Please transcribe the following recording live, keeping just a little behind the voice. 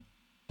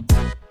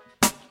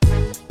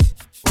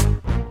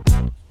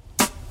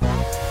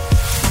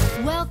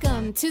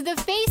Welcome to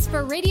the Face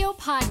for Radio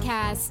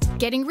podcast,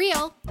 getting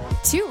real,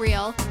 too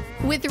real,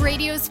 with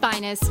radio's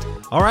finest.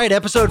 All right,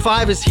 episode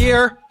 5 is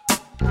here.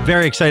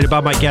 Very excited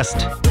about my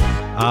guest.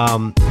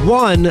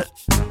 One,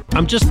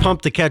 I'm just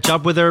pumped to catch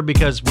up with her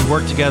because we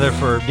worked together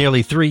for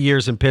nearly 3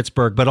 years in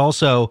Pittsburgh, but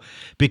also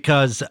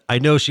because I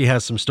know she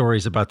has some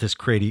stories about this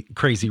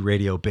crazy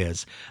radio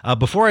biz.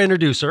 Before I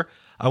introduce her,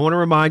 I want to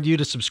remind you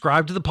to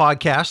subscribe to the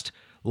podcast,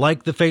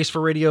 like the Face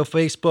for Radio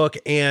Facebook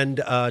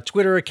and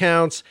Twitter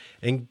accounts,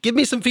 and give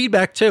me some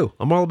feedback too.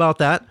 I'm all about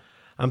that.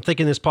 I'm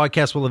thinking this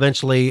podcast will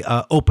eventually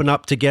open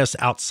up to guests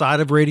outside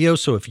of radio.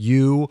 So if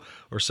you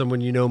or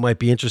someone you know might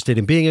be interested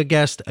in being a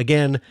guest,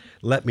 again,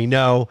 let me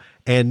know.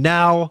 And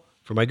now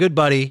for my good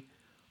buddy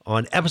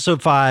on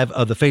episode 5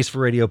 of the Face for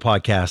Radio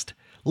podcast,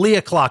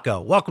 Leah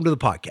Klockow. Welcome to the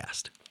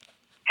podcast.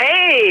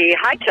 Hey,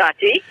 hi,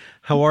 Chachi.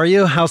 How are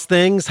you? How's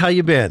things? How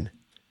you been?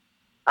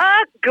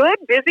 Good,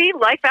 busy,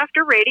 life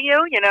after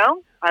radio, you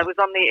know. I was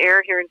on the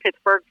air here in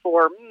Pittsburgh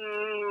for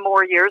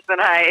more years than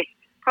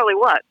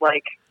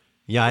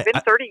Yeah, been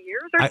 30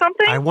 years or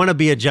something? I want to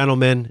be a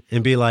gentleman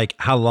and be like,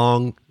 how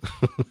long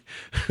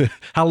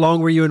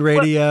were you in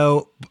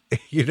radio?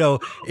 You know,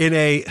 in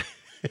a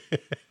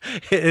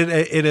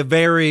in a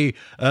very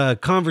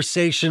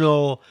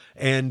conversational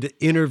and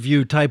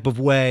interview type of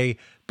way.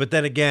 But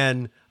then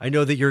again, I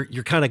know that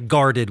you're kind of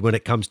guarded when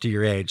it comes to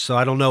your age, so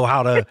I don't know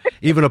how to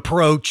even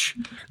approach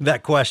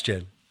that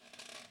question.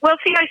 Well,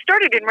 see, I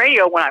started in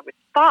radio when I was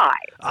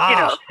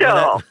 5,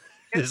 so.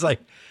 It's like,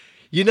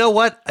 you know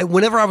what?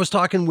 Whenever I was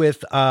talking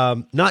with,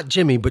 not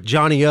Jimmy, but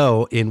Johnny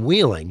O in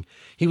Wheeling,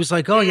 he was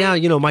like, oh yeah,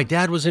 my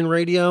dad was in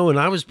radio and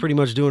I was pretty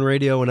much doing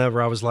radio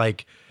whenever I was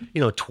like,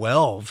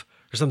 12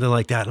 or something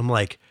like that. And I'm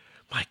like,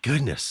 my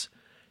goodness,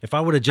 if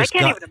I would have just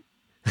got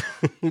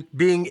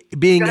being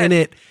in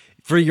it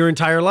for your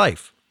entire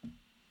life.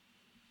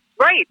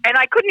 Right. And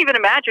I couldn't even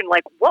imagine,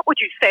 what would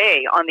you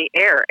say on the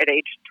air at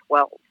age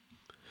 12?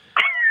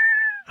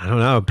 I don't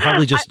know. I'd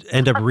probably just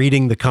end up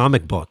reading the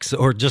comic books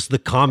or just the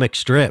comic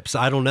strips.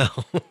 I don't know.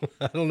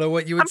 I don't know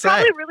what you would say.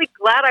 I'm probably really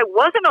glad I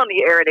wasn't on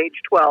the air at age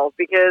 12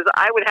 because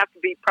I would have to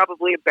be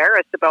probably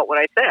embarrassed about what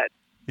I said.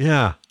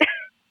 Yeah.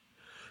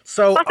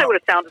 So plus I would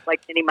have sounded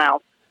like Minnie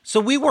Mouse. So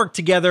we worked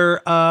together,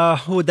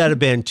 what would that have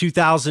been,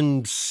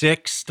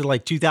 2006 to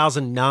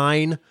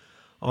 2009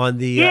 on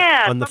the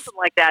something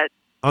like that.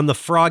 On the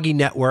Froggy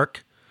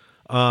Network,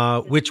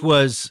 which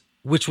was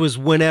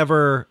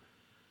whenever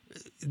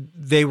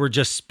they were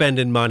just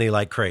spending money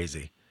like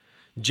crazy.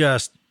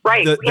 Just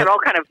right. We had all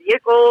kind of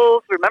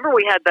vehicles. Remember,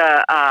 we had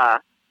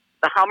the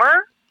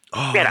Hummer.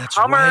 Oh, we had that's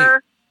a Hummer.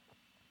 Right.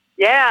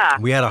 Yeah,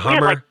 we had a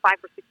Hummer. We had 5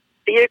 or 6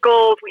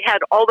 vehicles. We had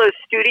all those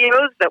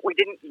studios that we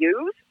didn't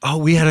use. Oh,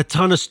 we had a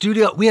ton of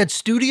studio. We had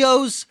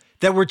studios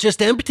that were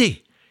just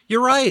empty.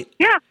 You're right.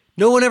 Yeah.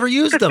 No one ever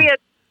used them.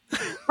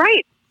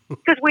 Right.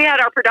 Because we had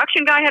our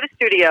production guy had a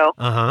studio.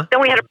 Uh-huh. Then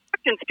we had a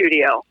production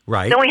studio.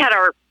 Right. Then we had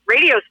our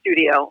radio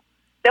studio.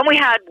 Then we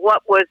had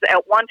what was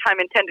at one time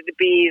intended to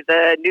be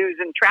the news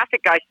and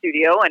traffic guy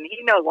studio, and he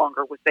no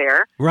longer was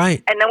there.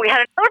 Right. And then we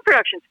had another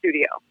production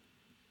studio.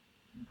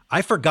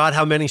 I forgot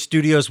how many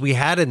studios we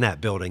had in that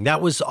building.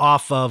 That was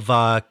off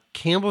of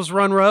Campbell's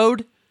Run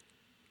Road.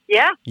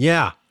 Yeah.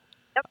 Yeah.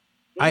 Yep.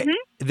 Mm-hmm.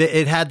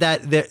 It had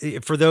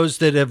that, for those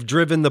that have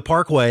driven the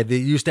Parkway, they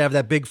used to have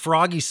that big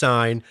Froggy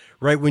sign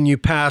right when you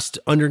passed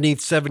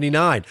underneath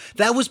 79.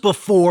 That was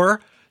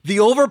before the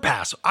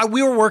overpass.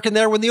 We were working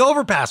there when the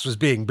overpass was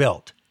being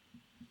built.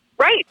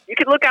 Right. You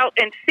could look out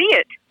and see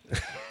it.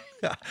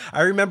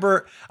 I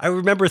remember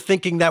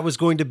thinking that was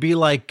going to be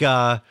like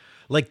the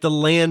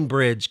land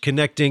bridge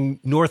connecting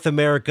North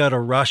America to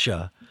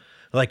Russia.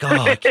 Like,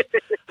 oh,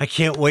 I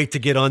can't wait to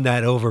get on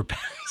that overpass.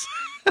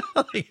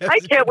 I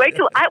can't wait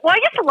till I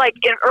used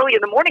to early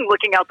in the morning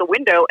looking out the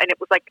window, and it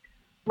was like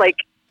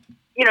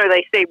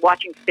they say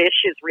watching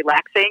fish is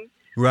relaxing.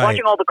 Right.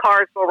 Watching all the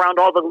cars go around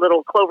all the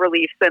little clover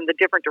leaves and the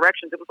different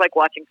directions, it was like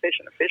watching fish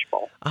in a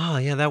fishbowl. Oh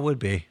yeah, that would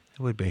be.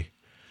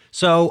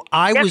 So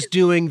I was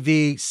doing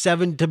the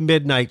 7 to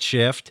midnight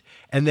shift,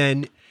 and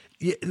then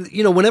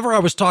whenever I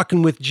was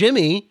talking with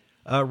Jimmy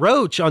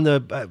Roach on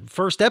the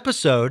first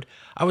episode,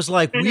 I was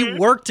like, we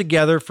worked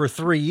together for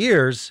 3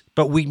 years,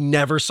 but we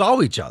never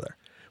saw each other.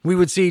 We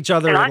would see each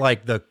other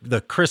at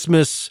the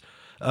Christmas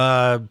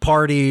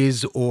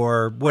parties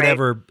or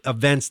whatever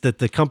events that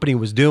the company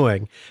was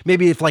doing.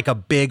 Maybe if a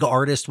big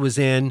artist was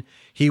in,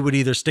 he would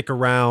either stick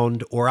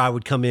around or I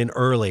would come in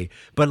early.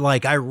 But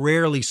I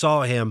rarely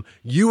saw him.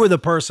 You were the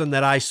person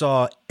that I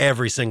saw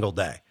every single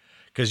day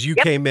because you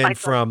came in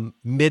from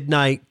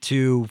midnight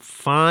to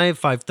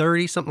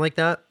 5:30, something like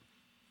that.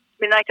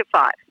 Midnight to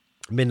 5.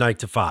 Midnight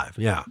to 5.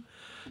 Yeah.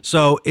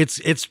 So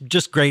it's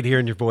just great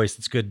hearing your voice.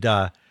 It's good.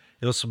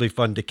 This will be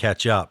fun to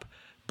catch up.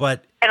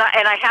 But and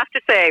I have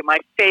to say, my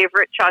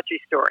favorite Chachi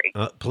story.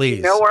 Please.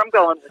 You know where I'm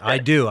going with this. I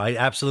do. I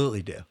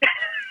absolutely do.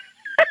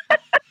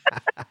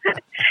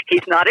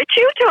 He's not a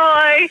chew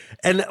toy.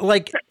 And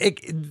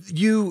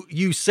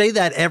you say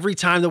that every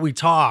time that we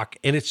talk,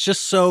 and it's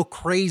just so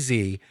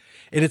crazy.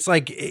 And it's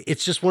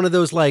it's just one of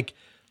those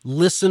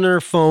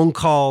listener phone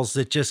calls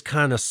that just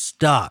kind of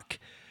stuck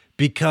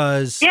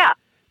because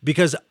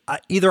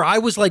either I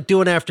was like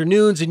doing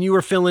afternoons and you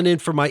were filling in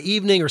for my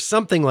evening or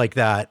something like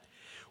that,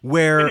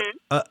 where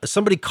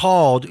somebody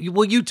called.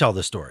 Well, you tell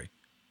the story.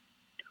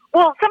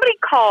 Well, somebody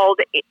called.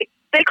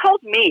 They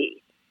called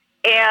me,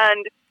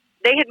 and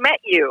they had met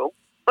you.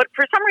 But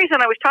for some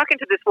reason, I was talking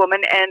to this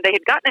woman, and they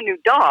had gotten a new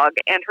dog,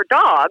 and her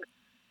dog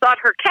thought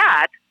her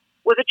cat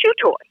was a chew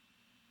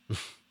toy.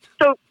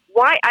 So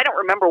why? I don't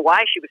remember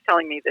why she was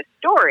telling me this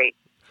story.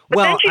 But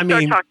Well, then she I started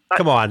mean, talking about,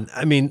 come on.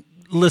 I mean,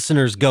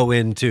 listeners go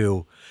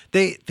into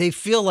they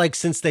feel like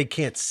since they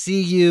can't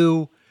see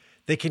you,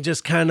 they can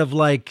just kind of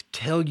like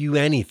tell you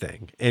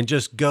anything and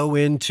just go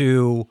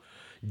into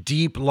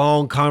deep,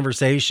 long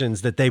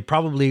conversations that they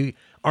probably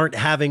aren't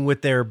having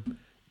with their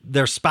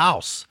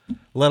spouse,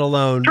 let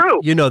alone,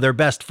 True. their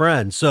best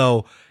friend.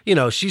 So,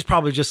 she's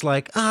probably just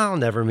like, I'll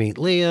never meet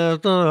Leah.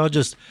 I'll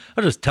just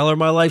tell her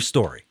my life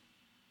story.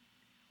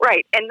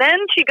 right. And then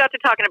she got to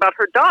talking about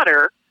her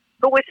daughter,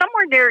 who was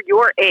somewhere near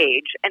your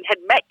age and had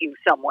met you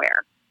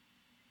somewhere.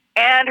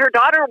 And her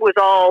daughter was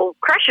all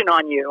crushing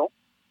on you.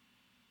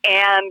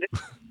 And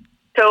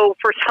so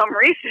for some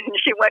reason,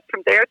 she went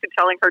from there to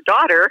telling her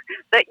daughter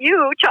that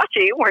you,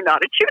 Chachi, were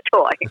not a chew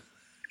toy.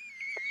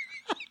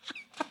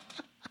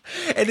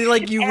 And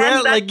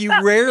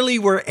you rarely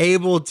were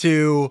able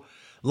to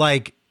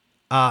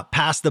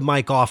pass the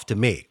mic off to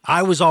me.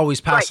 I was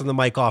always passing the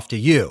mic off to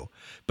you.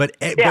 But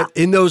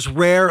in those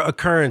rare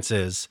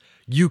occurrences,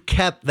 you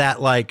kept that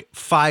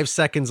 5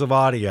 seconds of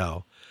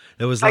audio.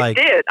 It was I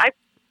did. I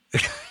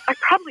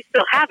probably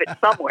still have it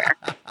somewhere.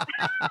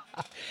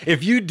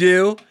 If you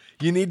do,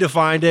 you need to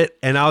find it,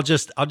 and I'll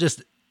just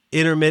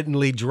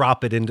intermittently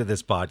drop it into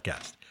this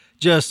podcast.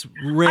 Just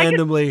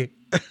randomly.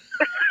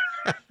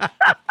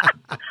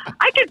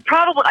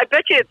 I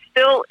bet you it's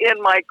still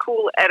in my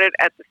cool edit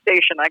at the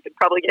station. I could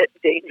probably get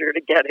Danger to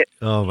get it.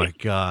 Oh my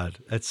God.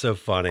 That's so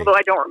funny. Although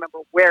I don't remember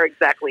where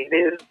exactly it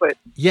is, but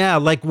yeah,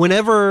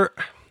 whenever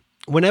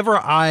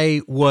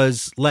I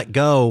was let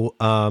go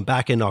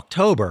back in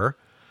October,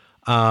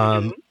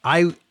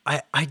 I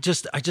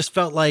just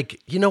felt like,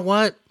 you know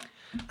what?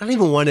 I don't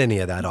even want any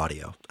of that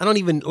audio. I don't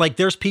even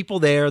there's people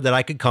there that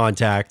I could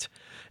contact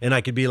and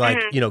I could be like,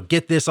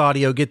 get this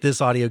audio, get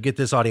this audio, get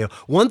this audio.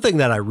 One thing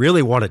that I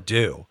really want to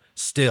do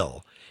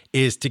still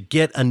is to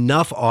get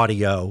enough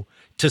audio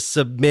to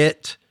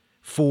submit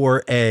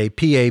for a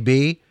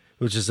PAB,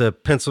 which is a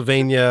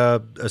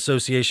Pennsylvania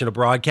Association of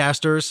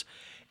Broadcasters,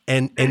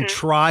 and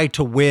try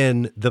to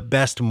win the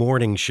best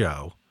morning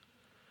show,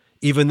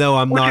 even though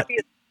I'm not.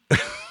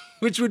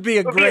 Which would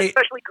be great.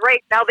 Especially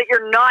great now that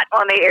you're not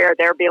on the air.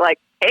 They'll be like,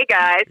 hey,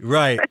 guys.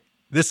 Right.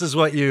 This is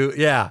what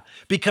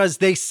because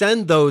they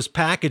send those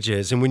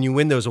packages, and when you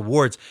win those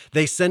awards,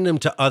 they send them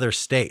to other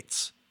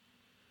states.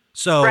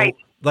 So,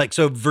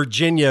 so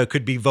Virginia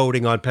could be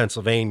voting on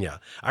Pennsylvania.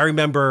 I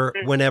remember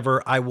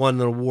whenever I won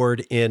an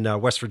award in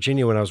West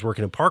Virginia when I was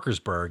working in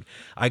Parkersburg,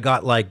 I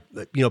got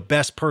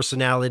best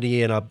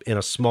personality in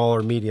a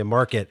smaller media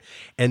market,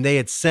 and they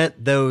had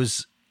sent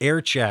those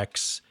air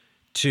checks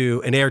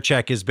to an air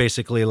check is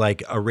basically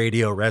like a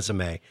radio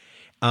resume.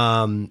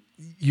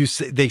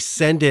 They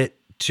send it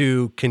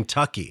to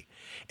Kentucky,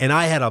 and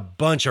I had a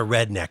bunch of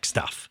redneck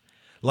stuff,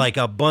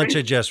 a bunch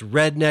of just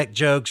redneck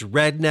jokes,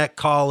 redneck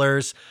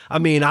callers. I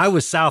mean, I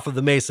was south of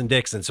the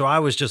Mason-Dixon, so I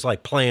was just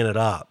playing it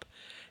up,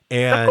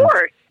 and of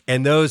course.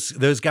 And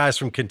those guys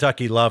from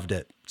Kentucky loved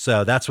it.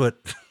 So that's what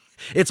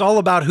it's all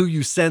about, who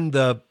you send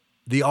the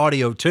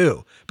audio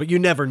to, but you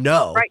never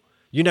know. Right.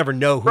 You never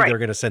know who they're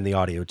going to send the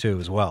audio to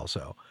as well.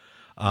 So.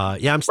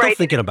 I'm still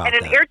thinking about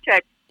that.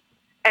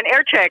 An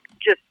air check,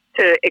 just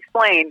to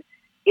explain,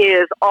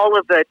 is all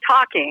of the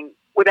talking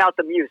without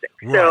the music.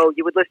 Right. So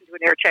you would listen to an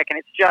air check, and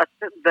it's just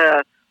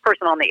the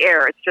person on the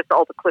air. It's just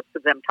all the clips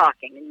of them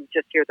talking, and you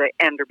just hear the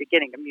end or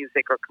beginning of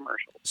music or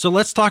commercials. So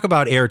let's talk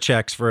about air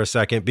checks for a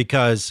second,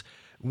 because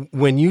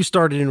when you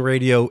started in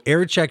radio,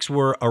 air checks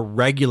were a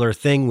regular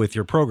thing with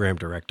your program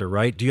director,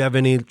 right? Do you have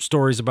any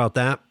stories about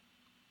that?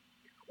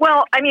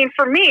 Well, I mean,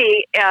 for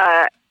me,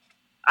 I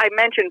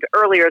mentioned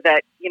earlier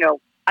that,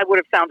 I would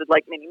have sounded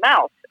like Minnie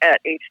Mouse at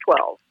age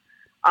 12.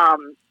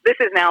 This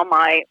is now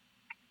my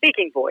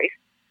speaking voice,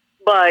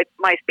 but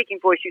my speaking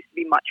voice used to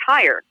be much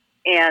higher.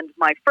 And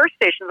my first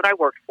station that I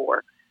worked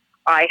for,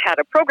 I had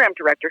a program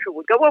director who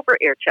would go over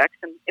air checks,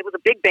 and it was a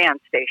big band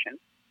station.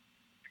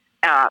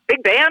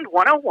 Big Band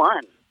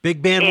 101.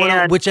 Big Band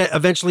 101, which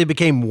eventually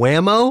became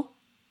Whammo?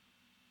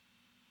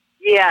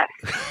 Yes.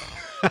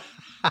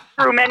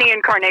 Through many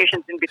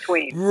incarnations in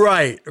between.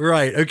 Right.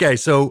 Okay,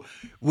 so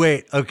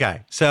wait,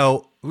 okay.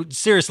 So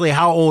seriously,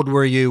 how old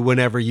were you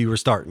whenever you were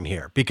starting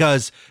here?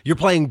 Because you're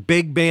playing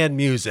big band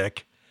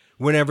music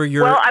whenever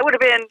you're... Well, I would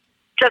have been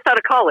just out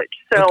of college,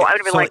 so okay. I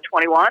would have been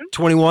 21.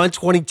 21,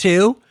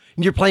 22?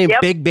 And you're playing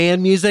big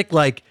band music?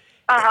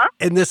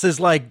 And this is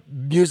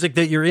music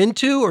that you're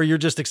into, or you're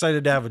just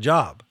excited to have a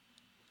job?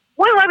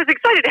 Well, I was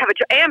excited to have a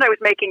job, and I was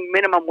making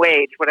minimum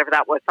wage, whatever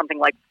that was, something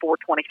like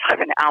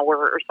 $4.25 an hour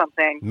or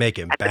something.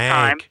 Making at bank, the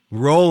time.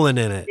 Rolling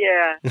in it.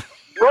 Yeah,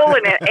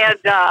 rolling it. And,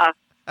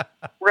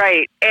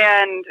 right.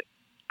 And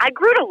I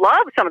grew to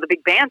love some of the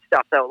big band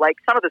stuff, though, like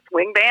some of the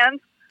swing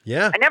bands.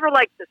 Yeah. I never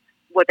liked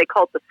what they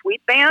called the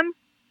sweet band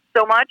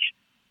so much,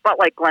 but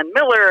like Glenn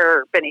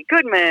Miller, Benny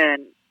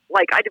Goodman,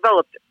 like I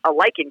developed a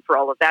liking for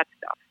all of that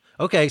stuff.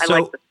 Okay,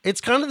 so it's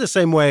kind of the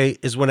same way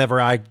as whenever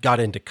I got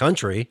into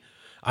country.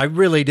 I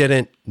really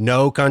didn't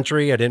know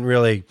country. I didn't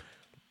really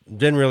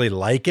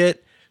like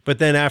it. But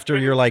then after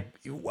you're like,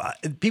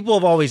 people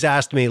have always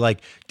asked me,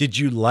 like, did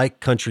you like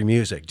country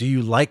music? Do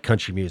you like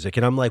country music?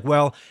 And I'm like,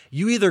 well,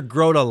 you either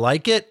grow to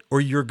like it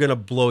or you're going to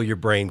blow your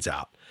brains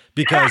out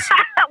because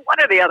one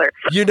or the other.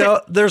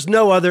 There's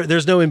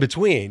no in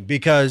between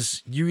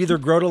because you either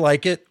grow to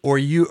like it or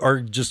you are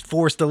just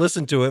forced to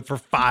listen to it for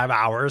 5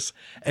 hours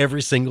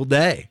every single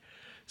day.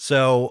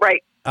 So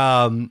right.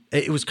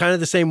 It was kind of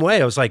the same way.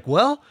 I was like,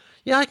 well,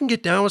 yeah, I can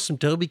get down with some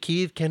Toby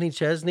Keith, Kenny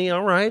Chesney.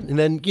 All right. And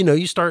then,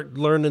 you start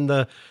learning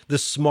the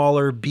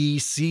smaller B,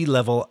 C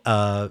level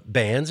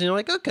bands and you're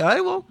like, okay,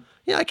 well,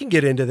 yeah, I can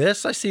get into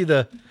this. I see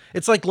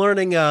it's like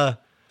learning a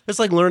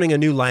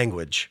new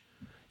language,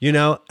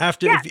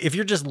 if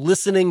you're just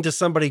listening to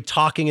somebody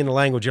talking in a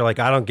language, you're like,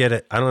 I don't get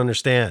it. I don't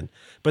understand.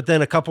 But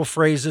then a couple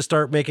phrases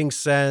start making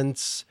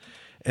sense.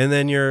 And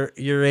then you're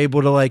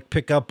able to like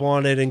pick up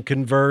on it and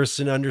converse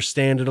and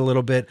understand it a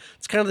little bit.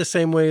 It's kind of the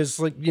same way as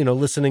like,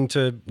 listening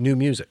to new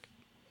music.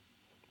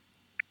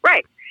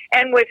 Right.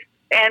 And with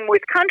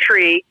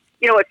country,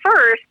 at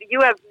first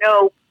you have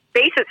no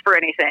basis for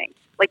anything.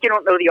 Like you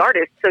don't know the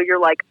artist. So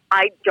you're like,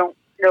 I don't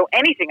know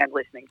anything I'm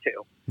listening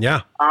to.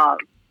 Yeah.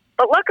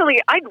 But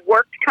luckily I've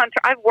worked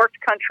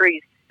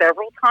country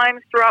several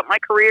times throughout my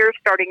career,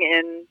 starting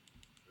in,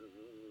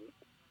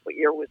 what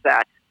year was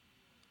that?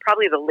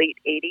 Probably the late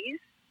 80s.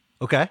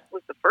 Okay.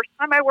 Was the first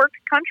time I worked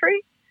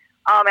country.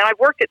 And I've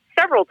worked it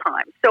several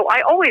times. So I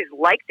always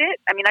liked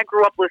it. I mean, I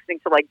grew up listening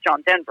to like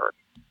John Denver,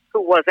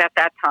 who was at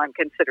that time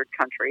considered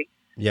country.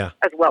 Yeah.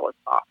 As well as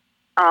pop.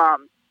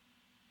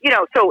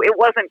 So it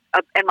wasn't,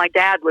 and my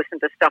dad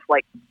listened to stuff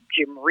like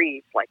Jim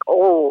Reeves, like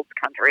old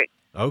country.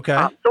 Okay.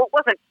 So it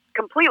wasn't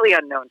completely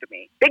unknown to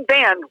me. Big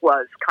band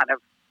was kind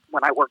of,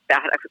 when I worked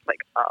that, I was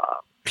like,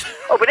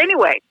 but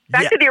anyway,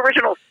 back to the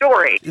original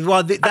story.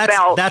 Well,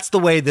 that's the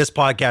way this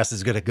podcast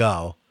is going to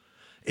go.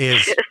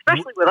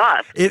 Especially with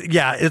us.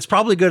 It's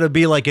probably going to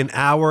be like an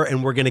hour,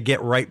 and we're going to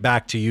get right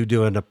back to you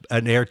doing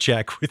an air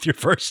check with your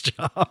first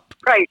job.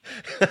 Right.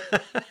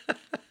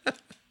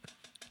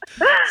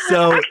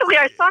 So actually,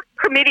 I saw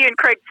comedian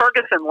Craig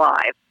Ferguson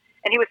live,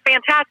 and he was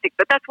fantastic.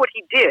 But that's what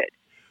he did.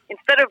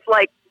 Instead of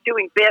like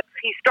doing bits,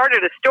 he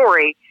started a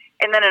story.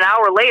 And then an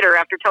hour later,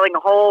 after telling a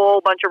whole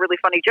bunch of really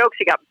funny jokes,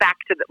 he got back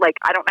to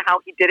I don't know how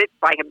he did it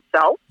by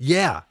himself.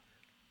 Yeah.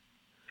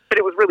 But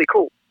it was really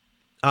cool.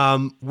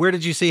 Where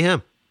did you see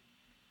him?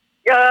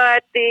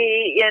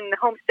 In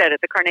Homestead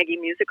at the Carnegie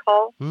Music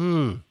Hall.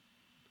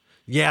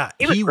 Yeah,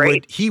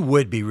 he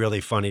would be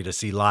really funny to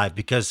see live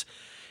because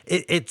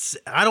it's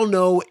I don't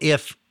know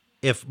if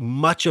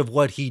much of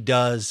what he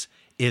does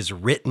is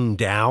written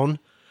down,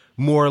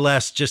 more or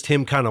less just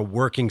him kind of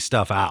working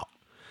stuff out.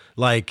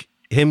 Like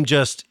him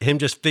just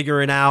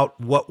figuring out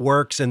what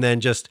works and then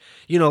just,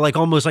 like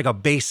almost like a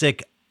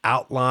basic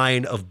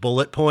outline of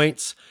bullet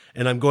points.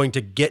 And I'm going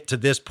to get to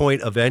this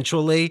point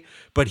eventually,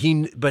 but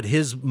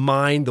his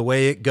mind, the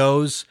way it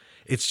goes,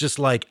 it's just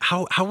like,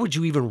 how would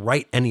you even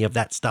write any of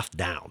that stuff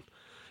down?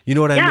 You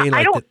know what I mean?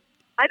 Like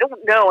I don't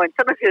know. And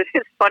some of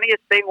his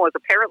funniest thing was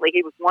apparently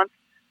he was once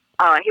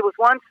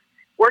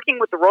working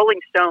with the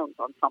Rolling Stones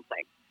on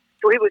something.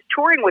 So he was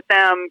touring with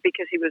them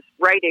because he was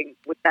writing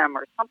with them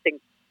or something.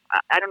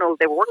 I don't know.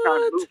 They were working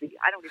on a movie.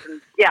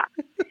 Yeah.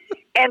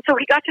 And so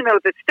he got to know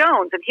the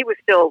Stones, and he was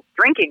still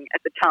drinking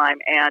at the time.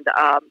 And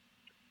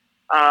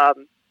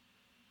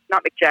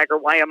not Mick Jagger.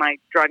 Why am I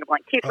drawing a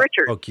blank? Keith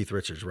Richards. Oh, Keith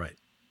Richards, right.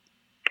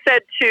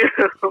 Said to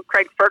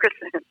Craig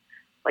Ferguson,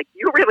 like,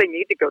 you really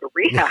need to go to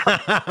rehab.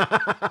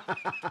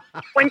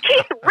 When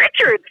Keith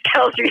Richards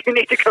tells you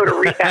need to go to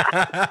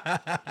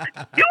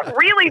rehab, you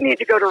really need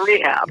to go to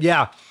rehab.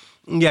 Yeah.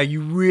 Yeah, you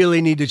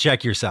really need to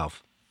check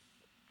yourself.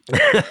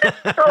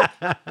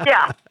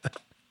 Yeah.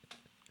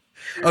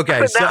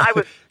 Okay,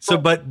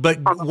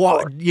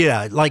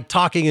 like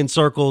talking in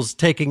circles,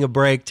 taking a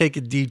break,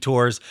 taking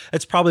detours.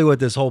 That's probably what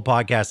this whole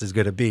podcast is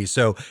going to be.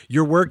 So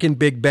you're working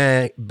Big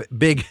Bang.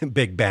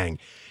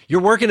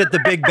 You're working at the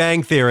Big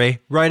Bang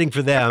Theory, writing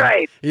for them.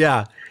 Right.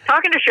 Yeah.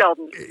 Talking to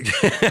Sheldon.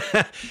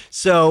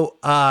 So,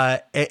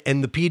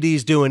 and the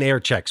PD's doing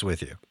air checks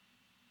with you.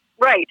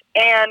 Right.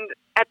 And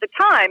at the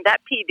time,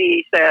 that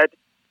PD said,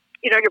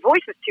 your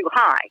voice is too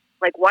high.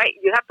 Like, why?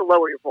 You have to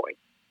lower your voice.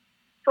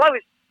 So I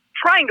was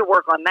trying to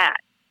work on that,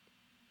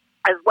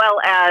 as well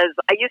as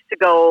I used to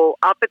go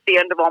up at the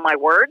end of all my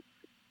words,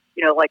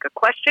 like a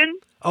question.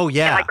 Oh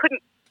yeah. And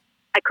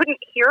I couldn't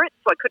hear it,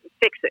 so I couldn't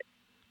fix it.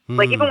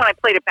 Like even when I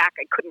played it back,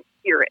 I couldn't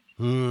hear it.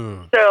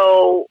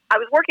 So I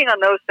was working on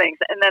those things,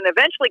 and then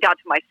eventually got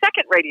to my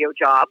second radio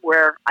job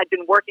where I'd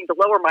been working to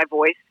lower my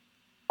voice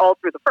all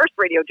through the first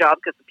radio job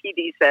because the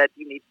PD said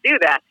you need to do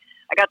that.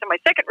 I got to my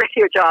second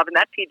radio job, and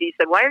that PD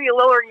said, "Why are you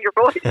lowering your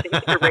voice? You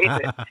need to raise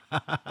it."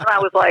 And I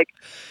was like,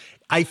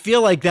 I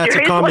feel like that's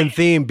seriously? a common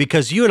theme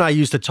because you and I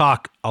used to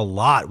talk a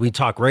lot. We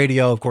talk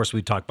radio. Of course,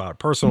 we talk about our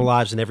personal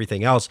lives and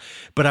everything else.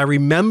 But I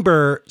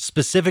remember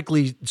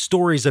specifically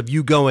stories of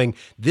you going,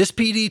 this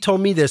PD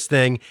told me this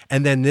thing,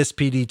 and then this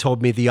PD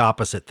told me the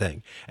opposite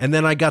thing. And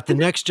then I got the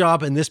next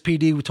job, and this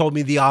PD told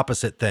me the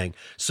opposite thing.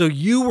 So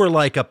you were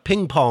like a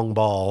ping pong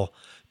ball,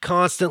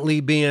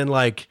 constantly being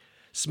like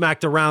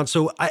smacked around.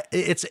 So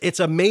it's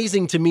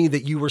amazing to me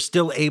that you were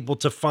still able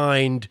to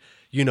find,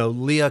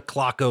 Leah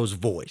Klocko's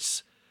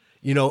voice.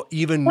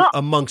 Even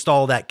amongst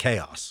all that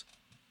chaos.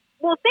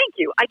 Well, thank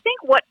you. I think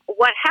what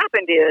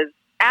happened is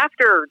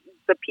after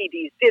the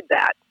PDs did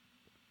that,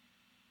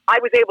 I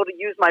was able to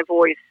use my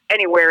voice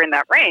anywhere in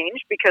that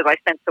range because I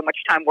spent so much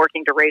time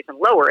working to raise and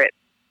lower it.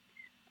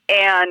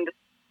 And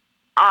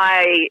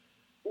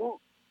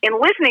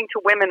in listening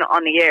to women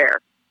on the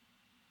air,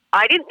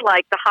 I didn't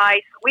like the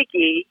high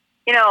squeaky,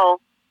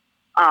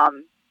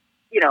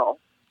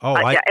 Oh,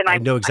 I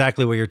know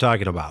exactly what you're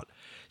talking about.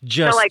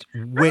 Just like,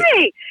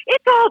 hey,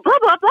 it's all blah,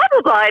 blah, blah,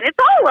 blah, blah, and it's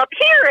all up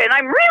here, and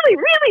I'm really,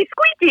 really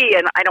squeaky,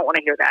 and I don't want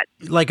to hear that.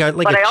 Like a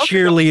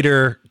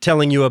cheerleader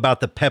telling you about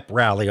the pep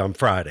rally on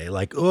Friday.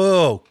 Like,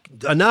 oh,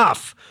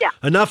 enough. Yeah.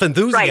 Enough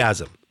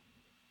enthusiasm. Right.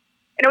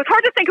 And it was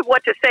hard to think of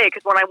what to say,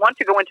 because when I want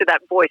to go into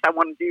that voice, I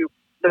want to do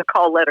the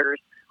call letters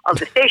of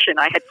the station.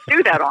 I had to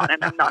do that on,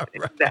 and I'm not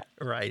going to do that.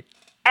 Right.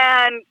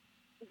 And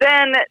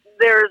then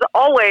there's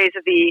always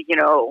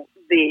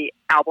the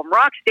album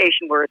rock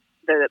station where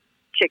the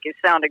chick is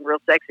sounding real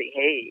sexy.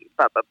 Hey,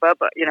 and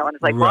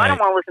it's like, well, I don't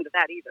want to listen to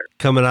that either.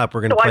 Coming up, we're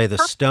going to play the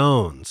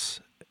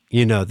Stones.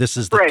 This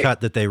is the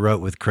cut that they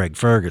wrote with Craig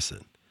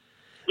Ferguson.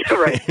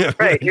 Right.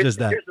 Here's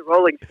the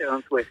Rolling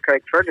Stones with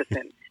Craig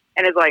Ferguson.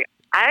 And it's like,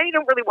 I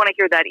don't really want to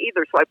hear that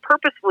either. So I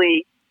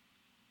purposely,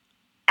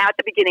 at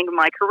the beginning of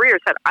my career,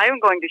 said, I'm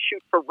going to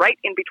shoot for right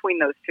in between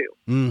those two.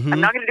 Mm-hmm.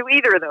 I'm not going to do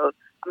either of those.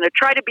 I'm going to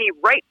try to be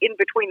right in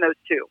between those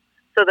two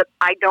so that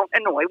I don't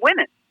annoy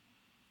women.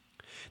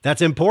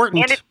 That's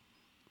important. And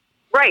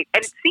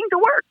and it seemed to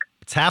work.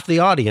 It's half the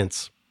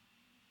audience.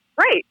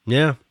 Right.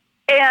 Yeah.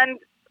 And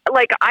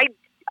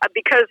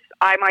because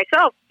I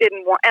myself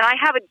didn't want, and I've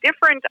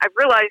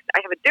realized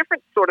I have a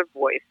different sort of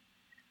voice.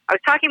 I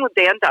was talking with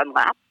Dan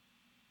Dunlap,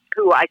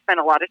 who I spent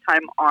a lot of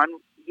time on.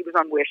 He was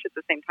on Wish at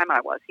the same time I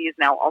was. He is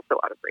now also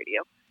out of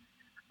radio.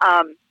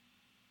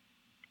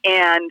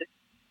 And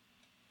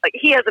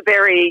he has a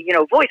very,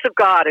 voice of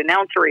God,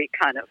 announcery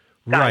kind of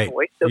guy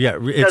voice. So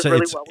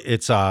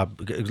it's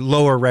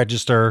lower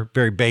register,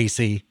 very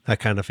bassy, that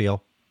kind of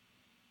feel.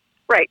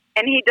 Right,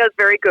 and he does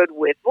very good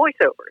with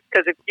voiceovers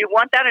because if you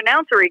want that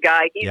announcery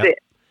guy, he's it.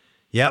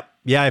 Yep,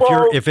 yeah.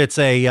 If it's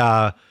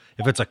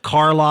a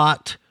car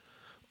lot,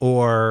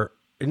 or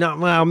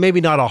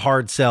maybe not a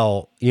hard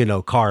sell,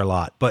 car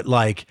lot, but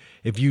like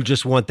if you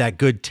just want that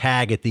good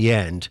tag at the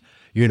end,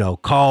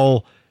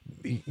 call,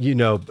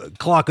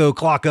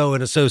 Klocko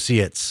and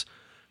Associates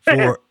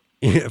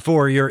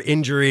for your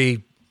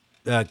injury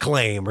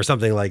claim or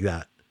something like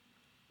that.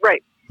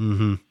 Right.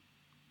 Mm-hmm.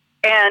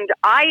 And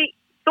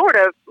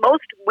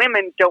most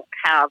women don't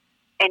have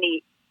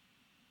any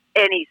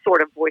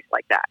sort of voice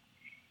like that.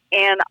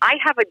 And I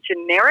have a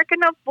generic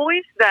enough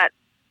voice that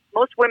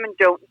most women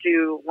don't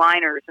do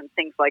liners and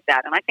things like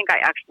that. And I think I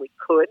actually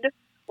could.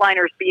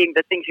 Liners being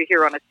the things you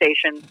hear on a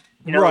station,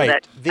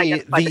 that the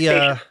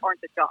station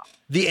aren't the jock.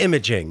 The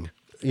imaging.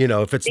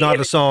 If it's not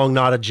a song,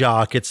 not a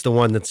jock, it's the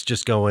one that's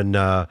just going,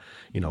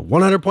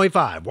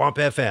 100.5, WAMP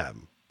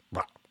FM.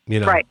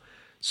 Right.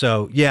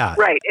 So, yeah.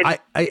 Right. I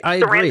agree.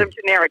 The random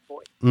generic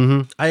voice.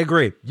 Mm-hmm. I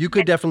agree. You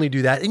could definitely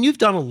do that. And you've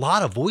done a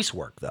lot of voice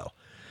work, though.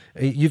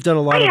 You've done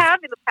a lot I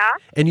have in the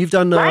past. And you've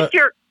done... last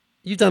year...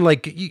 You've done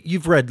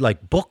you've read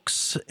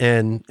books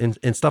and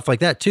stuff like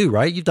that, too,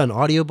 right? You've done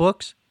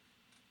audiobooks?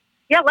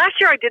 Yeah, last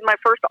year I did my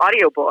first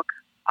audiobook.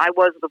 I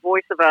was the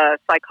voice of a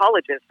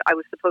psychologist. I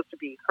was supposed to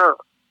be her.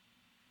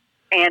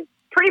 And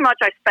pretty much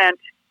I spent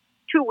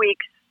 2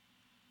 weeks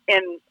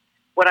in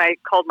what I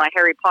called my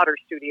Harry Potter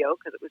studio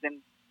because it was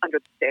under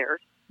the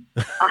stairs.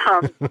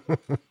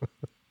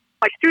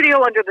 My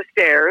studio under the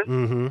stairs.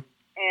 Mm-hmm.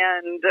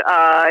 And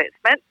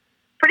spent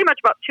pretty much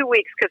about 2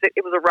 weeks because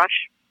it was a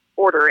rush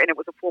order and it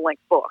was a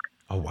full-length book.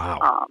 Oh,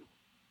 wow.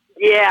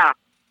 Yeah.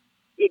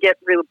 You get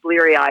really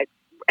bleary-eyed.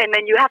 And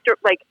then you have to,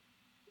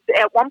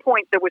 at one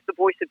point there was the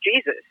voice of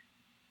Jesus.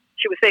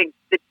 She was saying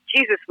that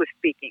Jesus was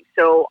speaking.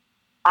 So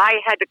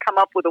I had to come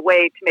up with a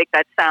way to make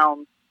that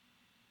sound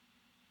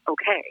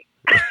okay.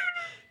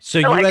 So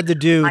you had to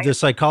do the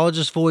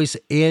psychologist voice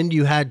and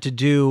you had to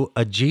do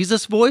a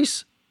Jesus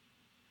voice?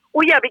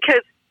 Well, yeah,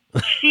 because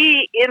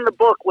she in the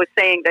book was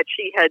saying that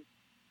she had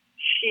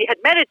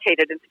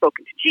meditated and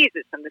spoken to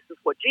Jesus, and this is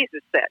what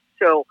Jesus said.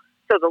 So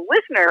the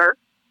listener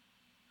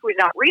who is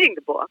not reading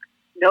the book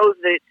knows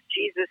that it's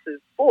Jesus'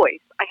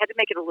 voice. I had to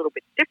make it a little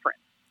bit different.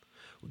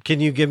 Can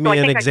you give me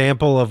an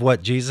example of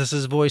what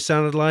Jesus' voice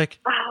sounded like?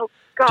 Oh,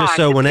 God. Just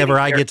so whenever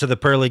I get to the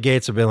pearly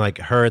gates, I'll be like,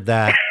 heard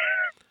that.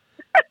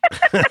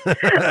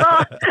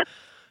 Well,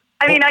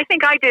 I mean, I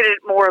think I did it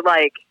more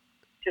like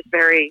just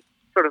very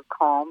sort of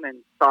calm and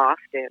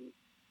soft and,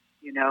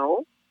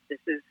 this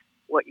is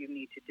what you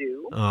need to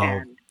do. Oh.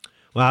 And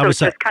Well, I so was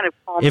just kind of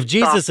calm if and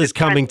Jesus soft is and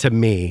coming friendly. to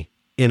me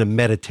in a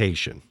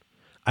meditation,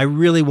 I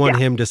really want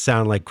Yeah. him to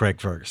sound like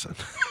Craig Ferguson.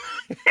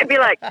 And be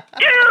like,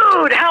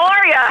 dude, how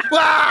are you?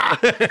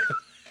 But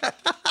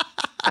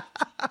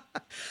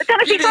then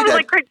if You he need sounded to-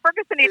 like Craig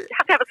Ferguson, he'd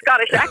have to have a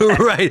Scottish accent.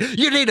 Right.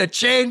 You need to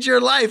change your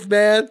life,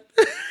 man.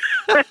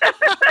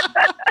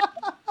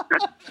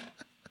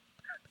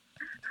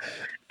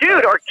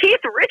 Dude, or Keith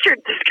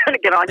Richards is going to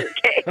get on your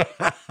case.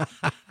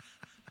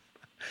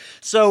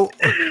 So,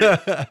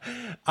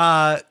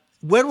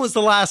 when was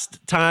the last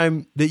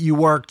time that you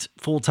worked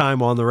full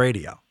time on the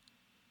radio?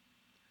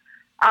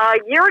 A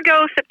year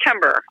ago,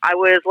 September, I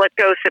was let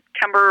go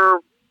September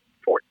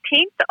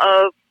 14th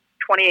of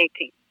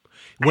 2018.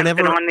 I've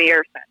been on the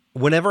air since.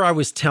 Whenever I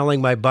was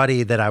telling my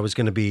buddy that I was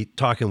going to be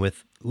talking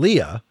with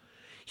Leah,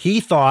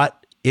 he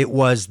thought it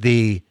was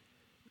the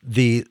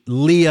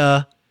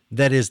Leah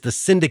that is the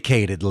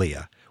syndicated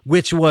Leah,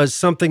 which was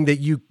something that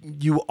you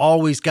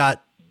always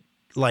got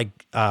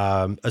like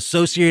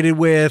associated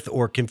with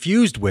or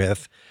confused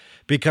with,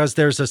 because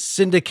there's a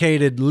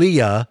syndicated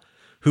Leah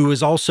who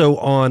is also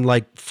on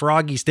like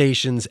Froggy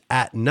stations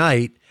at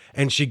night,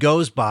 and she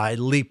goes by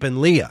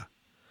Leapin' Leah.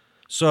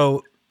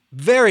 So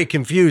very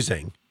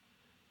confusing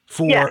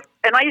for Yes,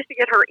 and I used to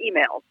get her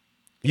emails.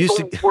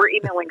 People were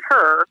emailing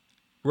her,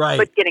 right.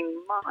 but getting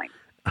mine.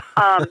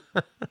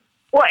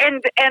 Well,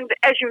 and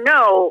as you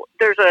know,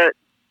 the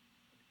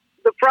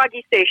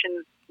Froggy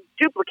stations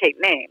duplicate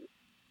names.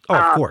 Oh,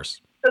 of course.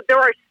 So there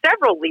are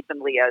several Leap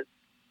and Leahs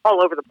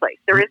all over the place.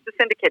 There is the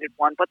syndicated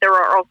one, but there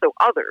are also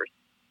others.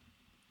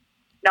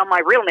 Now,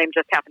 my real name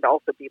just happened to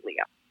also be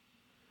Leah.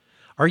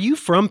 Are you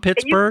from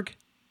Pittsburgh?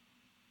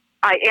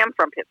 I am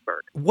from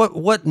Pittsburgh.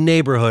 What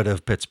neighborhood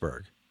of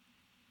Pittsburgh?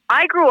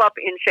 I grew up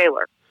in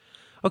Shaler.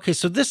 Okay,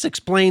 so this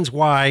explains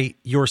why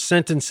your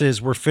sentences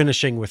were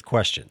finishing with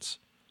questions.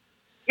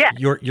 Yes.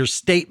 Your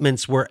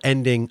statements were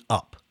ending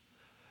up.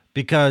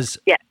 Because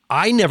Yes.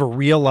 I never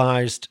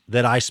realized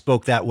that I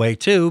spoke that way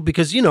too,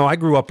 because I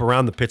grew up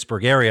around the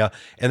Pittsburgh area,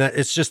 and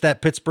it's just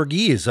that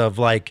Pittsburghese of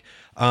like,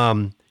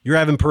 you're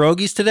having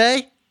pierogies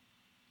today?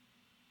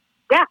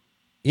 Yeah.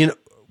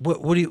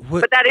 What do you?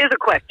 But that is a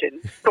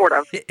question, sort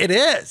of. It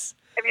is.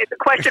 I mean, it's a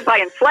question by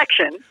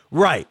inflection.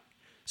 Right.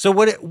 So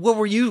what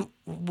were you?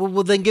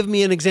 Well, then give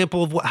me an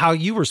example of how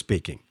you were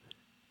speaking.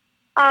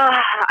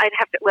 I'd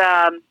have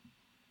to.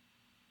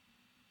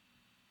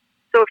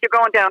 So if you're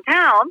going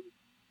downtown,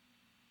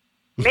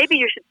 maybe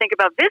you should think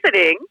about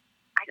visiting.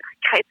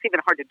 It's even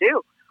hard to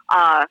do.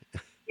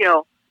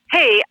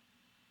 Hey,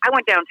 I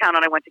went downtown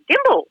and I went to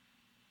Gimbals.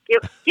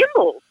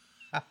 Gimbals.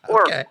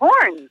 Or Okay.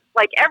 horns.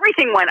 Like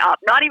everything went up,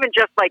 not even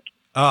just like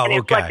an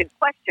inflected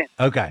question.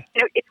 Okay.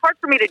 It's hard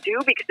for me to do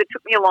because it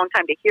took me a long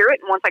time to hear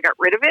it. And once I got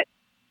rid of it,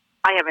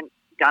 I haven't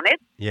done it.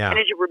 Yeah. And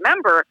as you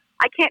remember,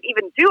 I can't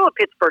even do a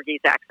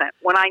Pittsburghese accent.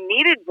 When I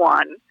needed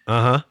one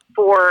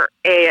for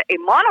a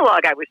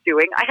monologue I was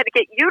doing, I had to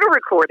get you to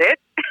record it.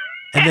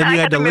 And then I you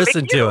had to mimic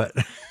listen you. to it.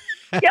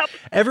 Yep.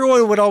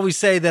 Everyone would always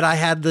say that I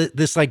had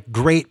this like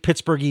great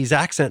Pittsburghese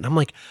accent. And I'm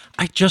like,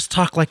 I just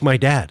talk like my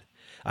dad.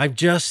 I'm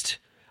just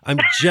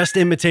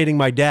imitating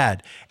my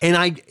dad.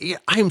 And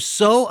I'm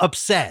so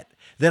upset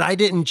that I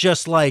didn't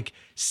just like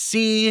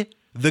see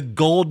the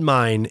gold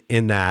mine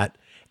in that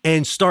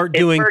and start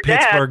doing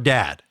Pittsburgh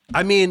Dad.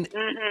 I mean,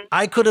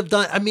 I could have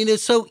done,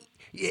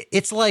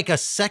 it's like a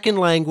second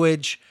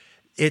language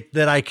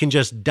that I can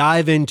just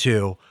dive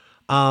into.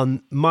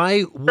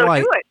 My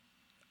wife. Do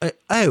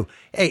it.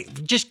 Hey,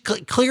 just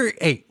clear.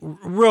 Hey,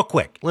 real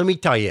quick. Let me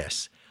tell you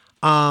this.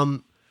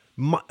 I'll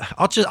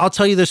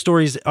tell you the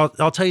stories.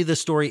 I'll tell you the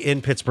story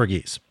in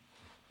Pittsburghese.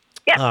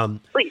 Yeah,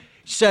 please.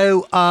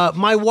 So,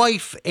 my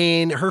wife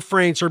and her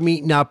friends are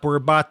meeting up. We're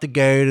about to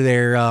go to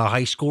their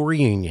high school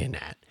reunion,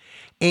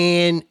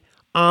 and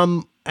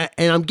I'm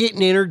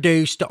getting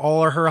introduced to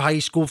all of her high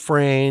school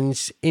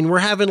friends, and we're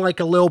having like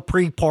a little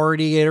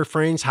pre-party at her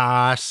friend's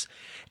house,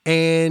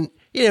 and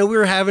we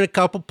were having a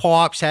couple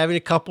pops, having a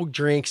couple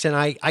drinks, and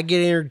I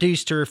get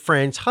introduced to her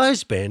friend's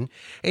husband,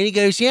 and he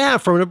goes, "Yeah, I'm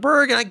from the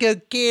Burg." And I go,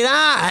 "Get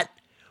out.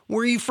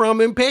 Where are you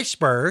from in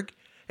Pittsburgh?"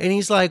 And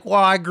he's like, "Well,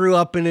 I grew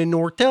up in the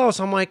Nortels."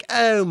 I'm like,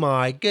 "Oh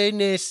my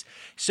goodness."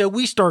 So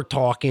we start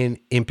talking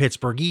in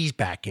Pittsburghese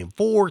back and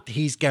forth.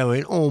 He's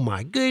going, "Oh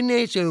my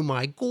goodness. Oh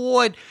my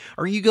God.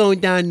 Are you going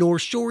down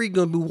North Shore? Are you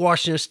going to be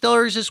watching the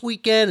Stars this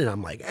weekend?" And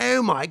I'm like,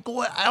 "Oh my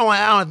God.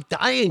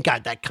 I ain't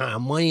got that kind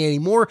of money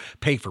anymore.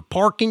 Pay for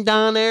parking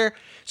down there."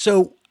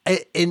 So,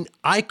 and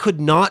I could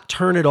not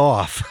turn it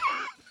off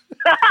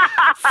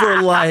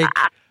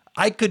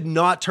I could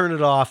not turn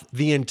it off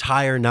the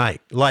entire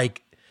night.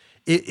 Like,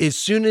 as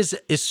soon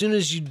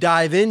as you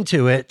dive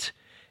into it,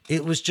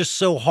 it was just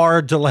so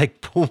hard to like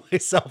pull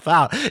myself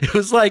out. It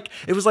was like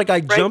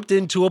I jumped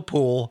into a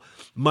pool.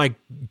 My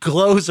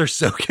clothes are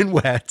soaking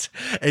wet,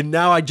 and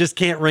now I just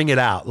can't wring it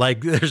out.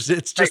 Like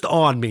it's just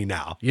on me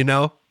now,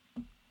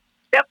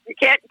 Yep, you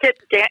can't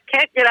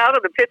get out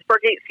of the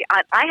Pittsburgh.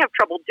 I have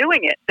trouble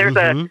doing it. There's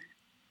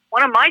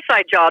one of my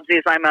side jobs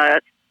is I'm a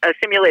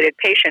simulated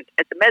patient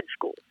at the med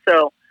school.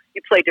 So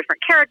you play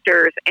different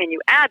characters and you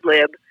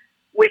ad-lib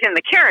within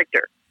the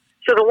character.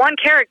 So the one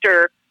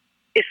character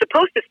is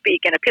supposed to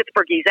speak in a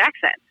Pittsburghese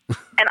accent,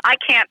 and I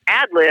can't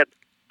ad-lib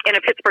in a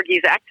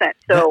Pittsburgese accent.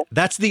 So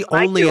that's the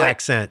only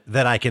accent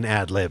that I can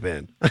ad-lib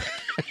in.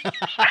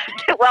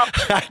 Well,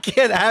 I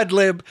can't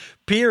ad-lib,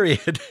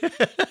 period,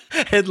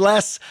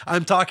 unless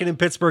I'm talking in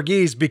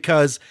Pittsburghese,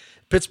 because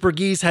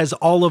Pittsburghese has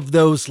all of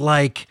those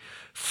like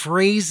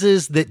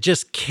phrases that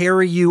just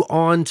carry you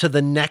on to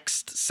the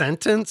next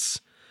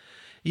sentence.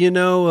 You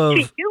know,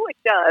 to you it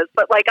does,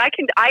 but like I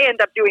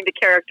end up doing the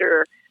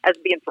character as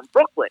being from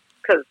Brooklyn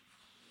because,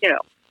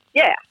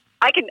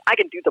 I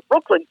can do the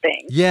Brooklyn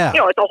thing. Yeah,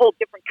 it's a whole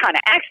different kind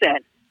of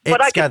accent.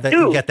 But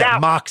you get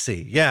that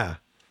moxie. Yeah,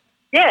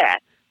 yeah,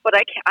 but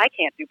I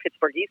can't do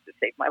Pittsburghese to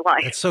save my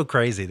life. It's so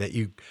crazy that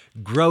you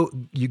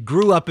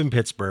grew up in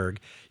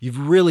Pittsburgh. You've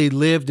really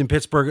lived in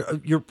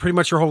Pittsburgh. You're pretty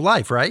much your whole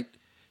life, right?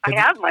 I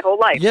have my whole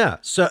life. Yeah.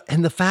 So,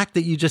 and the fact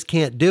that you just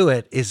can't do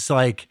it is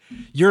like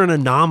you're an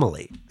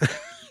anomaly.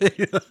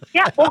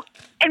 Yeah. Well,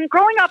 and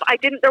growing up,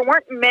 there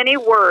weren't many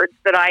words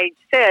that I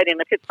said in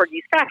the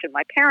Pittsburghese fashion.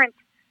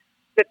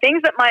 The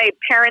things that my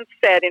parents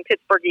said in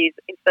Pittsburghese,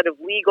 instead of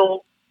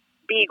legal,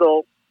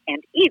 beagle,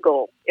 and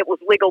eagle, it was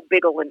liggle,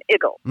 biggle, and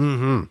iggle.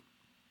 Mm-hmm.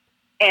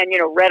 And,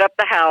 red up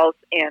the house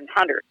and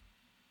 100.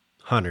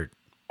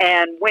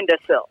 And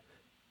windowsill.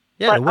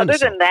 Yeah, but other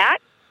than that,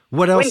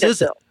 what else windowsill.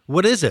 is it?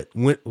 What is it?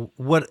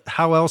 What?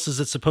 How else is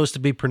it supposed to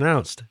be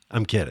pronounced?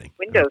 I'm kidding.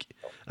 Windowsill.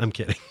 I'm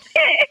kidding.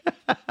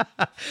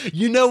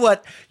 You know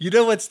what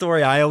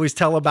story I always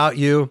tell about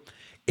you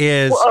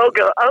is... Oh,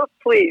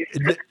 please.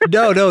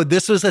 No.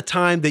 This was a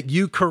time that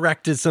you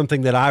corrected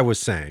something that I was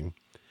saying.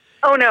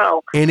 Oh,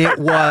 no. And it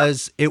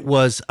was,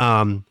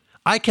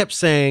 I kept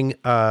saying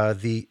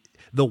the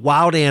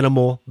wild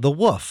animal, the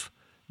wolf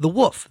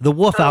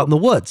out in the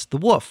woods, the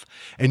wolf.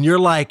 And you're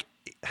like,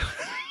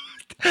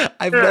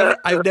 I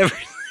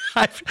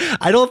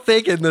don't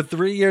think in the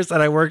 3 years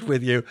that I worked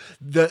with you,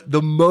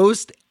 the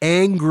most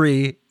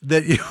angry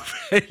that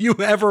you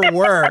ever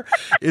were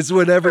is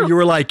whenever you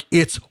were like,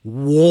 it's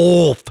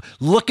wolf.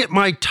 Look at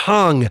my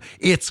tongue.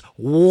 It's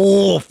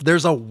wolf.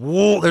 There's a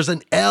wolf. There's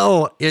an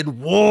L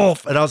in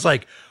wolf. And I was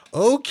like,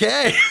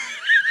 okay.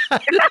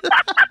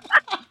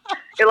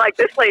 You're like,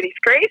 this lady's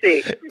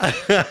crazy.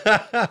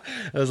 I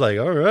was like,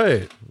 all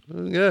right.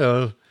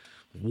 Yeah.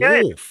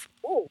 Wolf.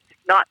 Ooh,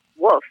 not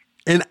wolf.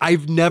 And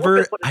I've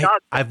never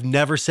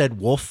said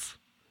wolf.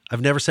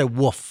 I've never said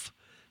wolf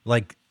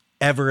like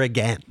ever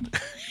again.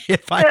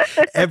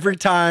 Every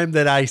time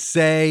that I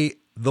say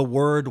the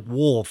word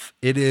wolf,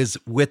 it is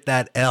with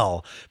that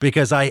L,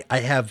 because I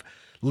have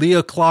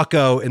Leah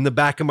Clocko in the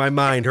back of my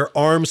mind, her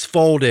arms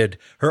folded,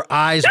 her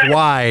eyes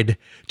wide,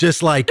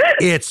 just like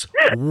it's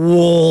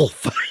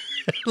wolf.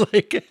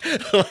 like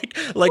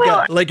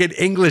an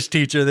English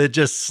teacher that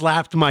just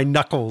slapped my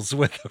knuckles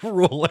with a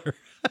ruler.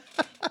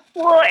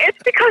 Well, it's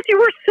because you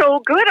were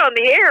so good on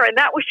the air, and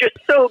that was just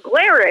so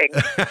glaring.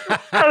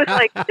 I was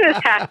like, this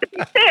has to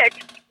be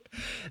fixed.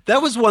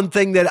 That was one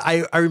thing that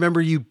I remember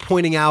you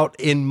pointing out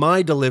in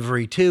my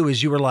delivery too,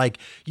 is you were like,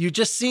 you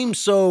just seem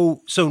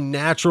so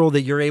natural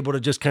that you're able to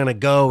just kind of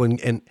go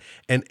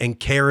and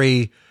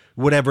carry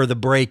whatever the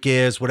break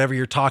is, whatever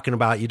you're talking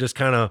about. You just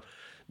kind of,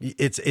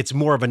 it's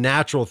more of a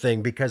natural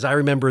thing, because I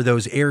remember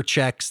those air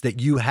checks that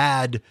you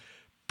had,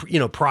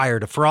 prior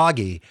to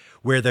Froggy,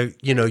 where the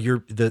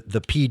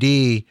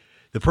PD,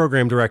 the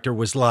program director,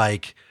 was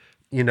like,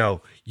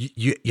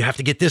 you have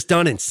to get this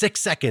done in 6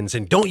 seconds,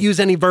 and don't use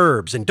any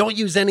verbs and don't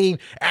use any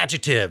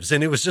adjectives.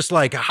 And it was just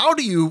like, how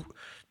do you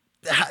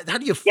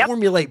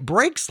formulate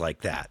breaks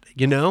like that?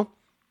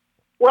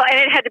 Well, and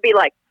it had to be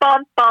like,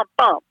 bump, bump,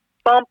 bump,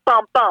 bump,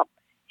 bump, bump.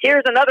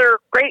 Here's another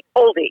great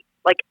oldie.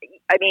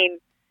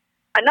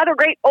 Another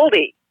great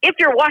oldie. If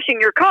you're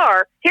washing your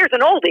car, here's an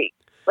oldie.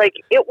 Like,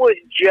 it was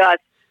just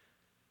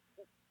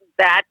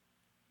that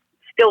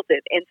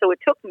stilted. And so it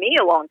took me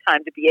a long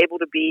time to be able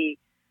to be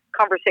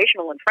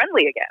conversational and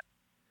friendly again.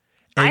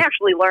 I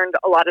actually learned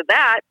a lot of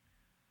that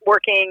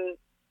working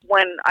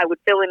when I would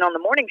fill in on the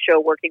morning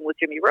show working with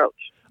Jimmy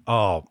Roach.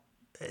 Oh,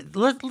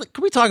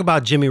 can we talk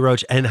about Jimmy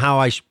Roach and how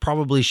I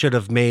probably should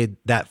have made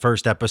that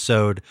first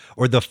episode,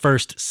 or the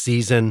first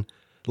season,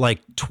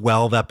 like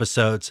 12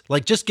 episodes,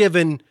 like just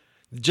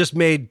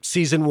made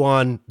season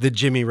 1 the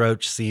Jimmy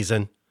Roach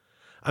season.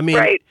 I mean,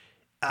 right.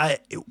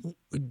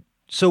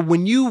 So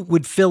when you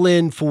would fill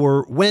in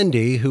for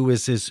Wendy, who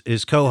is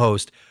his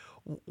co-host,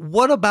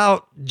 what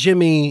about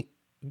Jimmy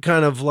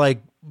kind of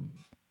like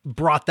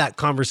brought that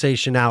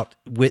conversation out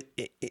with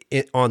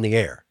it on the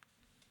air?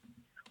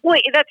 Well,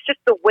 that's just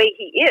the way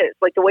he is.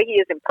 Like, the way he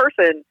is in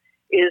person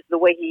is the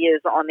way he is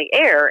on the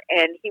air,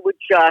 and he would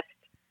just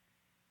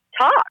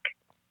talk.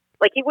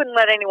 Like, he wouldn't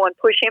let anyone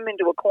push him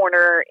into a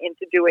corner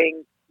into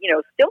doing,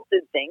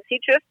 stilted things. He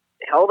just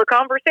held a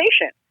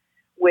conversation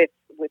with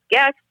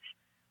guests,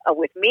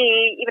 with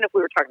me, even if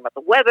we were talking about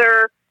the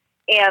weather.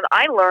 And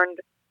I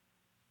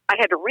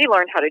had to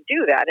relearn how to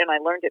do that, and I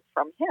learned it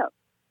from him.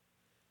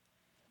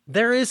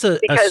 There is a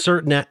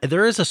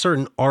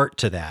certain art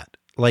to that.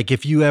 Like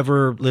if you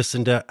ever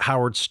listen to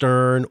Howard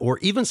Stern or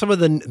even some of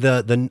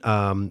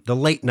the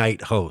late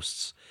night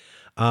hosts,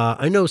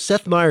 I know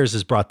Seth Meyers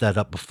has brought that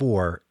up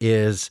before.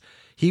 Is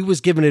he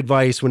was given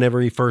advice whenever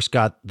he first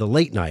got the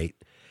late night,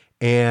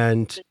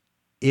 and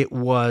it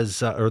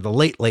was or the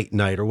late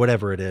night or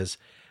whatever it is,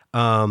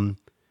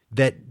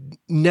 that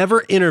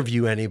never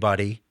interview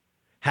anybody,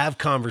 have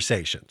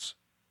conversations,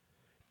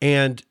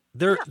 and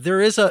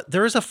there is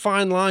a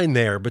fine line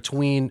there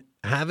between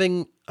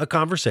having a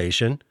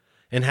conversation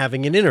and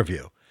having an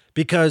interview,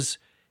 because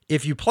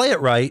if you play it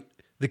right,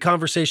 the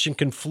conversation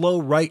can flow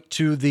right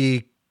to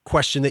the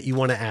question that you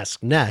want to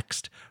ask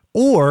next,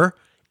 or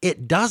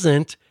it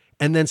doesn't,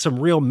 and then some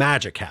real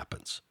magic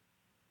happens.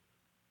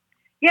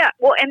 Yeah,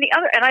 well, and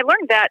I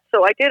learned that.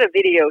 So I did a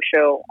video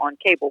show on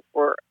cable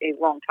for a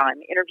long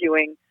time,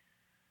 interviewing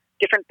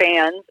different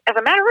bands. As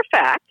a matter of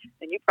fact,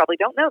 and you probably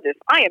don't know this,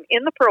 I am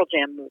in the Pearl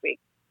Jam movie.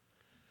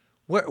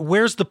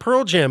 Where's the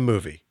Pearl Jam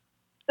movie?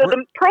 So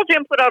the Pearl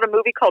Jam put out a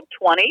movie called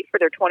 20 for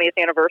their 20th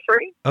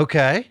anniversary.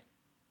 Okay.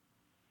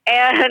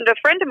 And a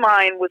friend of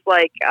mine was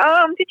like,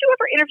 did you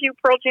ever interview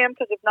Pearl Jam?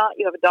 Because if not,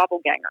 you have a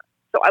doppelganger.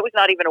 So I was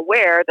not even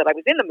aware that I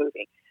was in the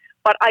movie.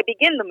 But I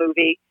begin the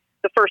movie,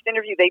 the first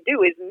interview they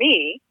do is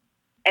me,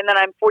 and then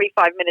I'm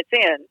 45 minutes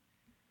in.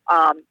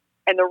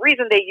 And the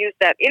reason they used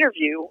that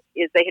interview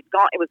is it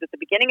was at the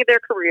beginning of their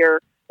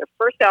career, their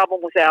first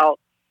album was out,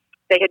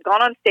 they had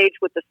gone on stage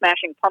with the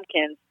Smashing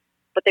Pumpkins,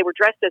 but they were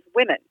dressed as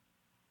women.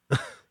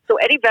 So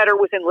Eddie Vedder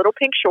was in little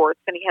pink shorts,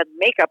 and he had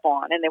makeup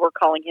on, and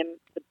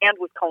the band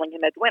was calling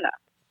him Edwina.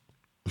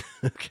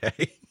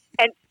 Okay.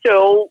 And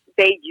so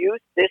they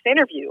used this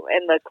interview,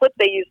 and the clip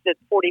they used at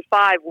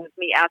 45 was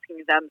me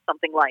asking them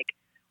something like,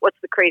 what's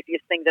the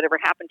craziest thing that ever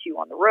happened to you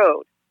on the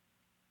road?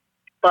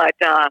 But,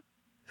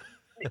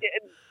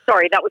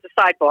 sorry, that was a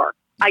sidebar.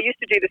 I used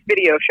to do this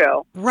video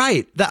show.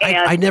 Right.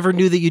 I never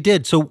knew that you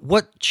did. So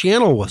what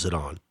channel was it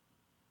on?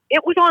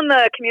 It was on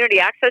the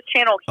Community Access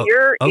Channel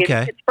here in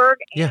Pittsburgh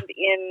and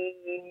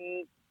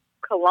in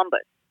Columbus.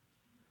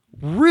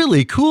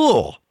 Really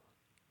cool.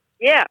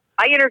 Yeah.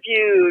 I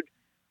interviewed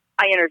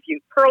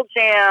Pearl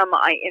Jam.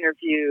 I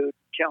interviewed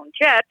Joan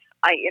Jett.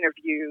 I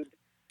interviewed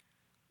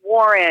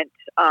Warrant,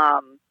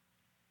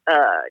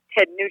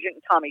 Ted Nugent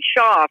and Tommy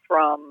Shaw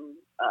from,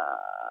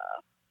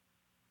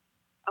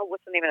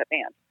 what's the name of that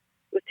band?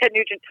 It was Ted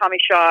Nugent, Tommy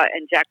Shaw,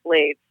 and Jack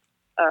Blades.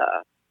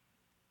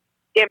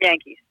 Damn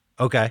Yankees.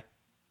 Okay.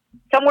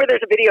 Somewhere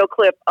there's a video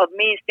clip of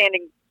me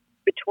standing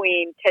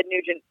between Ted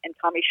Nugent and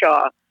Tommy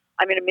Shaw.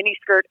 I'm in a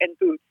miniskirt and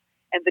boots,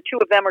 and the two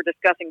of them are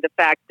discussing the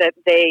fact that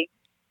they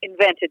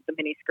invented the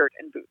miniskirt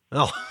and boots.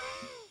 Oh,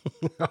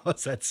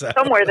 that's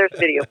somewhere there's a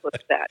video clip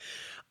of that.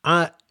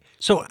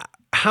 So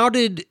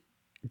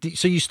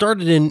you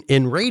started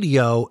in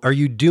radio. Are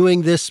you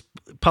doing this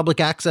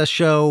public access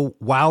show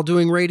while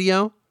doing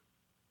radio?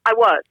 I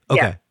was.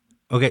 Okay. Yeah.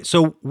 Okay.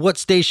 So what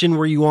station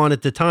were you on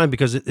at the time?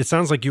 Because it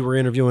sounds like you were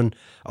interviewing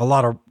a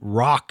lot of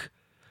rock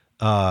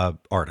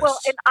artists. Well,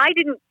 and I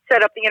didn't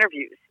set up the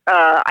interviews.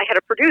 I had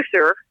a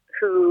producer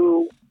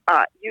who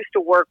used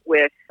to work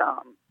with,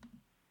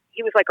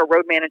 he was like a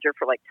road manager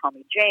for like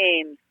Tommy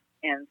James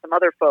and some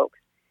other folks.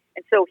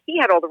 And so he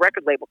had all the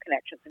record label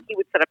connections, and he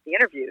would set up the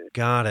interviews.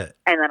 Got it.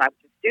 And then I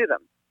would just do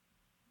them.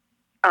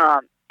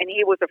 And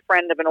he was a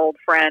friend of an old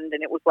friend,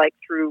 and it was like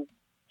through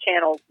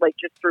channels, like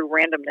just through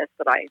randomness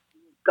that I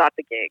got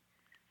the gig.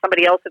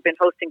 Somebody else had been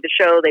hosting the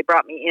show. They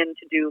brought me in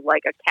to do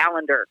like a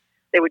calendar.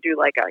 They would do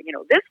like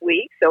this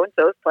week,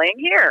 so-and-so is playing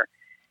here.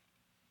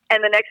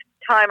 And the next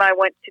time I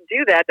went to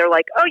do that, they're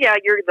like, oh yeah,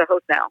 you're the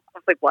host now. I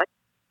was like, what?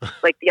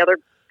 Like the other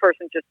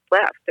person just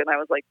left. And I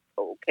was like,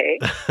 okay.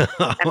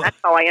 And that's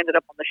how I ended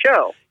up on the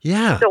show.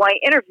 Yeah. So I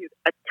interviewed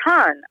a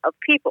ton of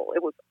people.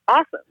 It was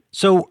awesome.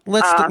 So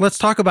let's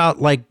talk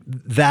about like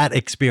that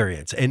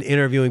experience and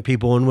interviewing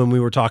people. And when we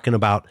were talking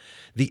about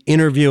the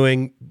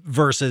interviewing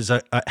versus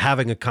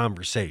having a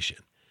conversation.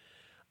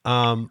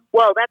 Well,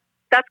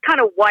 that's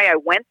kind of why I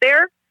went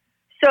there.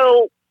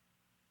 So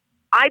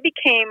I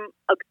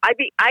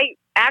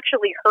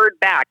actually heard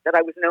back that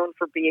I was known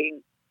for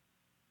being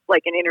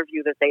like an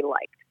interview that they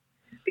liked,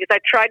 because I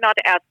tried not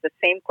to ask the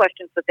same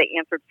questions that they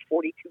answered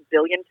 42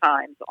 billion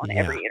times on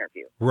every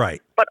interview.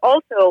 Right. But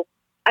also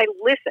I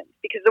listened,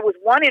 because there was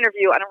one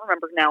interview, I don't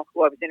remember now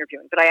who I was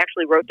interviewing, but I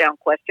actually wrote down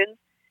questions,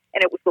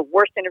 and it was the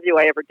worst interview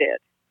I ever did.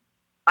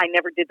 I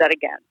never did that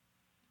again.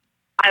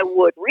 I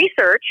would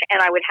research,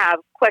 and I would have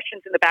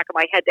questions in the back of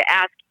my head to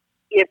ask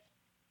if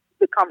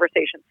the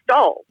conversation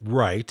stalled.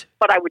 Right.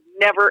 But I would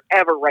never,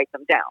 ever write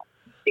them down,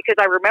 because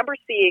I remember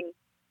seeing,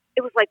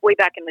 it was like way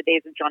back in the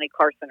days of Johnny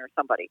Carson or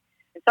somebody,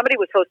 and somebody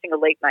was hosting a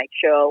late night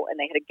show, and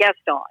they had a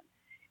guest on,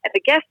 and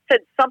the guest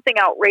said something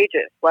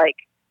outrageous, like,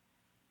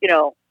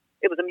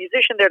 it was a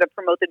musician there to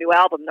promote the new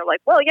album. They're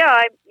like, well,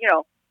 yeah,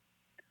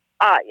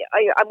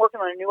 I'm working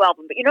on a new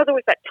album, but there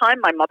was that time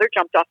my mother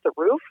jumped off the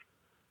roof.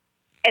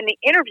 And the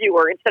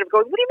interviewer, instead of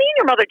going, "What do you mean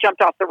your mother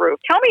jumped off the roof?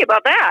 Tell me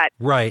about that."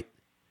 Right.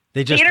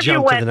 They just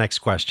jumped to the next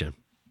question.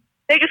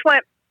 They just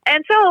went,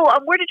 "And so,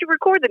 where did you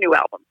record the new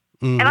album?"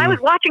 Mm-hmm. And I was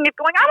watching it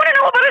going, "I want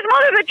to know about his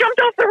mother that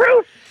jumped off the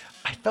roof."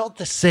 I felt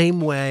the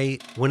same way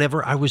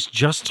whenever I was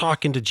just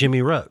talking to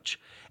Jimmy Roach.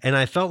 And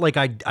I felt like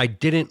I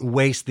didn't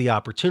waste the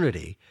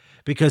opportunity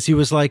because he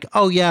was like,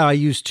 "Oh yeah, I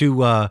used to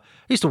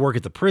work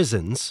at the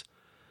prisons,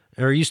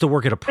 or I used to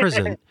work at a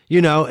prison,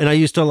 and I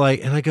used to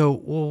and I go,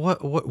 well,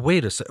 what,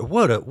 wait a second,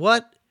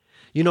 what?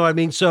 You know what I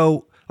mean?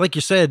 So like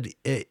you said,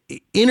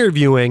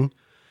 interviewing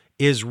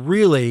is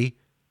really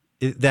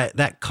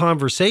that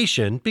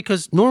conversation,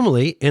 because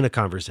normally in a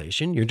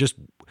conversation,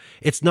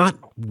 it's not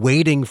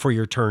waiting for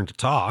your turn to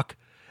talk,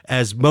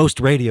 as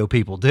most radio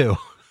people do.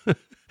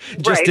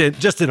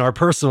 Just in our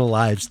personal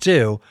lives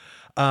too.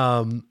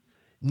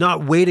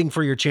 Not waiting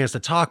for your chance to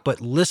talk, but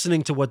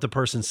listening to what the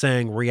person's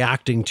saying,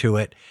 reacting to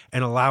it,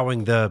 and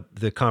allowing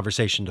the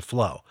conversation to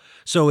flow.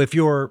 So if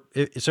you're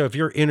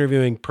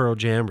interviewing Pearl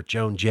Jam or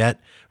Joan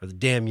Jett or the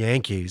damn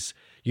Yankees,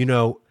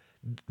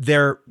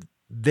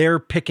 they're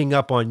picking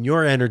up on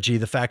your energy,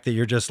 the fact that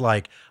you're just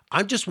like,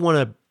 I just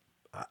want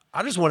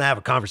to have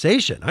a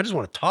conversation. I just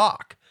want to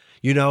talk,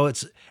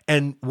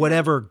 and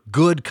whatever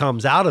good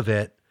comes out of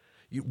it,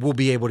 we'll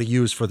be able to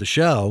use for the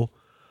show,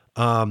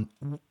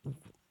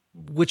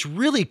 which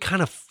really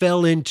kind of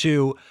fell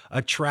into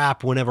a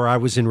trap whenever I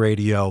was in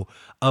radio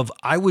of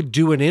I would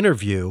do an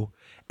interview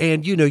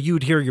and,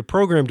 you'd hear your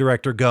program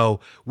director go,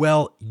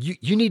 well,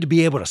 you need to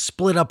be able to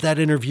split up that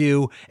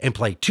interview and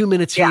play 2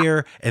 minutes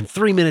here and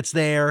 3 minutes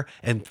there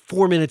and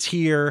 4 minutes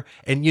here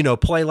and,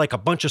 play like a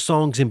bunch of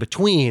songs in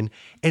between.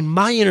 And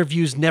my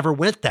interviews never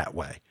went that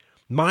way.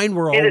 Mine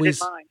were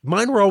always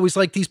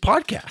like these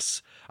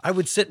podcasts. I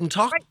would sit and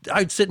talk. Right.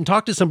 I'd sit and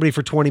talk to somebody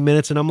for 20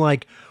 minutes, and I'm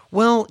like,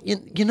 well,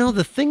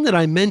 the thing that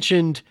I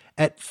mentioned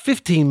at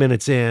 15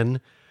 minutes in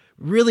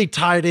really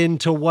tied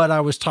into what I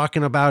was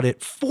talking about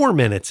at 4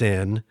 minutes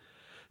in.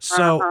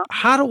 So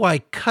how do I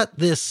cut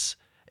this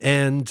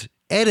and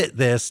edit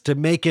this to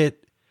make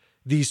it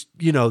these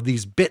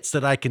bits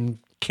that I can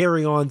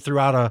carry on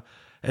throughout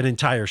an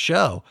entire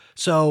show?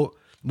 So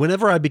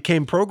whenever I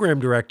became program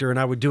director and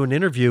I would do an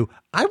interview,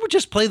 I would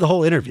just play the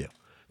whole interview,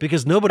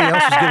 because nobody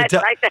else was going to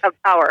tell. Nice to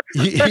have power.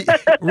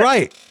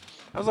 Right.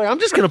 I was like, I'm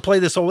just going to play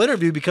this whole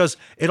interview because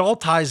it all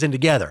ties in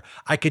together.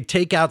 I could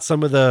take out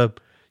some of the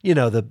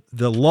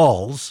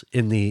lulls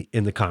in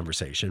the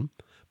conversation,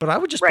 but I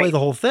would just play the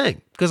whole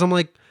thing, because I'm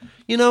like,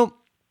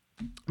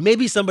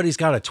 maybe somebody's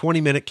got a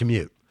 20-minute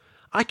commute.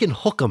 I can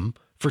hook them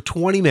for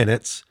 20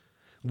 minutes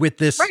with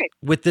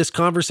this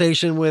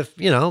conversation with,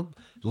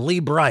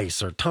 Lee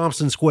Brice or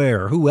Thompson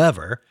Square or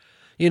whoever.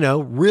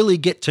 Really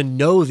get to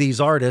know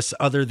these artists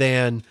other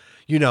than,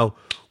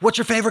 what's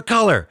your favorite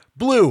color?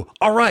 Blue.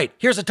 All right,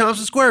 here's a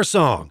Thompson Square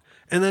song.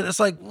 And then it's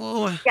like,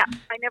 oh. Yeah,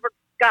 I never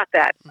got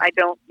that.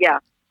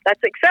 That's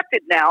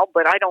accepted now,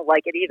 but I don't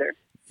like it either.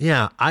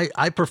 Yeah,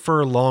 I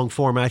prefer long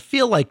form. I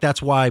feel like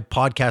that's why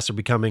podcasts are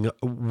becoming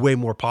way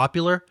more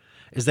popular,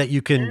 is that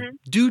you can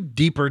do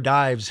deeper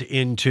dives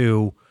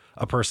into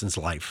a person's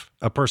life,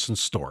 a person's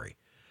story.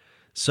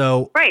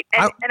 So right,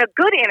 and a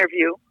good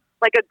interview,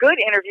 like a good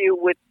interview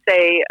with,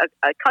 say,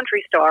 a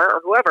country star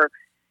or whoever,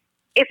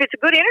 if it's a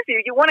good interview,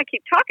 you want to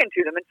keep talking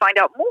to them and find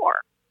out more.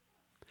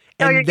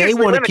 And they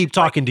want to keep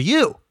talking to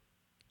you.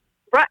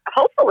 Right,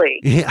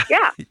 hopefully.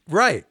 Yeah.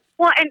 Right.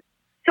 Well, and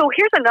so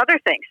here's another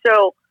thing.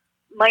 So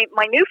my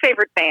new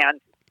favorite band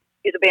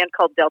is a band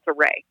called Delta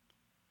Ray.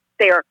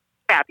 They are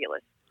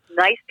fabulous.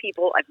 Nice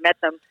people. I've met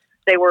them.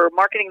 They were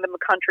marketing them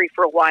the country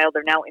for a while.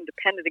 They're now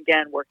independent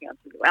again, working on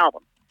some new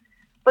albums.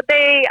 But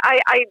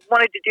I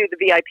wanted to do the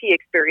VIP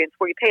experience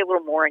where you pay a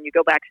little more and you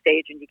go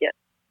backstage and you get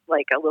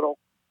like a little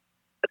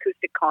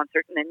acoustic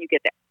concert, and then you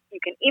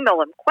can email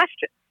them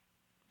questions.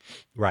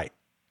 Right.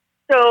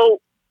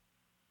 So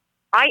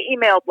I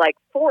emailed like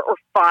 4 or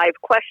 5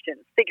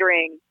 questions,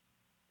 figuring,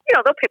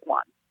 they'll pick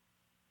one.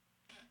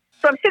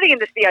 So I'm sitting in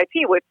this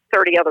VIP with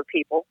 30 other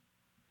people,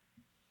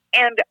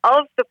 and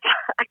of the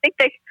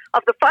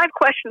 5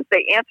 questions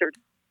they answered,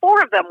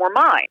 4 of them were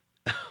mine.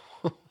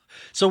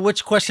 So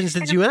which questions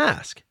did you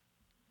ask?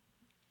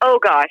 Oh,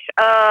 gosh.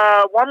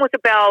 One was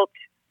about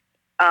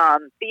so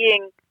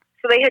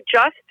they had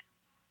just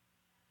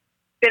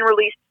been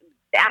released,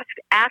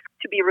 asked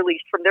to be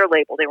released from their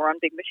label. They were on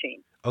Big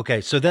Machine.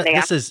 Okay, so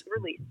this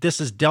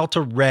is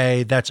Delta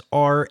Ray. That's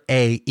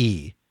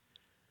RAE.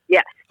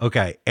 Yes.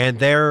 Okay,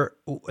 and are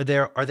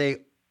they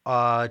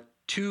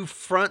 2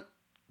 front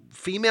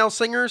female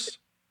singers?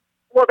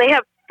 Well, they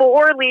have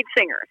 4 lead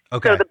singers.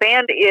 Okay. So the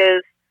band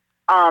is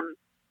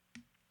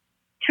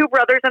 2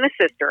 brothers and a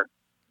sister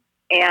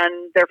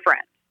and their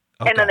friend.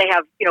 Okay. And then they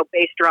have,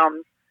 bass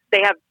drums.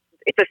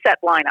 It's a set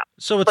lineup.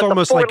 So it's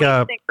almost like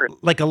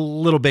a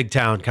Little Big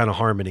Town kind of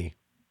harmony.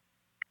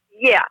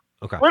 Yeah.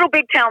 Okay. Little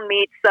Big Town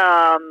meets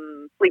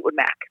Fleetwood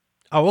Mac.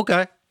 Oh,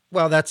 okay.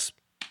 Well, that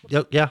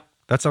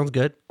sounds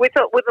good. With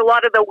a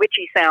lot of the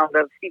witchy sound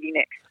of Stevie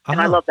Nicks.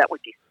 And I love that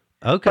witchy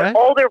sound. Okay. But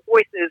all their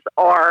voices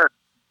are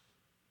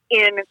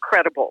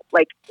incredible.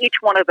 Like, each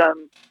one of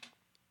them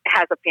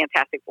has a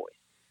fantastic voice.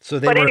 So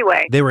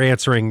they were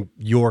answering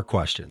your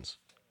questions.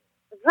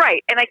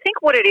 Right. And I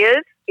think what it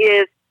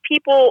is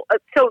people,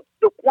 so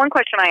the one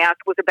question I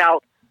asked was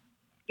about,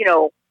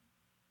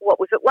 what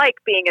was it like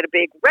being at a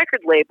big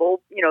record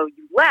label? You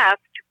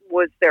left,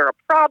 was there a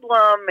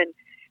problem?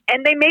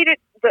 And they made it,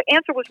 the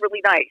answer was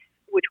really nice,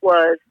 which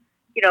was,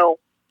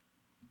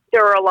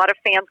 there are a lot of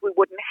fans we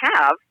wouldn't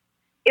have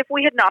if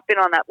we had not been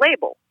on that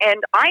label.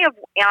 And I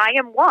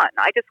am one.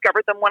 I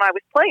discovered them when I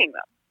was playing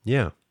them.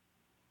 Yeah.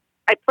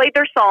 I played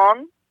their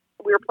song.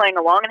 We were playing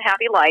A Long and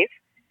Happy Life.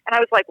 And I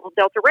was like, well,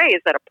 Delta Ray,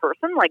 is that a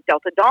person like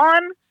Delta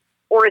Dawn,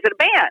 or is it a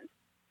band?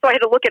 So I had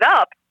to look it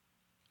up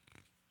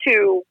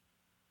to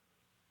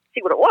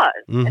see what it was.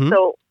 Mm-hmm. And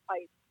so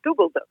I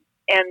Googled them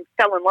and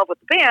fell in love with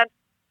the band.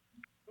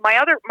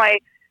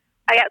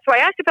 So I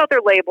asked about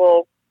their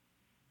label.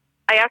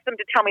 I asked them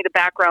to tell me the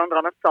background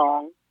on a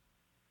song.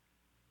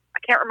 I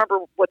can't remember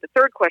what the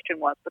third question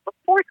was, but the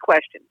fourth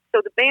question.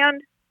 So the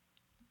band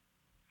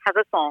has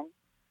a song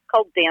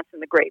called Dance in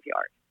the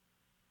Graveyard.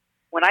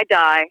 When I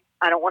die,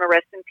 I don't want to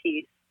rest in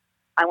peace.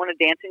 I want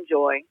to dance in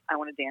joy. I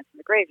want to dance in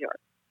the graveyard.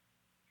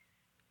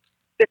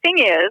 The thing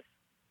is,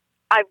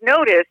 I've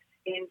noticed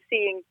in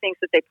seeing things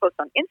that they post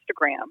on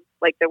Instagram,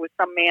 like there was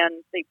some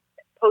man, they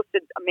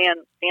posted a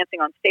man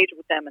dancing on stage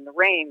with them in the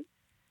rain.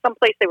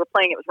 Someplace they were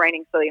playing, it was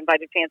raining, so they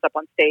invited fans up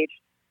on stage.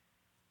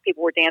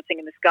 People were dancing,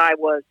 and this guy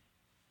was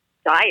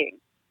dying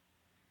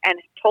and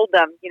told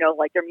them,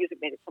 like their music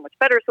made it so much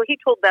better. So he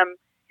told them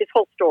his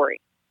whole story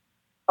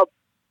of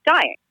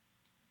dying.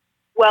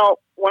 Well,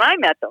 when I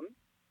met them,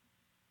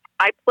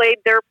 I played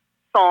their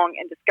song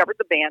and discovered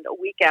the band a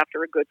week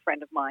after a good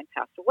friend of mine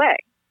passed away.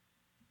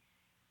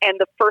 And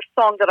the first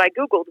song that I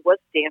Googled was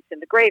Dance in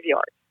the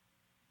Graveyard.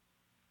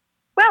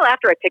 Well,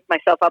 after I picked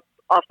myself up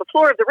off the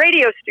floor of the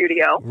radio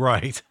studio,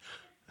 right,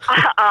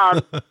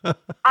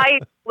 I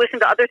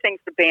listened to other things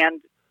the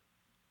band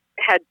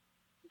had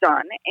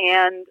done,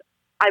 and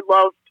I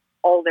loved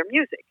all their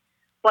music.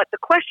 But the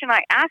question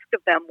I asked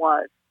of them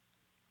was,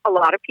 a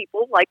lot of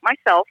people, like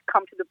myself,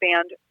 come to the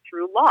band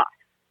through loss,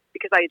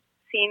 because I had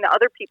seen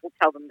other people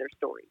tell them their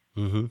stories.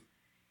 Mm-hmm.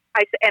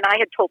 And I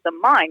had told them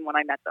mine when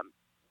I met them.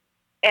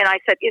 And I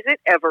said, is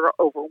it ever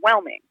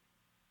overwhelming?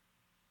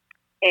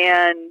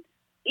 And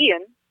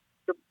Ian,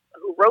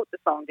 who wrote the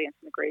song Dance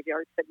in the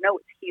Graveyard, said, no,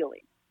 it's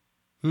healing.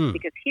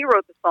 Because he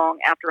wrote the song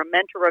after a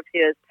mentor of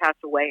his passed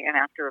away and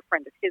after a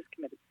friend of his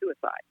committed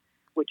suicide,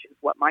 which is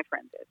what my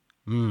friend did.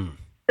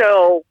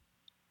 So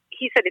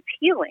he said it's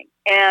healing.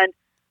 And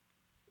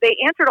they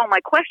answered all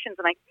my questions,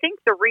 and I think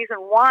the reason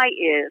why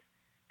is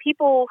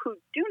people who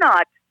do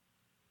not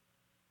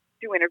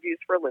do interviews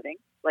for a living,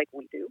 like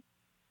we do,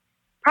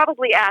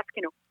 probably ask,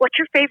 what's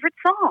your favorite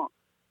song?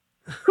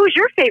 Who's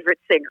your favorite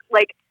singer?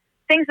 Like,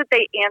 things that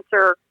they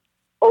answer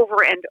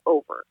over and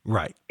over.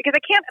 Right. Because I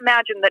can't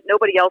imagine that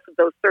nobody else of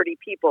those 30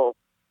 people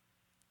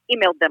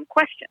emailed them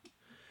questions.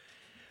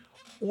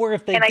 Or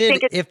if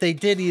they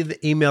did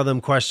email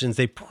them questions,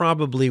 they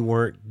probably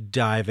weren't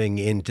diving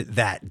into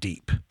that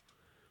deep.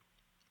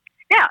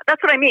 Yeah,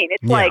 that's what I mean.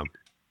 It's like,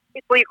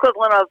 it's the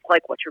equivalent of,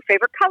 like, what's your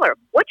favorite color?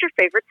 What's your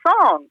favorite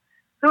song?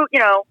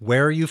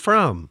 Where are you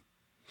from?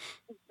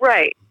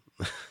 Right.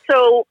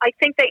 So I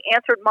think they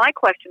answered my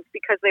questions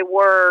because it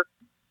was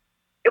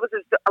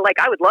like,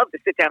 I would love to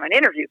sit down and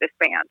interview this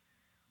band,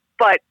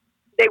 but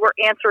they were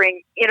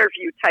answering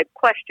interview type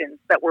questions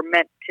that were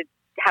meant to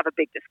have a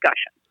big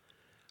discussion.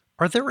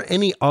 Are there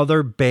any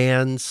other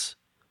bands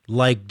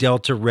like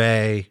Delta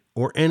Ray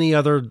or any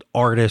other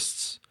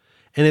artists,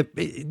 and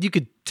you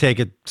could take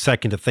a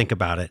second to think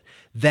about it,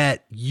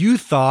 that you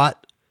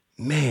thought,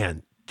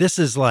 man, this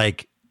is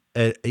like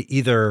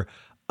either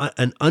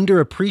an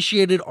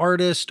underappreciated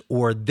artist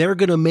or they're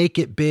going to make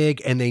it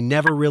big and they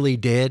never really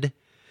did?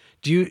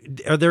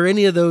 Are there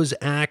any of those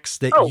acts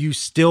that you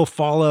still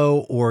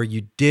follow or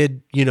you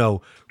did,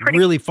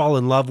 really fall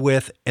in love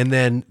with and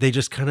then they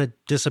just kind of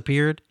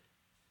disappeared?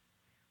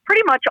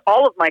 Pretty much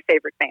all of my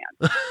favorite bands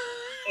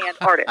and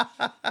artists.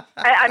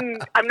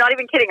 I'm not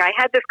even kidding. I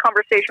had this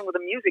conversation with a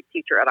music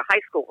teacher at a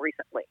high school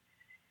recently,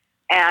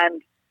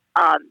 and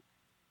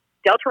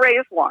Delta Ray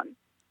is one.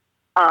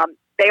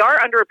 They are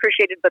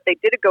underappreciated, but they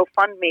did a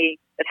GoFundMe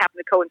that happened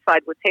to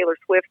coincide with Taylor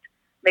Swift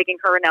making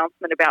her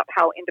announcement about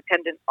how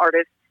independent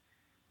artists,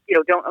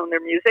 don't own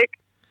their music.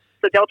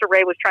 So Delta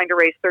Ray was trying to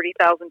raise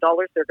 $30,000.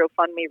 Their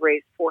GoFundMe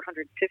raised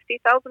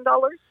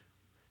 $450,000.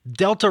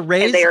 Delta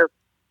Ray's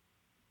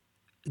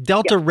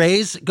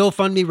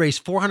GoFundMe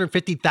raised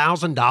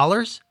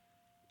 $450,000,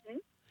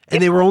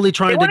 and they were only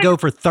trying to go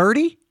for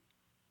 30.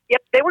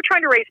 Yep, they were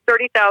trying to raise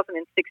 $30,000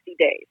 in 60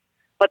 days,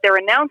 but their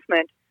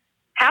announcement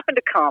happened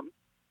to come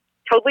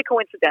totally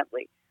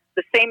coincidentally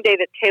the same day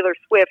that Taylor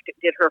Swift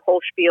did her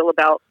whole spiel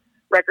about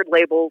record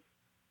labels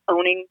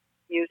owning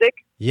music.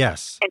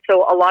 Yes, and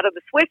so a lot of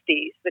the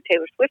Swifties, the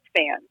Taylor Swift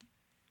fans,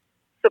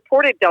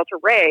 supported Delta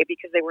Ray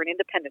because they were an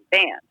independent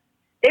band.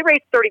 They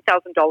raised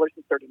 $30,000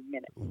 in 30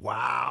 minutes.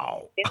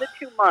 Wow. In the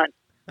 2 months,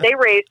 they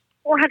raised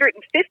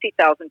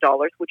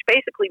 $450,000, which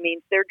basically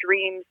means their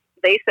dreams.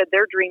 They said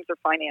their dreams are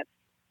financed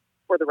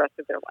for the rest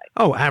of their life.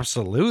 Oh,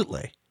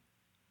 absolutely.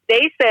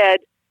 They said,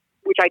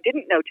 which I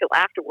didn't know till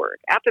afterward,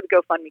 after the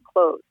GoFundMe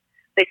closed,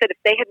 they said if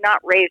they had not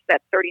raised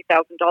that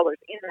 $30,000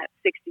 in that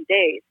 60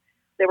 days,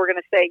 they were going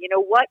to say, you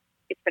know what,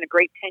 it's been a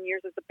great 10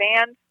 years as a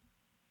band,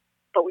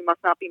 but we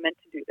must not be meant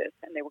to do this,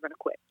 and they were going to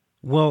quit.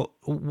 Well,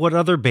 what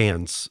other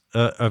bands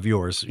of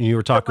yours? You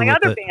were talking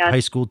with the high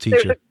school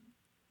teacher.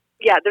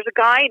 There's a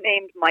guy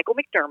named Michael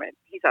McDermott.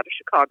 He's out of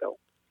Chicago.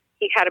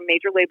 He had a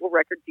major label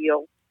record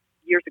deal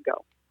years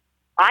ago.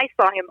 I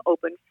saw him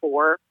open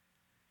for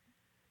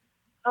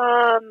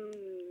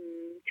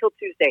till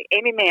Tuesday,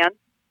 Amy Mann.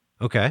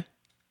 Okay.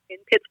 In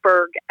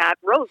Pittsburgh at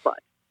Rosebud.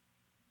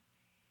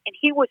 And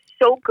he was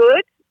so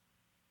good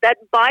that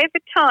by the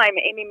time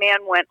Amy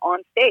Mann went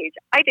on stage,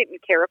 I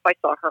didn't care if I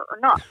saw her or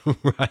not.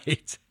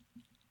 Right.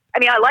 I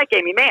mean, I like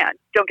Amy Mann,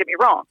 don't get me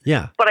wrong.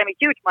 Yeah. But I'm a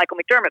huge Michael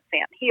McDermott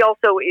fan. He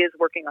also is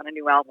working on a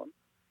new album.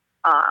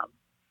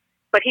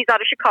 But he's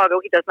out of Chicago.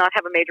 He does not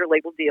have a major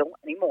label deal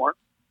anymore.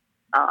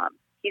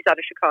 He's out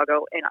of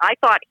Chicago. And I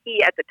thought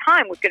he, at the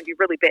time, was going to be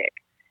really big.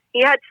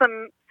 He had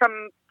some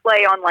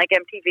play on, like,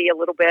 MTV a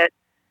little bit,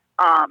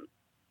 and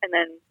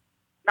then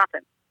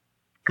nothing.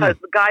 Because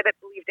the guy that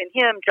believed in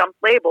him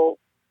jumped labels,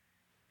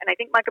 and I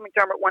think Michael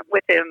McDermott went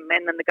with him,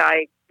 and then the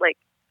guy, like,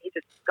 he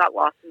just got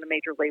lost in the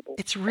major labels.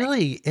 It's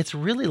really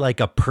like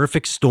a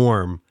perfect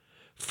storm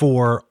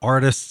for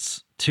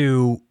artists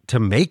to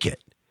make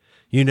it.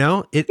 You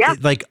know, it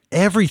like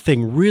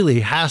everything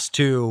really has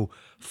to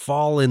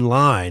fall in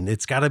line.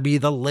 It's got to be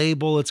the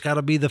label. It's got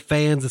to be the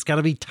fans. It's got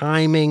to be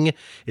timing.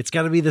 It's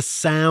got to be the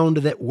sound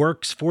that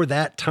works for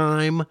that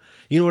time.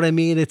 You know what I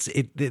mean?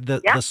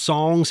 The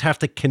songs have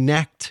to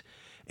connect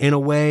in a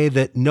way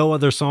that no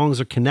other songs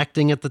are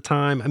connecting at the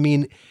time. I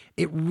mean,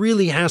 it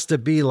really has to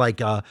be like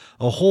a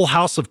whole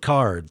house of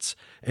cards.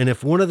 And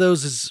if one of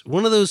those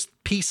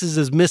pieces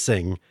is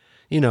missing,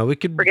 you know,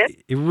 it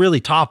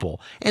really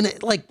topple. And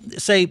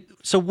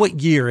so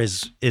what year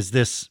is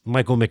this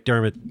Michael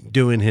McDermott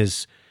doing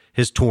his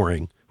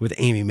touring with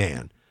Amy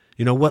Mann?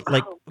 You know what,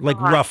 like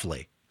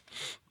roughly?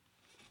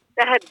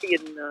 That had to be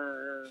in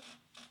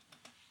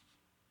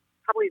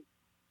probably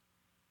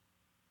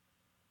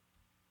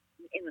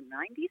in the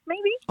 90s,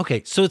 maybe?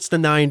 Okay, so it's the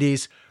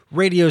 90s.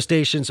 Radio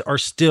stations are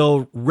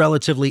still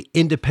relatively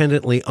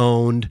independently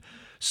owned.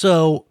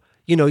 So,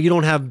 you know, you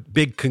don't have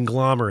big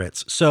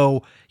conglomerates.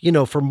 So, you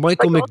know, for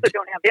Michael also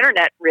don't have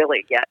internet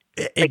really yet.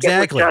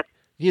 Exactly.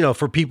 You know,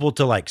 for people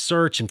to like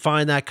search and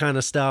find that kind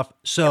of stuff.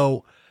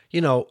 So,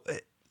 you know,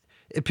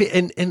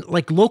 and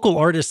like local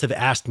artists have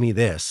asked me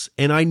this,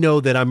 and I know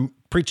that I'm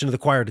preaching to the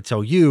choir to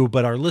tell you,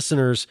 but our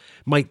listeners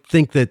might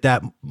think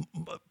that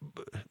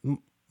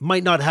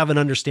might not have an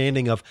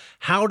understanding of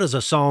how does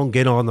a song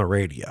get on the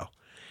radio.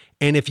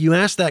 And if you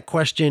ask that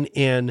question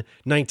in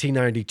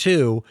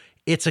 1992,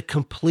 it's a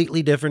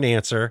completely different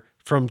answer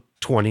from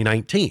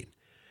 2019.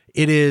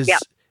 It's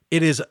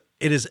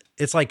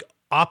like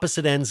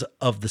opposite ends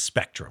of the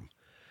spectrum.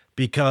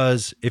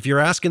 Because if you're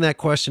asking that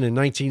question in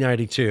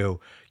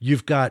 1992,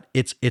 you've got,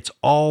 it's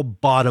all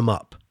bottom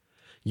up.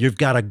 You've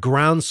got a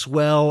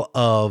groundswell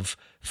of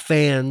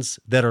fans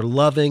that are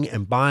loving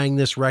and buying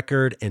this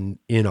record and,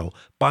 you know,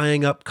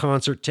 buying up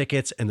concert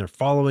tickets, and they're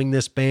following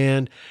this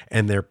band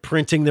and they're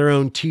printing their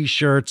own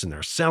t-shirts and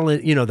they're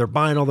selling, you know, they're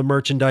buying all the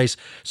merchandise.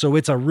 So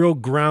it's a real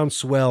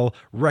groundswell.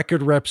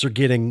 Record reps are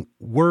getting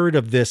word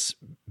of this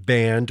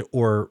band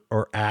or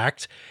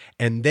act,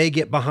 and they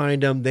get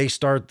behind them. They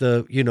start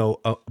the, you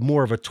know,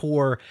 more of a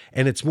tour,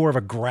 and it's more of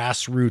a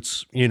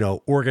grassroots, you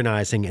know,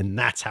 organizing. And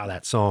that's how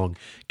that song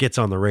gets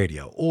on the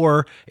radio.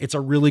 Or it's a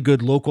really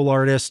good local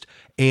artist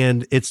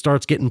and it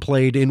starts getting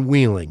played in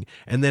Wheeling,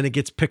 and then it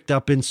gets picked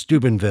up in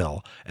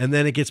Steubenville, and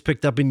then it gets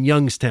picked up in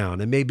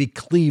Youngstown and maybe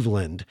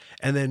Cleveland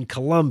and then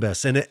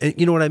Columbus. And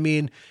you know what I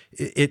mean?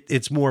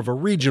 It's more of a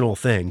regional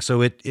thing.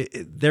 So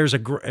there's a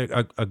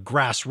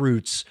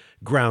grassroots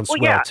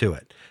groundswell to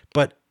it.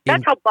 But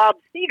that's how Bob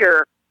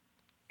Seger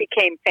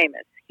became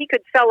famous. He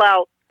could sell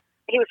out.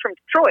 He was from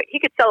Detroit. He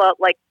could sell out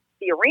like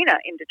the arena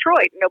in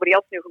Detroit. Nobody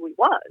else knew who he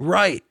was.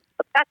 Right.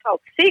 But that's how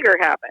Seger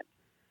happened.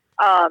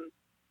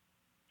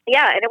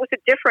 And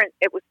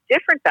it was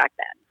different back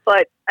then.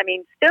 But I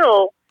mean,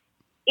 still,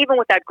 even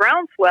with that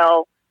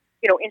groundswell,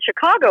 you know, in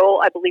Chicago,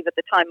 I believe at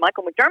the time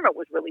Michael McDermott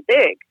was really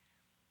big.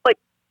 But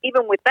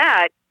even with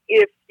that,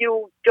 if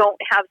you don't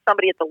have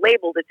somebody at the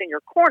label that's in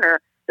your corner,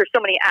 there's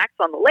so many acts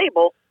on the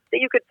label that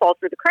you could fall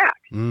through the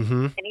cracks.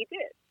 Mm-hmm. And he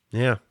did.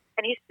 Yeah.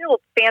 And he's still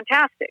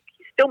fantastic.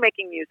 He's still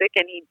making music,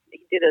 and he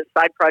did a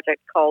side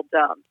project called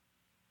The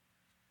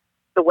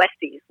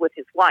Westies with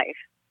his wife,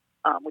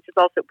 which is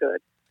also good.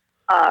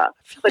 But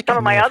some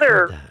of my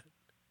other,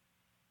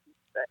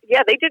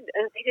 they did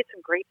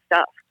some great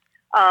stuff.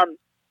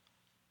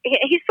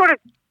 He's sort of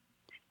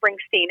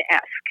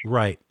Springsteen-esque.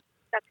 Right.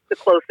 That's the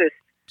closest.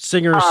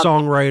 Singer,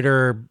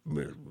 songwriter,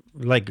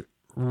 like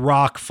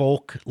rock,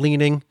 folk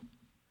leaning.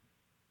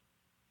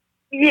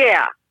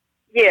 Yeah.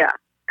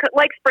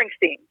 Like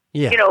Springsteen.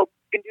 Yeah. You know,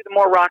 can do the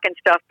more rockin'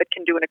 stuff, but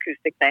can do an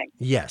acoustic thing.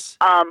 Yes.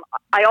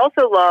 I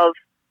also love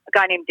a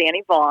guy named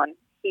Danny Vaughan.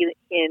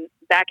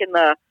 Back in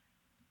the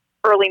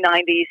early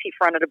 90s, he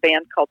fronted a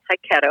band called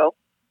Tyketto,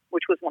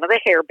 which was one of the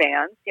hair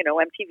bands.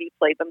 MTV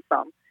played them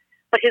some.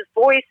 But his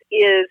voice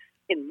is,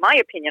 in my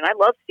opinion, I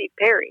love Steve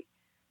Perry.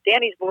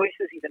 Danny's voice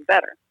is even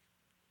better.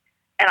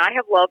 And I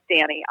have loved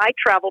Danny. I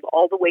traveled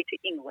all the way to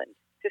England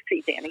to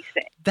see Danny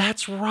sing.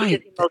 That's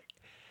right.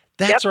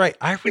 That's right.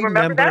 I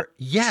remember that?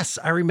 Yes,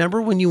 I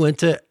remember when you went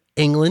to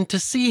England to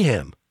see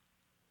him.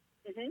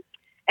 Mm-hmm.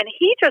 And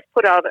he just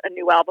put out a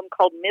new album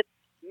called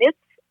Myths,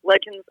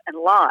 Legends, and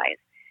Lies.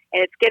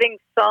 And it's getting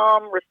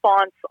some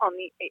response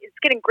it's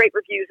getting great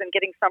reviews and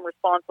getting some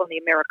response on the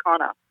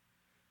Americana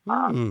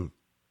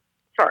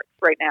charts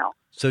right now.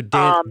 So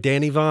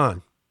Danny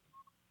Vaughan. Vaughn.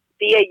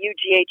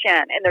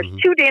 And there's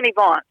two Danny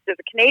Vaughns. There's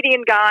a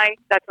Canadian guy.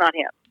 That's not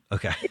him.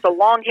 Okay. It's a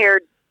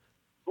long-haired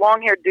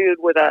dude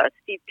with a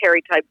Steve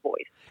Perry type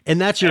voice.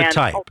 And that's your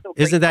type.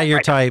 Isn't that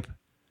your type?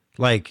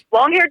 Like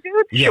long-haired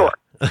dude? Yeah. Sure.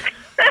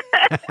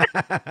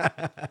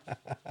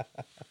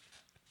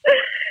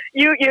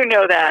 You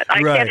know that.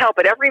 I can't help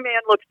it. Every man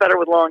looks better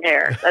with long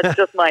hair. That's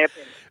just my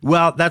opinion.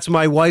 Well, that's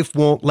my wife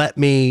won't let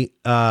me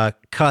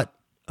cut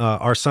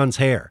our son's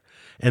hair.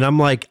 And I'm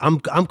like, I'm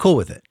cool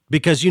with it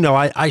because,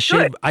 I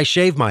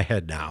shave my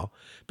head now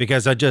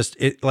because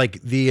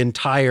the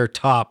entire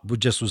top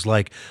was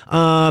like,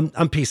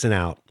 I'm peacing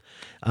out.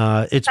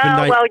 It's been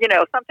nice.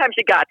 Well, sometimes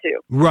you got to.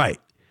 Right.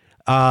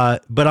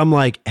 But I'm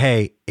like,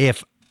 hey,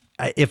 if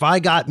I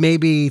got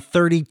maybe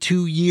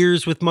 32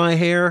 years with my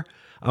hair,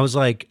 I was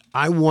like,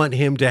 I want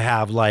him to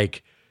have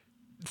like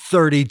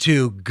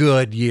 32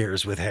 good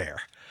years with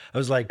hair. I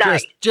was like,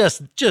 nice.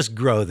 just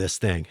grow this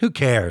thing. Who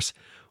cares?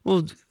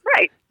 Well,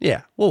 right.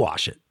 Yeah, we'll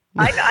wash it.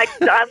 I'm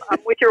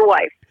with your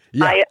wife.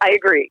 Yeah. I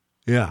agree.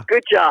 Yeah.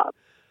 Good job.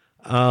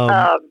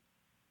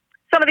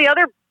 Some of the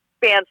other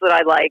bands that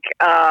I like,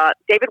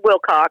 David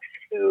Wilcox,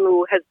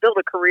 who has built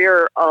a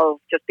career of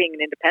just being an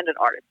independent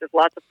artist. There's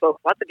lots of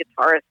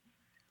guitarists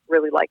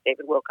really like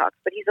David Wilcox,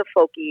 but he's a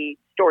folky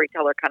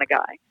storyteller kind of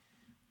guy.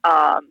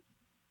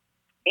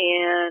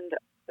 And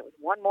there was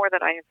one more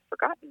that I have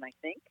forgotten, I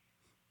think.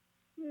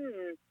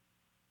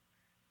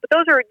 But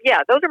those are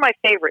my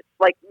favorites.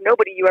 Like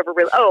nobody you ever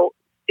really. Oh,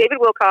 David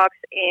Wilcox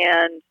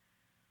and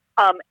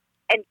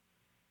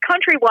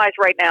country-wise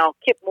right now,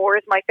 Kip Moore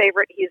is my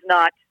favorite. He's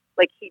not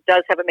he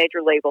does have a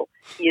major label.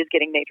 He is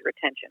getting major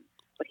attention,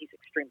 but he's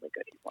extremely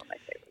good. He's one of my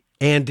favorites.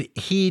 And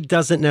he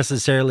doesn't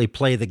necessarily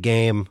play the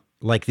game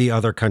like the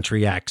other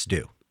country acts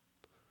do.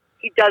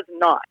 He does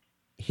not.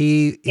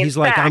 He's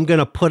like, I'm going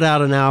to put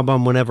out an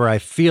album whenever I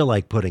feel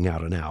like putting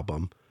out an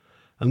album.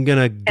 I'm going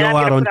to go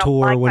out on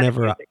tour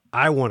whenever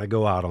I want to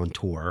go out on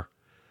tour.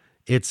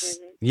 It's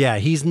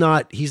he's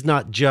not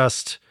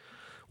just,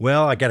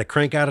 well, I got to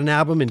crank out an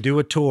album and do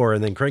a tour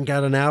and then crank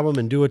out an album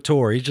and do a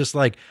tour. He's just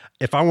like,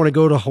 if I want to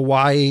go to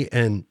Hawaii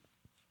and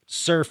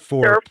surf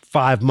for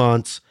 5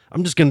 months,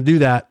 I'm just going to do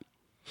that.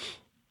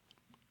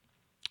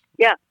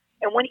 Yeah.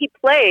 And when he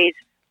plays,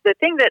 the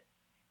thing that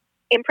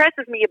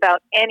impresses me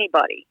about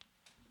anybody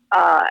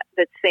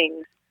that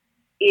sings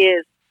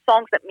is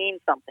songs that mean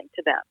something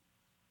to them.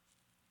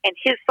 And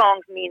his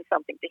songs mean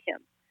something to him.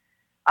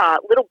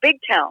 Little Big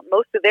Town,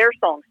 most of their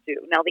songs do.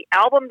 Now, the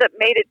album that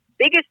made it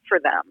biggest for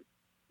them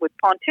with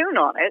Pontoon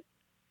on it,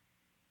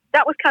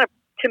 that was kind of,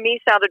 to me,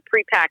 sounded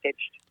prepackaged.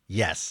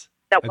 Yes,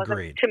 that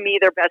wasn't, to me,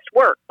 their best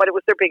work, but it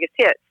was their biggest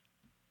hit.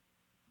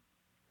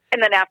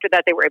 And then after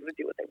that, they were able to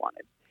do what they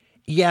wanted.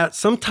 Yeah,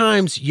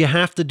 sometimes you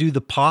have to do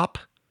the pop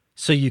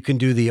so you can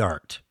do the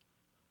art.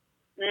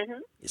 Mm-hmm.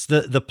 It's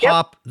the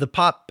pop. Yep. The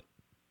pop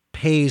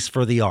pays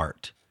for the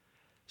art.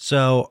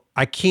 So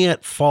I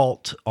can't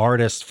fault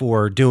artists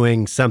for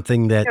doing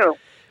something that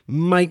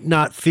might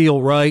not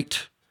feel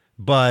right,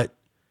 but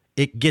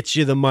it gets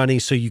you the money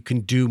so you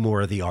can do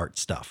more of the art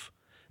stuff.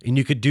 And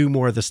you could do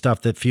more of the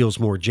stuff that feels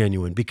more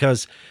genuine,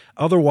 because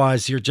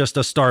otherwise you're just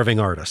a starving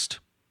artist.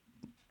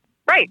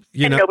 Right.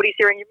 And nobody's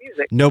hearing your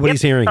music.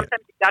 Nobody's hearing it.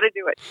 Sometimes you got to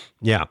do it.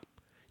 Yeah.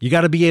 You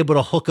got to be able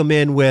to hook them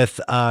in with,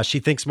 She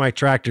Thinks My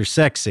Tractor's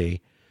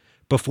Sexy,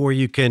 before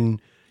you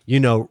can,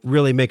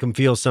 really make them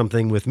feel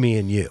something with Me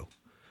and You,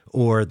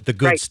 or the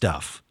good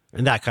stuff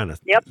and that kind of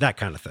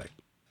thing.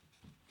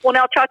 Well,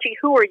 now, Chachi,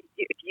 do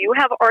you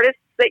have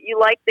artists that you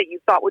like that you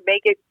thought would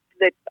make it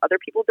that other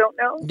people don't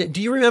know?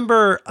 Do you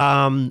remember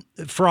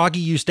Froggy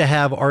used to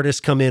have artists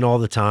come in all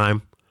the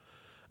time?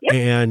 Yep.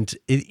 And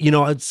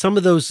some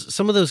of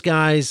those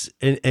guys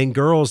and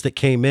girls that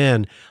came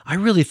in, I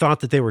really thought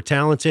that they were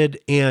talented,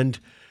 and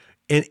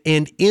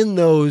in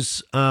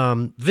those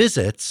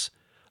visits,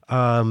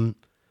 it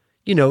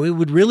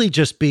would really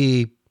just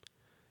be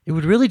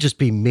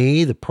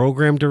me, the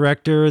program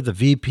director, the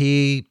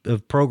VP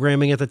of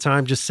programming at the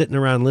time, just sitting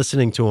around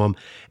listening to them.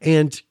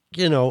 And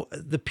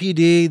the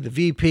PD, the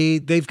VP,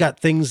 they've got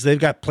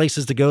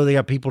places to go, they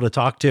got people to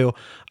talk to.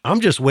 I'm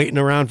just waiting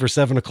around for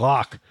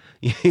 7:00.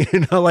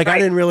 I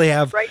didn't really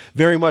have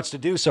very much to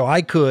do. So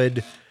I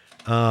could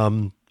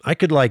hang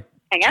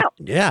out.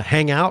 Yeah,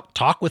 hang out,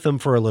 talk with them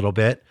for a little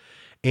bit.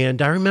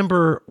 And I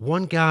remember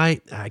one guy,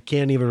 I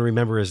can't even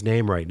remember his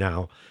name right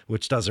now,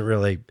 which doesn't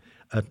really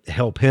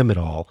help him at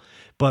all.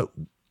 But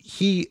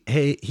he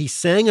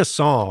sang a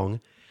song,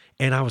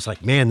 and I was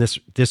like, man, this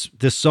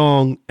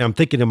song, I'm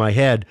thinking in my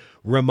head,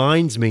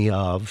 reminds me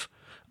of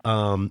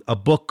a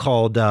book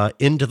called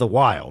Into the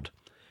Wild,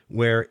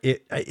 where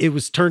it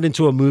was turned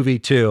into a movie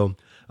too,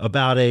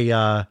 about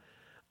a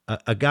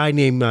guy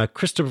named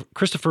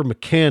Christopher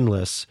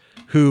McCandless,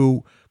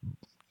 who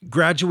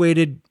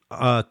graduated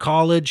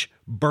college,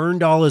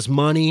 burned all his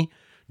money,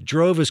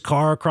 drove his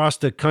car across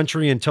the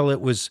country until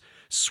it was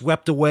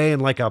swept away in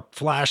like a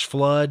flash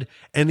flood,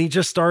 and he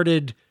just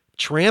started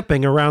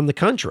tramping around the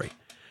country.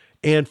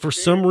 And for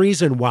some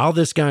reason, while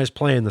this guy's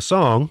playing the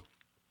song,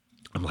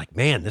 I'm like,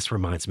 man, this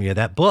reminds me of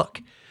that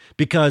book.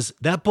 Because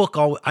that book,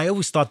 I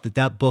always thought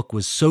that book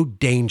was so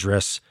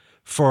dangerous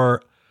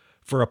for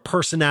a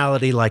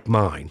personality like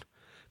mine.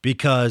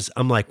 Because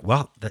I'm like,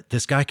 well,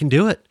 this guy can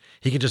do it.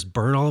 He can just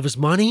burn all of his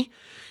money,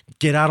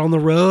 get out on the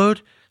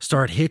road,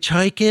 start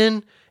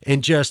hitchhiking,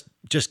 and just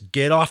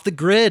get off the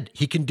grid.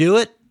 He can do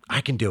it.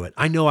 I can do it.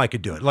 I know I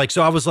could do it. Like,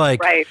 so I was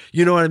like, right.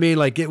 You know what I mean?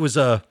 Like it was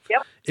a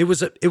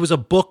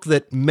book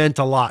that meant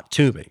a lot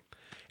to me.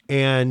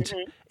 And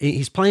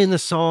he's playing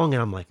this song,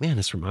 and I'm like, man,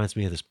 this reminds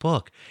me of this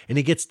book. And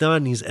he gets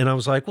done, and I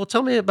was like, well,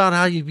 tell me about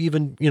how you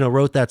even,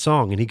 wrote that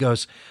song. And he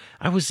goes,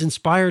 I was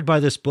inspired by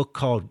this book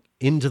called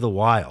Into the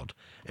Wild.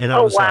 And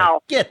I was like,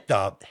 get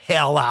the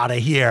hell out of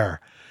here.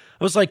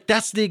 I was like,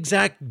 that's the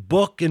exact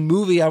book and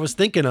movie I was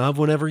thinking of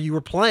whenever you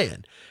were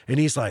playing. And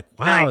he's like,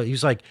 wow. Right. He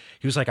was like,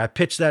 I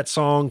pitched that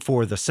song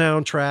for the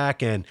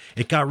soundtrack, and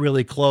it got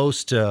really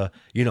close to,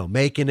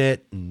 making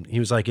it. And he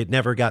was like, it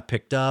never got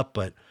picked up,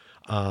 but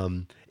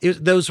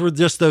those were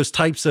just those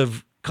types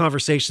of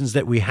conversations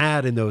that we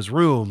had in those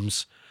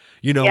rooms,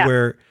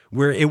 where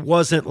it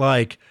wasn't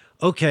like,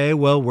 okay,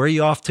 well, where are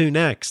you off to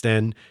next?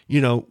 And,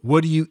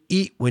 what do you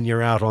eat when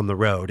you're out on the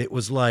road? It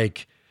was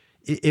like,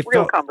 it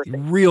real felt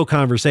real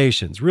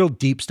conversations, real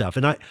deep stuff.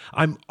 And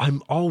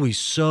I'm always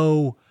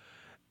so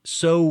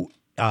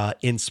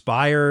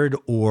inspired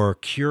or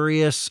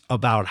curious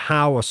about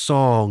how a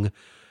song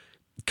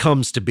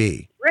comes to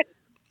be,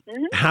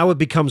 how it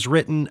becomes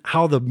written,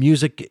 how the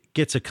music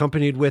gets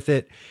accompanied with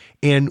it.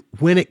 And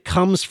when it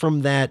comes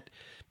from that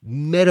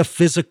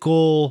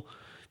metaphysical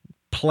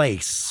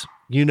place,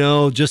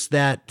 just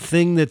that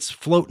thing that's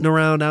floating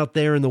around out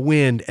there in the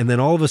wind. And then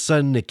all of a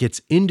sudden it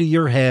gets into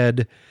your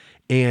head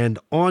and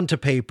onto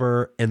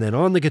paper and then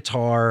on the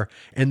guitar.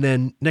 And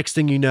then next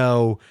thing you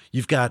know,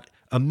 you've got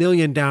 1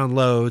 million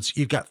downloads.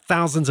 You've got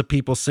thousands of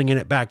people singing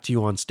it back to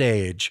you on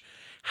stage.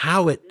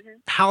 How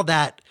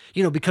that,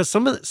 because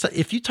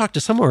if you talk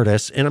to some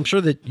artists, and I'm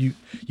sure that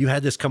you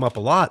had this come up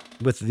a lot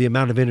with the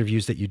amount of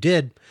interviews that you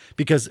did,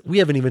 because we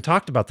haven't even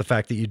talked about the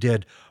fact that you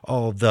did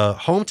all the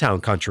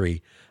hometown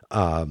country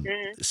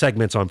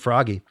segments on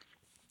Froggy,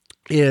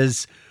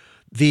 is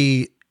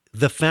the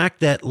fact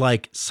that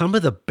like some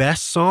of the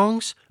best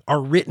songs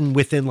are written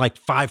within like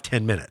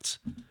 5-10 minutes.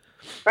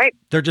 Right.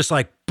 They're just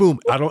like, boom.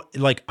 I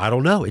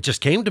don't know. It just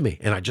came to me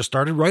and I just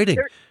started writing.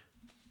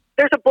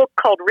 There's a book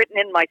called Written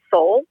in My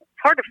Soul.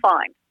 It's hard to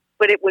find,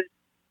 but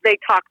they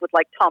talked with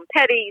like Tom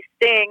Petty,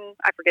 Sting.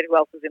 I forget who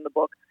else was in the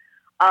book.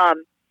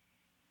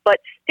 But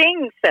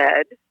Sting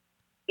said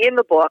in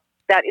the book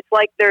that it's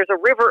like there's a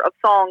river of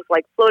songs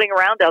like floating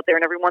around out there,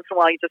 and every once in a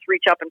while you just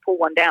reach up and pull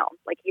one down.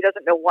 Like he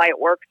doesn't know why it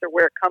works or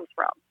where it comes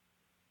from.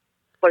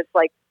 But it's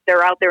like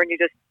they're out there and you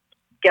just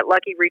get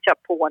lucky, reach up,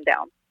 pull one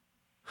down.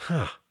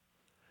 Huh.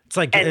 It's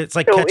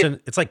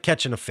like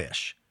catching a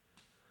fish.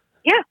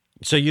 Yeah.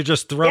 So you're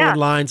just throwing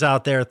lines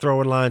out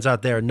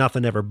there,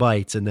 nothing ever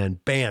bites, and then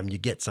bam, you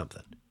get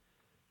something.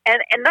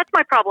 And that's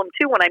my problem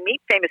too. When I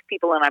meet famous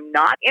people and I'm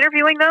not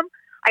interviewing them,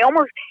 I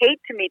almost hate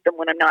to meet them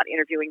when I'm not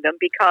interviewing them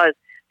because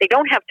they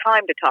don't have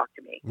time to talk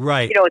to me.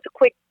 Right. It's a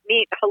quick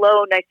meet.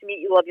 Hello, nice to meet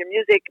you. Love your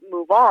music.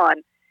 Move on.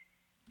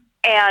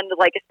 And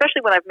like,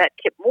 especially when I've met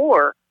Kip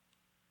Moore,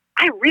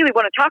 I really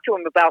want to talk to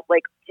him about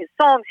like his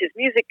songs, his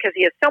music, because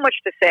he has so much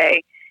to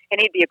say, and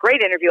he'd be a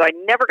great interview. I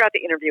never got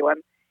to interview him.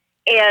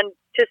 And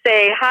to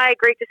say, hi,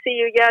 great to see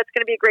you. Yeah, it's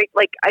going to be a great,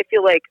 like, I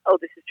feel like, oh,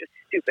 this is just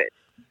stupid.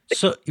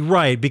 So,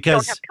 right,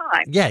 because you don't have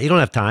time. Yeah, you don't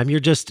have time. You're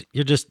just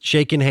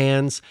shaking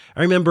hands.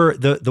 I remember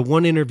the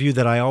one interview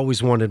that I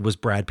always wanted was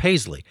Brad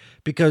Paisley,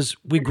 because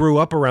we grew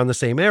up around the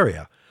same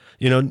area.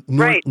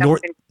 Right, that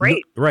would've been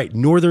great. Right,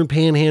 northern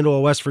panhandle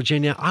of West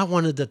Virginia. I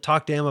wanted to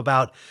talk to him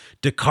about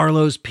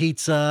DeCarlo's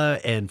Pizza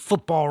and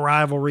football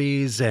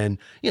rivalries and,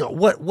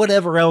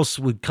 whatever else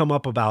would come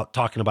up about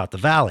talking about the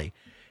Valley.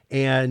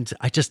 And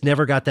I just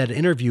never got that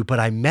interview, but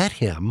I met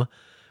him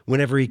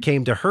whenever he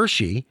came to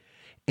Hershey.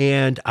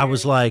 And I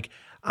was like,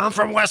 I'm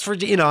from West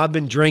Virginia. I've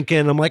been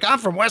drinking. I'm like, I'm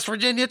from West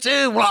Virginia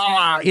too.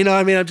 Blah, blah.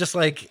 I'm just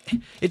like,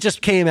 it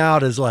just came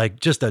out as like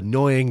just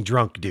annoying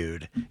drunk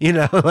dude.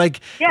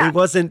 It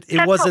wasn't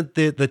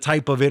the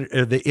type of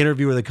the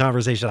interview or the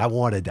conversation I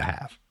wanted to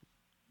have.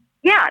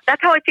 Yeah,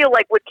 that's how I feel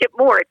like with Kip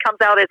Moore. It comes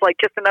out as like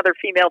just another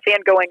female fan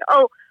going,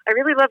 oh, I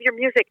really love your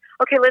music.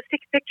 Okay, let's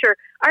take a picture.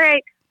 All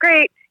right,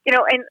 great.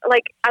 and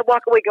like I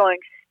walk away going,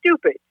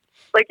 stupid.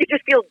 Like you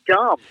just feel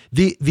dumb.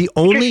 The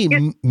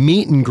only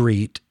meet and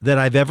greet that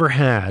I've ever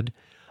had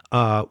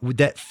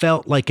that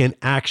felt like an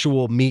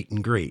actual meet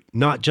and greet,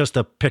 not just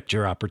a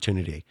picture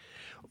opportunity,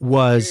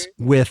 was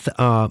with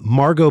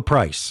Margo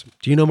Price.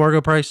 Do you know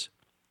Margo Price?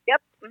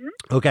 Yep.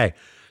 Mm-hmm. Okay.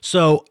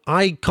 So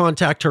I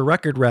contact her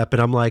record rep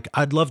and I'm like,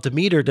 I'd love to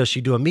meet her. Does she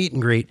do a meet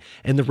and greet?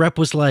 And the rep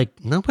was like,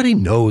 nobody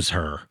knows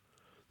her.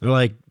 They're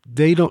like,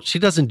 she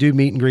doesn't do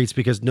meet and greets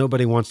because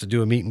nobody wants to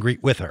do a meet and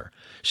greet with her.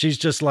 She's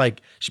just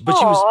like,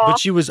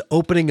 she was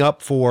opening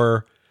up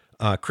for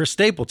Chris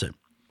Stapleton.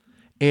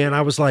 And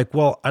I was like,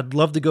 well, I'd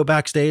love to go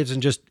backstage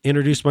and just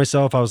introduce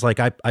myself. I was like,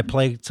 I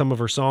play some of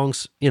her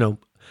songs,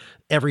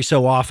 every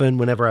so often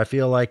whenever I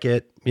feel like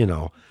it,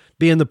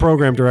 being the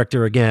program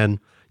director again,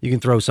 you can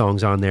throw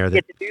songs on there.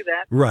 Get to do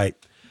that. Right.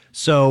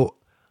 So,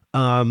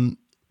 Lauren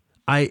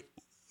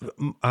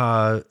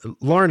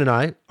and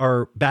I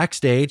are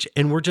backstage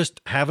and we're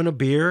just having a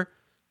beer,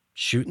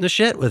 shooting the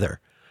shit with her.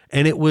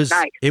 And it was,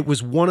 nice. It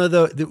was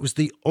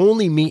the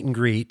only meet and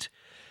greet,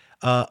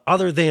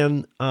 other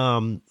than,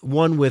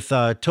 one with,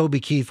 Toby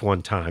Keith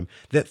one time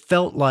that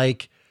felt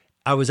like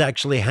I was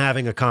actually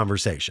having a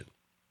conversation.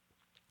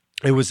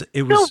 It was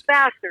Phil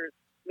Vassar's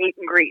meet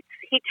and greets.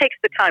 He takes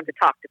the time to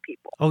talk to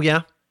people. Oh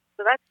yeah.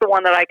 So that's the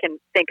one that I can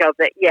think of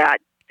that,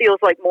 it feels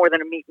like more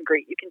than a meet and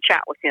greet. You can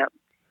chat with him.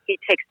 He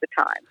takes the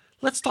time.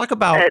 Let's talk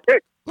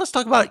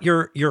about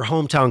your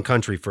hometown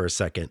country for a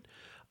second.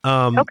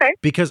 Okay.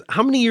 Because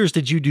how many years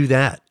did you do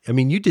that? I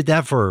mean, you did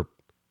that for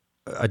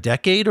a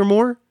decade or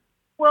more?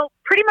 Well,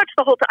 pretty much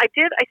the whole time.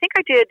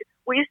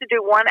 We used to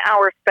do 1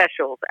 hour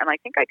specials, and I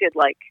think I did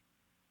like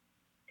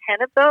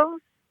 10 of those.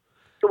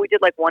 So we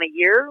did like one a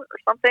year or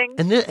something.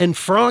 And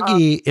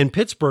Froggy in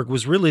Pittsburgh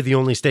was really the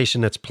only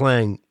station that's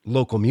playing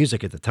local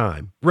music at the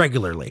time,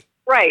 regularly.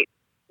 Right.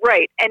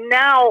 And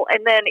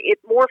then it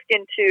morphed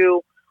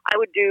into, I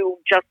would do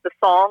just the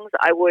songs.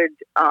 I would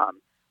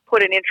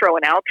put an intro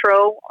and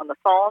outro on the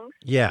songs.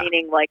 Yeah.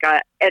 Meaning like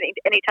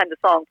anytime the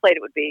song played,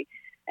 it would be,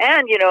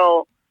 and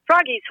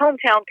Froggy's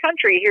hometown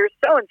country, here's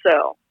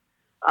so-and-so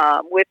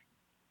with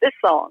this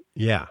song.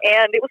 Yeah.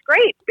 And it was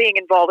great being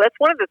involved. That's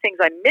one of the things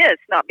I miss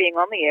not being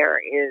on the air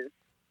is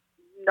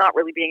not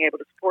really being able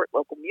to support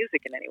local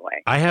music in any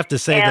way. I have to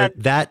say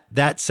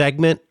that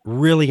segment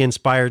really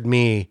inspired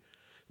me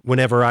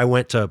whenever I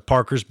went to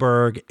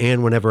Parkersburg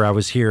and whenever I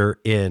was here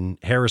in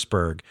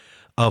Harrisburg,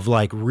 of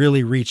like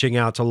really reaching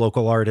out to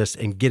local artists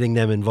and getting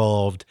them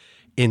involved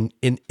in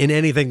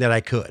anything that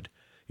I could,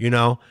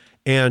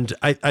 And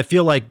I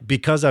feel like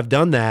because I've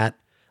done that,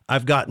 I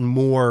got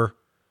more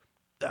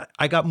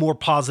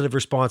positive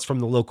response from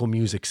the local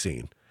music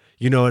scene.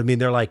 You know what I mean?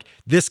 They're like,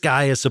 this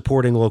guy is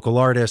supporting local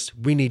artists.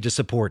 We need to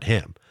support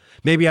him.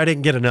 Maybe I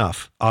didn't get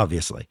enough,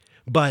 obviously,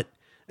 but.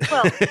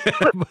 Well,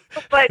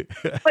 but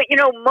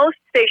most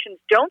stations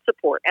don't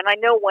support. And I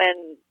know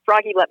when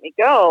Froggy let me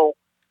go,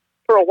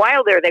 for a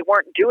while there, they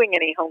weren't doing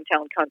any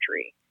hometown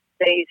country.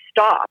 They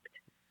stopped.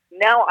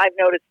 Now I've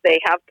noticed they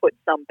have put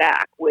some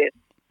back with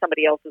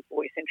somebody else's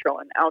voice intro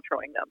and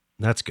outroing them.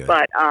 That's good.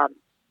 But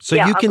so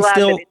you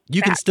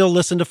can still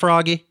listen to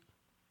Froggy?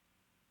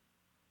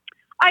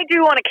 I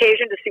do on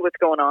occasion to see what's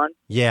going on.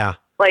 Yeah.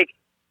 Like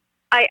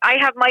I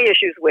have my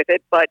issues with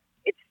it, but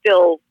it's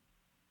still,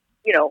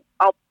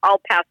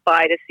 I'll pass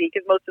by to see,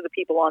 because most of the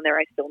people on there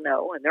I still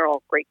know, and they're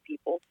all great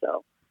people.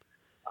 So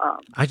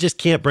I just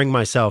can't bring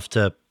myself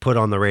to put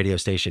on the radio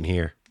station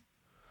here.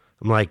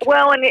 I'm like,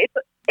 well, and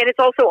it's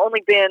also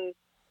only been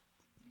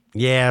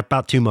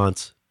about 2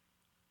 months.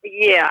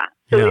 Yeah.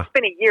 So it's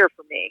been a year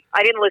for me.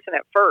 I didn't listen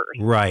at first.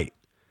 Right.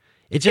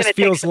 It just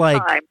feels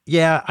like, time.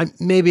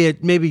 Maybe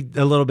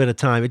a little bit of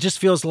time. It just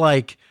feels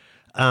like,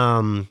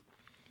 I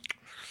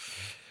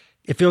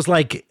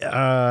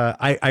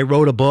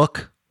wrote a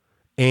book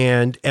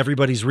and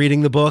everybody's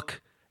reading the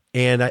book.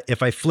 And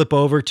if I flip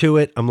over to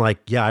it, I'm like,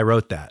 yeah, I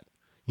wrote that.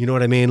 You know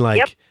what I mean?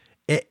 Like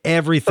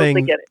everything,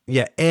 totally get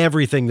it.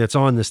 Everything that's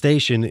on the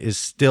station is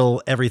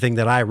still everything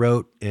that I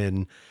wrote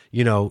and,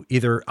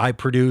 either I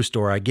produced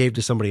or I gave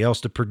to somebody else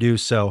to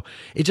produce. So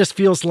it just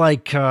feels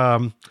like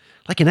an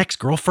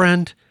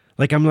ex-girlfriend.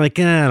 Like I'm like,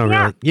 I don't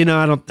really,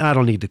 I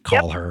don't need to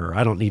call her.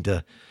 I don't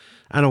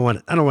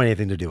want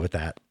anything to do with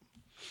that.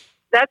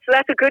 That's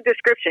a good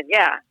description.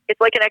 Yeah.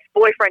 It's like an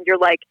ex-boyfriend. You're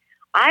like,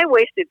 I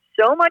wasted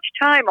so much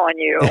time on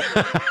you.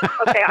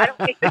 Okay.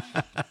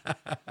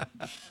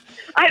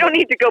 I don't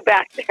need to go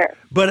back there.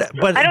 But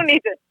I don't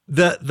need to.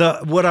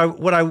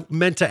 What I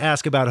meant to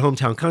ask about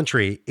hometown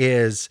country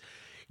is,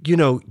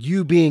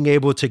 you being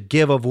able to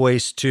give a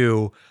voice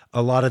to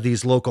a lot of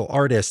these local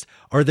artists.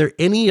 Are there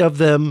any of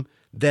them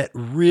that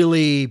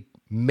really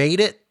made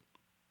it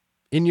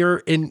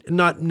in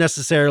not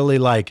necessarily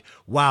like,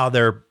 wow,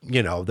 they're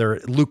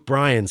Luke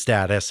Bryan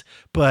status,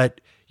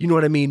 but you know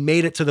what I mean?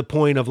 Made it to the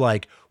point of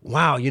like,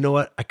 wow, you know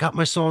what? I got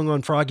my song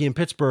on Froggy in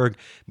Pittsburgh.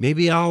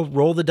 Maybe I'll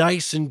roll the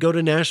dice and go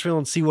to Nashville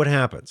and see what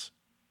happens.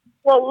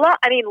 Well,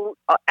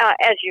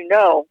 as you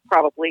know,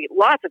 probably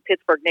lots of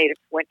Pittsburgh natives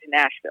went to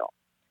Nashville.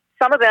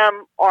 Some of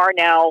them are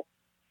now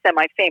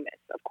semi-famous.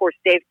 Of course,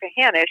 Dave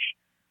Pahanish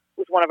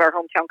was one of our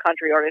hometown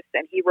country artists,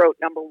 and he wrote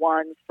number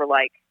ones for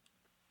like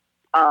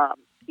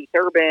Keith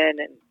Urban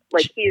and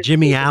like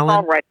Jimmy he's Allen.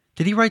 a songwriter.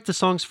 Did he write the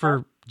songs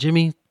for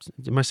Jimmy?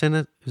 Am I saying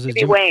that? Is it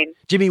Jimmy Wayne.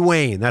 Jimmy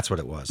Wayne. That's what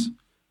it was.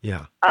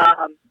 Yeah.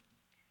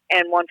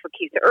 And one for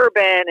Keith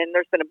Urban, and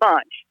there's been a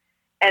bunch.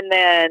 And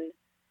then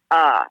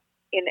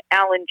in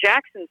Alan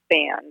Jackson's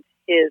band,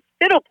 his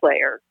fiddle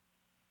player,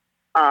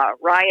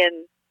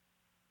 Ryan,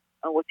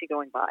 what's he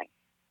going by?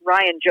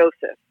 Ryan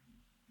Joseph.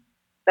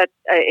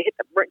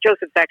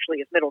 Joseph's actually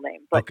his middle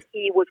name, but okay.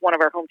 He was one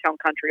of our hometown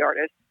country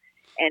artists,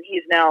 and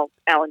he's now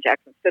Alan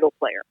Jackson's fiddle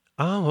player.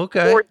 Oh,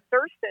 okay. Gord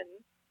Thurston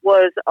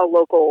was a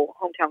local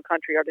hometown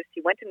country artist.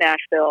 He went to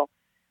Nashville,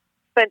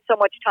 spent so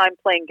much time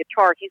playing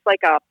guitar. He's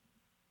like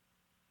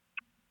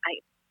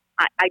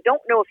I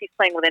don't know if he's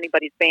playing with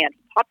anybody's band.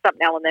 He pops up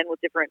now and then with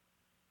different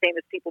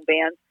famous people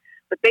bands,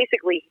 but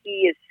basically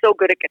he is so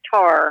good at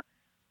guitar.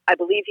 I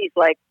believe he's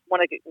like one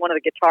of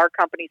the guitar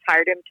companies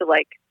hired him to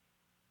like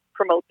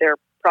promote their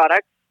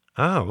products.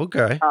 Oh,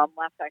 okay.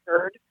 Last I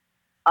heard.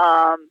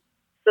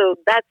 So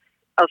that's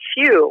a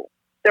few.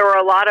 There are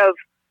a lot of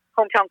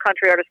hometown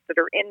country artists that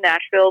are in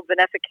Nashville.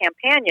 Vanessa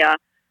Campagna,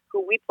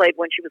 who we played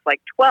when she was like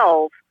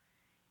 12,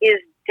 is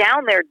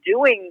down there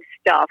doing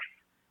stuff.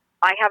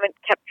 I haven't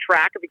kept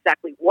track of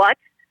exactly what,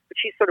 but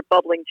she's sort of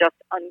bubbling just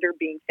under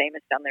being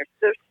famous down there. So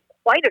there's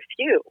quite a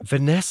few.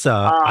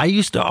 Vanessa, I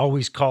used to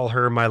always call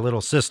her my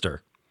little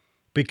sister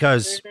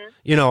because,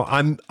 you know,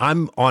 I'm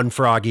on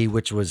Froggy,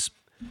 which was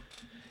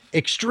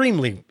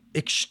extremely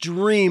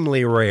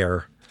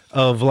rare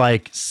of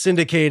like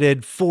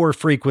syndicated 4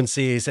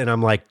 frequencies. And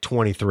I'm like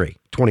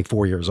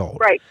 24 years old.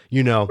 Right.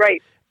 You know?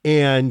 Right.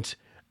 And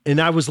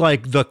I was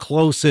like the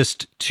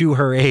closest to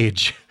her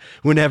age.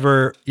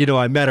 Whenever, you know,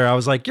 I met her, I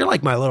was like, you're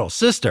like my little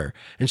sister.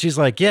 And she's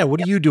like, yeah,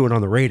 what are you doing on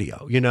the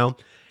radio? You know?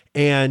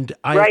 And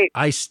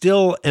I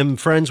still am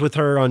friends with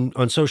her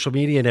on social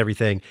media and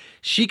everything.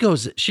 She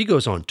goes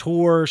on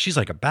tour. She's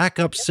like a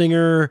backup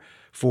singer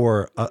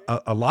for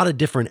a lot of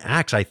different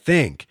acts, I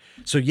think.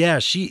 So yeah,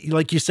 she,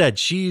 like you said,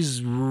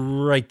 she's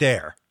right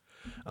there.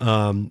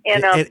 And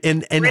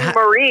Bryn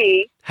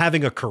Marie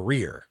having a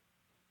career.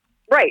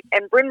 Right.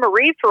 And Bryn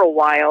Marie for a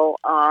while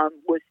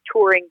was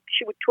touring.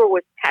 She would tour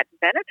with Pat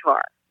Benatar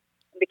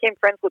and became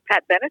friends with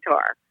Pat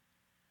Benatar.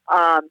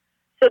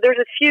 So there's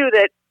a few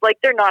that, like,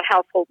 they're not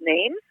household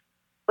names,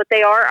 but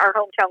they are our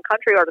hometown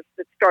country artists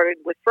that started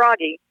with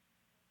Froggy.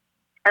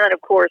 And then,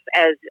 of course,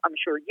 as I'm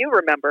sure you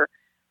remember,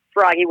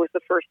 Froggy was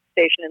the first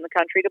station in the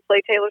country to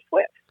play Taylor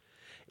Swift.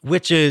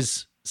 Which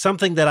is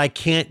something that I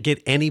can't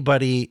get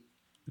anybody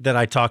that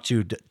I talk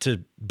to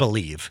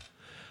believe.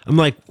 I'm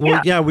like,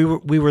 well, yeah, we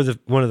were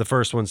one of the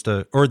first ones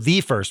or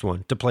the first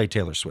one to play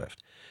Taylor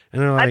Swift.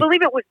 And like, I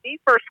believe it was the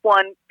first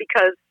one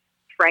because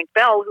Frank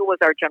Bell, who was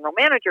our general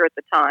manager at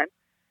the time,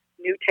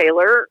 knew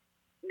Taylor's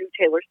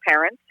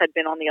parents had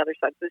been on the other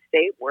side of the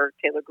state where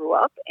Taylor grew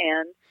up,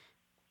 and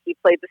he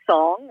played the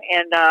song,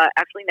 and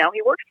actually now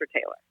he works for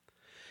Taylor.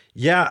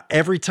 Yeah,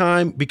 every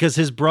time, because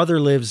his brother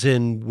lives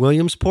in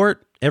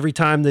Williamsport, every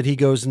time that he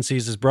goes and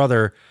sees his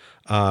brother,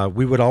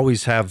 we would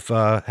always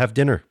have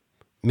dinner.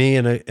 Me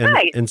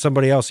and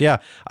somebody else. Yeah,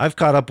 I've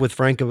caught up with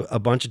Frank a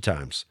bunch of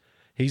times.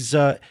 He's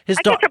I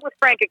catch up with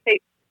Frank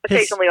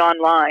occasionally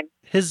online.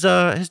 His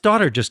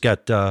daughter just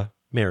got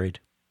married.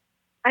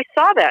 I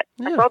saw that.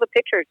 Yeah. I saw the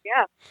pictures.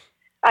 Yeah,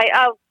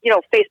 I'll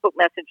Facebook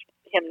message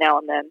him now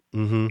and then.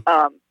 Mm-hmm.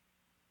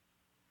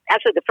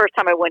 Actually, the first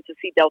time I went to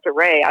see Delta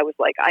Ray, I was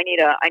like, I need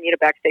a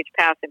backstage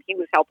pass, and he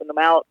was helping them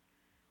out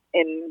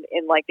in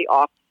like the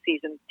off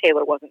season.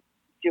 Taylor wasn't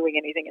doing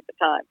anything at the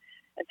time.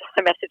 And so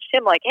I messaged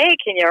him like, hey,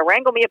 can you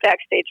wrangle me a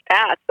backstage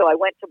pass? So I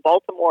went to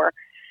Baltimore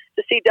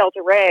to see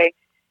Delta Ray.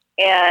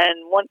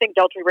 And one thing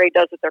Delta Ray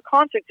does at their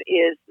concerts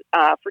is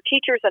for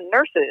teachers and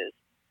nurses,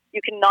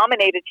 you can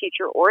nominate a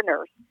teacher or a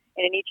nurse.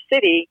 And in each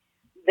city,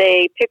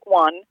 they pick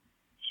one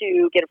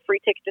to get a free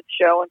ticket to the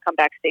show and come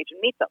backstage and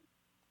meet them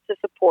to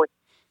support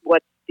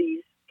what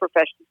these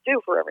professions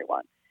do for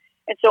everyone.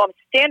 And so I'm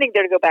standing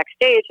there to go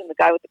backstage, and the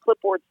guy with the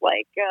clipboard's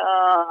like,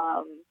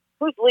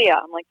 who's Leah?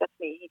 I'm like, that's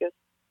me. He goes,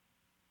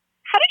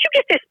 how did you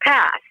get this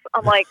pass?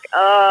 I'm like,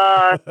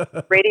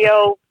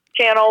 radio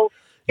channels,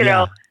 you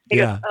know. He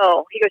goes,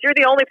 you're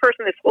the only person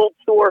in this whole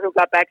tour who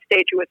got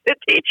backstage who was a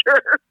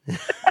teacher.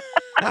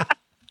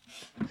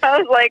 I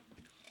was like,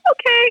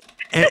 okay.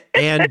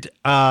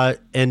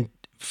 and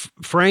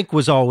Frank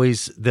was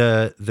always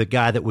the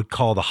guy that would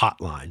call the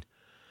hotline,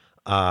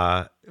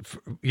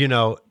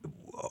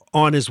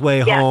 on his way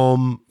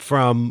home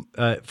from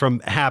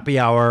happy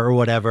hour or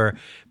whatever.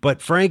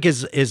 But Frank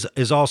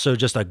is also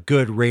just a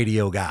good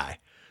radio guy.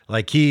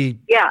 Like he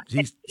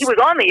was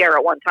on the air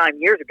at one time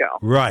years ago.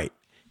 Right.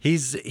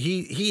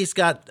 He's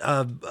got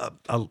a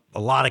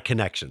lot of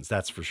connections.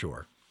 That's for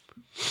sure.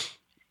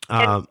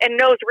 And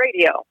knows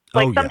radio.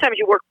 Like sometimes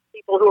you work with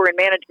people who are in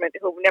management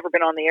who've never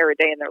been on the air a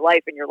day in their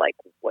life, and you're like,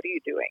 what are you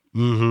doing?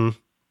 Mm-hmm.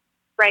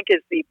 Frank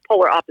is the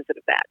polar opposite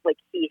of that. Like,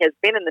 he has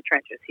been in the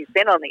trenches. He's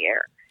been on the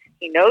air.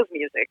 He knows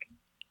music.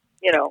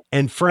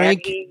 And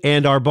Frank and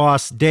and our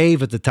boss,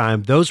 Dave, at the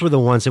time, those were the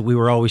ones that we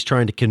were always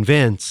trying to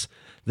convince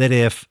that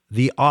if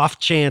the off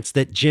chance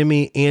that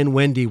Jimmy and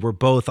Wendy were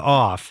both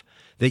off,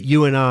 that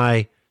you and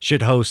I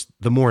should host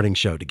the morning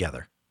show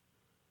together.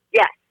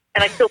 yes,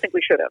 and I still think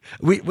we should have.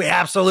 We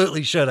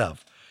absolutely should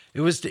have.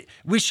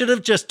 We should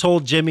have just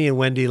told Jimmy and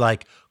Wendy,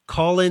 like,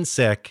 call in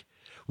sick.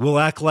 We'll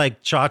act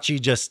like Chachi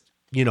just,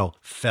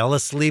 fell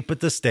asleep at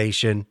the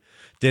station,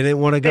 didn't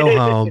want to go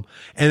home,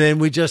 and then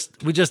we just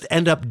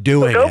end up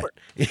doing it.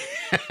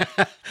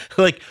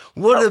 Like,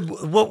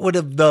 what would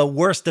have the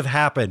worst have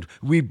happened?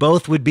 We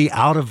both would be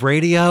out of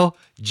radio.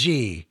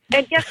 Gee.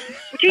 And yes,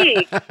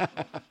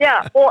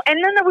 yeah. Well,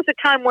 and then there was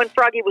a time when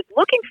Froggy was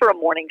looking for a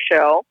morning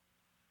show.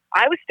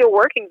 I was still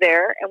working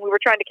there, and we were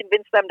trying to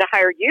convince them to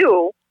hire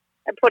you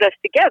and put us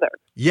together.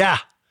 Yeah.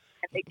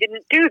 And they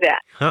didn't do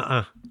that.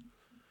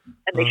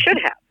 And they should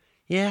have.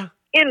 Yeah.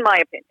 In my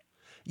opinion.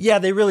 Yeah,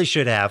 they really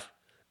should have.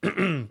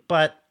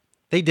 But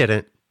they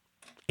didn't.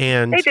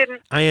 And they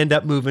didn't. I end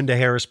up moving to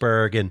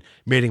Harrisburg and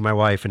meeting my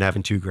wife and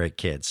having 2 great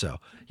kids. So,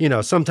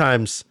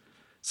 sometimes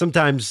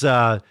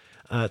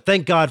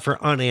thank God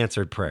for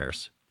unanswered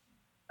prayers.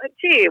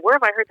 Gee, where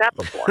have I heard that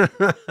before?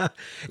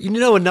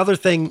 Another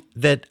thing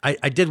that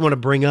I did want to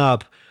bring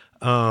up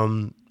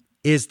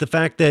is the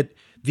fact that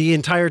the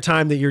entire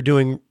time that you're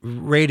doing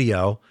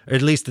radio, or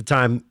at least the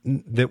time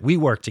that we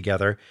work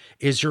together,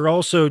 is you're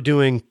also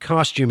doing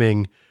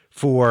costuming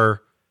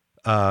for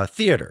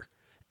theater.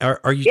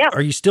 Are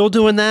you still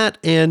doing that?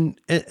 And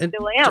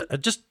Still am.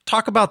 Just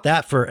talk about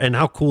that and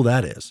how cool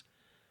that is.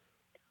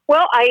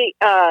 Well,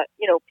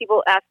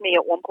 people asked me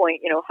at one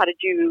point, how did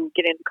you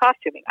get into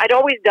costuming? I'd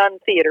always done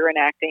theater and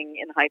acting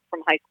from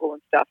high school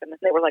and stuff. And then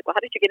they were like, well,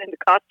 how did you get into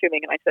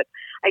costuming? And I said,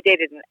 I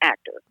dated an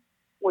actor,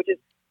 which is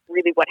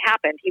really what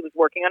happened. He was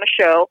working on a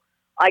show.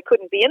 I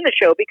couldn't be in the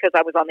show because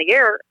I was on the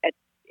air. At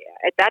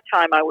that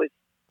time,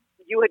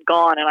 you had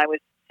gone and I was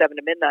 7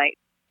 to midnight.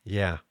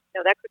 Yeah.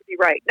 No, that couldn't be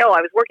right. No,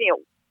 I was working at...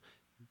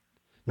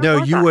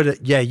 No, you would.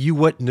 Yeah, you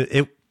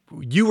wouldn't.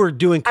 You were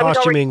doing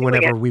costuming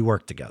whenever we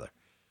worked together.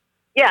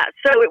 Yeah,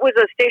 so it was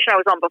a station I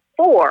was on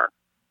before.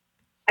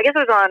 I guess I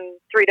was on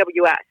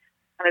 3WS,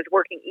 and I was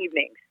working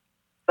evenings.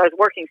 So I was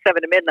working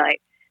 7 to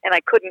midnight, and I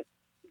couldn't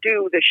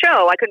do the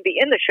show. I couldn't be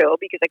in the show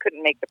because I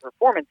couldn't make the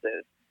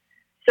performances.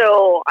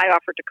 So I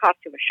offered to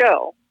costume a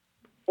show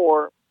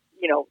for,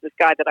 this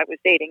guy that I was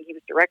dating. He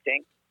was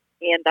directing,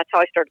 and that's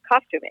how I started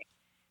costuming.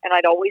 And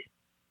I'd always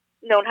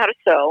known how to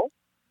sew,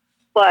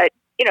 but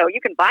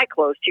you can buy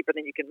clothes cheaper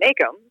than you can make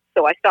them.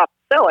 So I stopped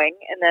sewing.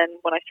 And then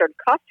when I started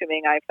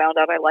costuming, I found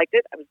out I liked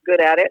it. I was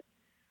good at it.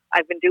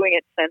 I've been doing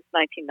it since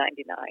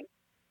 1999.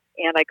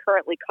 And I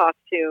currently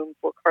costume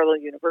for Carlow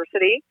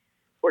University,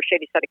 for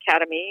Shadyside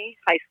Academy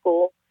High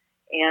School,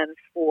 and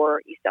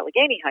for East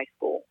Allegheny High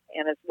School,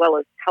 and as well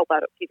as help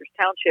out at Peters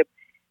Township.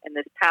 And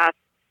this past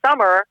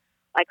summer,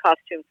 I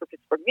costumed for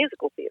Pittsburgh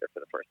Musical Theater for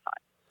the first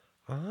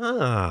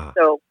time.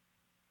 So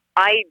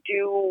I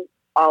do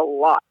a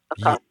lot of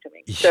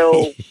costuming.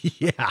 So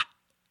yeah.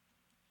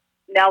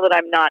 Now that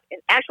I'm not,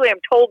 and actually I'm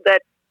told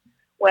that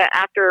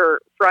after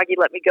Froggy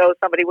let me go,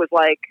 somebody at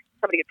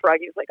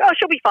Froggy was like, oh,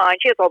 she'll be fine.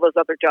 She has all those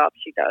other jobs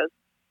she does.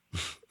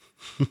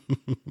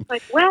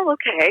 Like, well,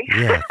 okay.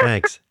 Yeah,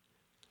 thanks.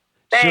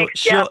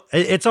 Thanks.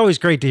 It's always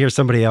great to hear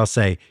somebody else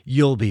say,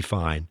 you'll be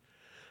fine.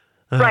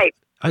 Right.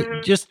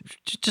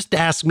 Just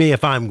ask me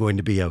if I'm going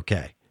to be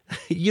okay.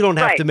 You don't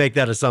have to make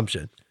that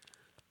assumption.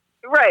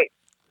 Right.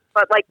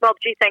 But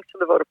gee, thanks for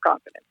the vote of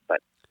confidence, but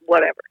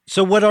whatever.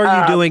 So what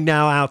are you doing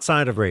now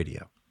outside of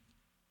radio?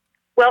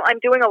 Well, I'm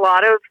doing a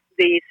lot of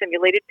the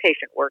simulated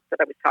patient work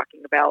that I was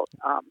talking about,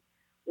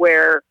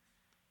 where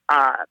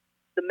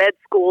the med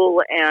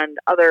school and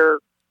other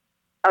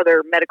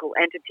medical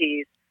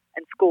entities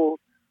and schools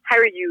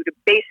hire you to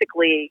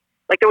basically,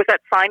 there was that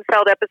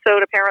Seinfeld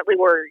episode apparently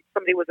where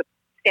somebody was a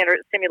standard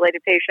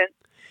simulated patient.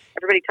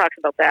 Everybody talks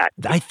about that.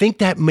 I think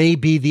that may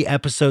be the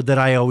episode that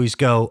I always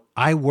go,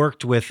 I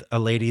worked with a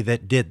lady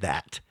that did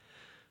that.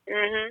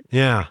 Mm-hmm.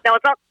 Yeah. Now,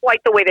 it's not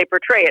quite the way they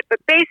portray it, but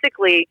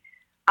basically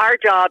our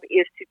job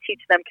is to teach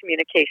them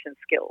communication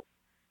skills.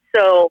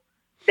 So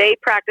they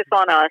practice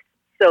on us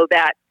so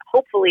that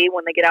hopefully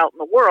when they get out in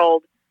the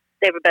world,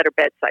 they have a better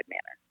bedside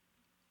manner.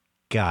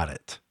 Got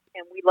it.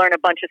 And we learn a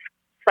bunch of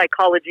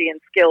psychology and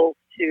skills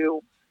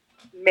to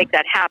make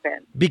that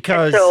happen.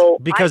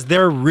 Because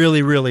they're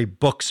really, really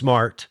book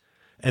smart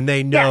and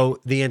they know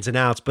the ins and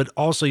outs, but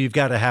also you've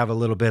got to have a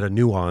little bit of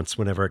nuance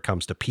whenever it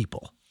comes to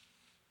people.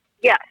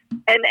 Yes.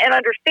 And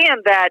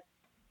understand that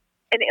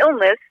an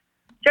illness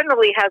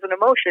generally has an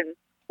emotion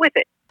with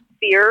it.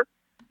 Fear,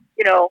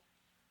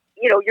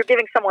 you're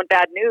giving someone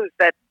bad news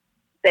that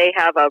they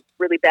have a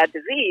really bad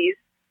disease.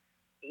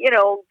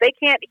 They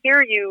can't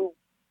hear you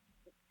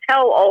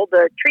tell all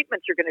the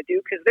treatments you're going to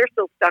do because they're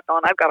still stuck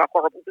on, I've got a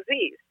horrible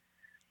disease.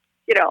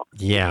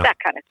 That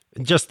kind of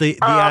thing. Just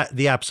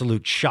the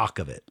absolute shock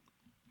of it.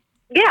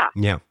 Yeah.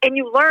 Yeah. And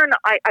you learn,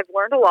 I've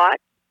learned a lot.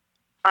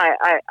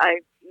 I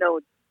know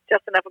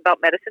just enough about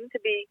medicine to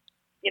be,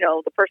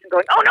 the person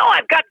going, oh no,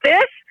 I've got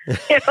this.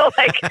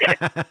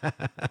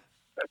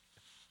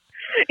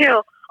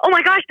 Oh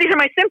my gosh, these are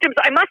my symptoms.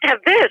 I must have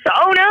this.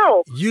 Oh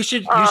no. You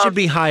should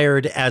be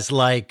hired as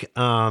like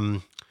a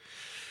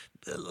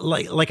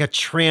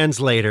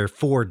translator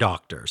for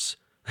doctors.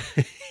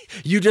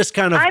 You just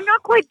kind of. I'm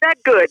not quite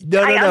that good.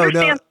 No. I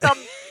understand some.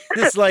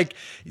 It's like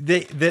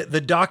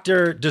the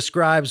doctor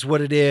describes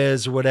what it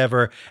is or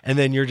whatever, and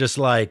then you're just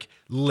like,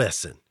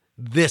 listen,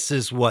 this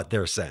is what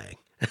they're saying.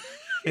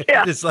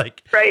 Yeah. It's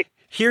like, right.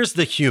 Here's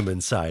the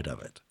human side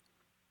of it.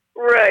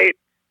 Right.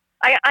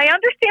 I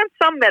understand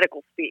some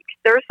medical speak.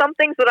 There are some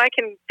things that I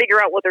can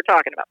figure out what they're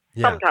talking about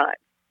sometimes.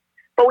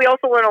 But we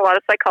also learn a lot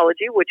of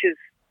psychology, which is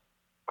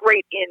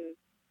great in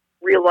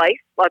real life.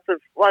 Lots of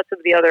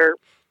the other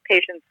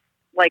patients,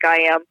 like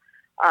I am,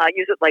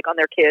 use it like on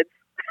their kids.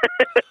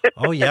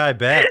 Oh yeah, I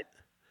bet.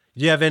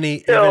 Do you have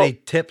any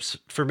tips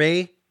for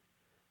me?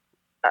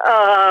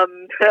 It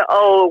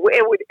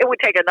would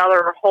take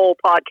another whole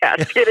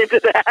podcast to get into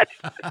that.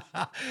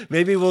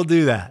 Maybe we'll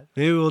do that.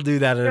 Maybe we'll do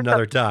that at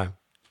another time.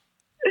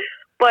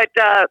 But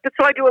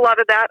so I do a lot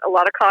of that, a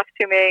lot of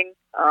costuming.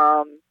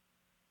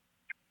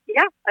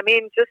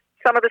 Just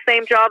some of the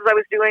same jobs I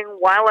was doing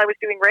while I was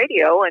doing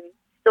radio, and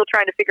still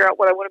trying to figure out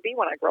what I want to be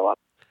when I grow up.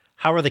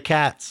 How are the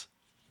cats?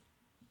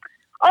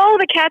 Oh,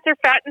 the cats are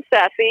fat and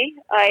sassy.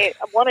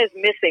 One is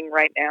missing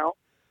right now.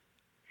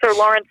 Sir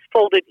Lawrence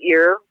Folded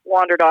Ear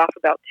wandered off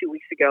about 2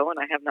 weeks ago, and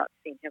I have not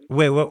seen him.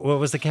 Wait, what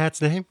was the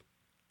cat's name?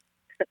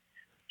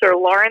 Sir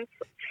Lawrence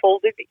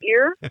Folded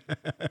Ear.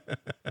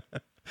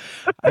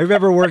 I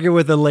remember working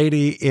with a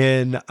lady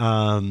in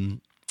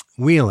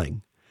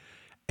Wheeling,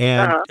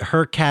 and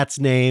her cat's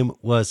name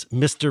was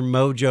Mr.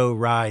 Mojo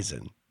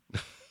Rising.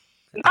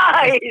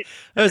 Nice.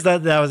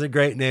 That was a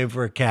great name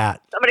for a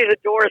cat. Somebody's a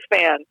Doors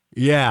fan.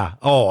 Yeah.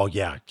 Oh,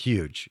 yeah.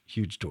 Huge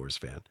Doors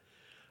fan.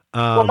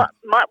 Well,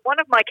 one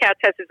of my cats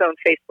has his own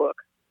Facebook.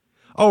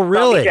 Oh,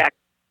 really? Zombie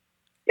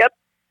Yep.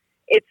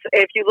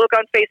 If you look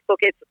on Facebook,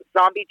 it's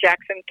Zombie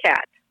Jackson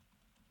Cat.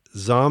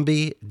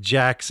 Zombie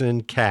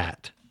Jackson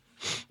Cat.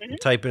 Mm-hmm. I'm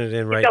typing it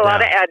in right now. now. A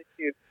lot of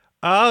attitude.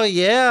 Oh,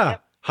 yeah.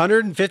 Yep.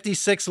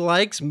 156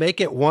 likes, make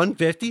it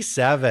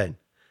 157.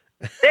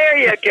 There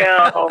you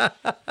go.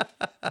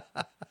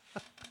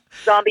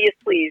 Zombie is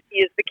pleased. He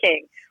is the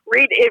king.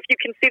 If you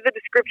can see the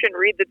description,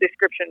 read the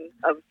description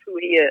of who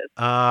he is.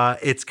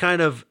 It's kind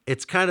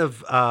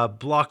of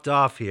blocked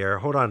off here.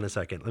 Hold on a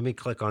second. Let me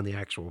click on the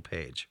actual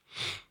page.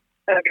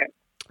 Okay.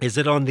 Is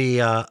it on the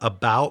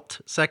about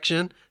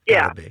section?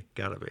 Yeah.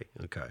 Gotta be.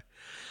 Okay.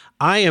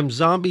 I am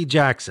Zombie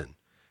Jackson,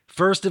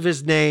 first of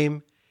his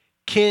name,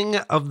 king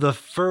of the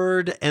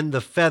furred and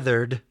the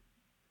feathered,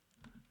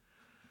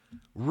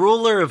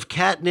 ruler of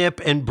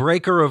catnip and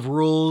breaker of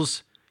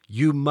rules.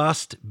 You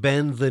must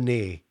bend the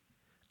knee.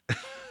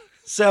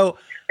 So,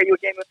 are you a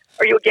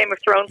Game of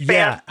Thrones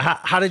fan? Yeah.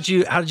 How did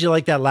you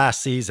like that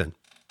last season?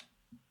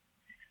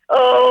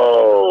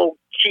 Oh,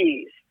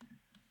 geez.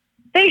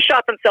 They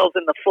shot themselves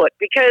in the foot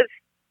because.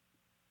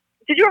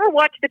 Did you ever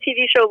watch the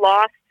TV show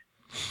Lost?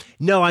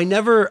 No, I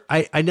never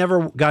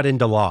got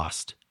into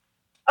Lost.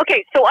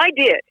 Okay, so I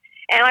did,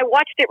 and I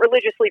watched it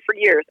religiously for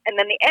years, and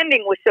then the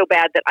ending was so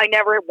bad that I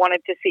never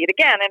wanted to see it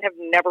again, and have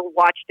never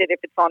watched it if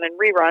it's on in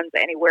reruns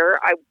anywhere.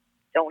 I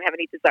don't have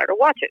any desire to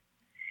watch it.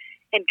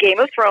 And Game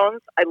of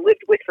Thrones, I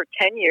lived with for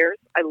 10 years.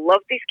 I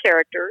loved these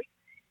characters.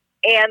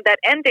 And that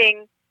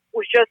ending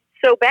was just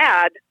so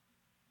bad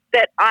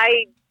that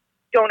I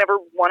don't ever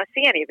want to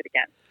see any of it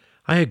again.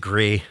 I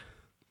agree.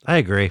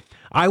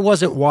 I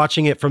wasn't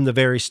watching it from the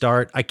very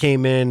start. I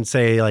came in,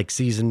 say, like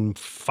season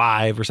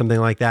 5 or something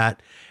like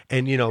that.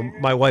 And,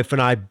 my wife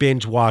and I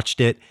binge watched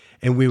it.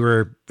 And we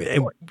were,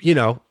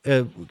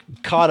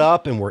 caught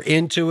up and we're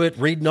into it,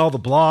 reading all the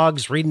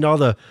blogs, reading all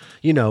the,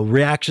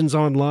 reactions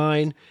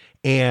online.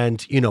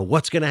 And,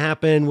 what's going to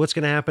happen?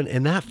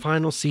 And that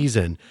final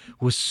season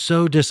was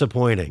so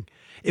disappointing.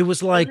 It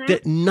was like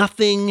that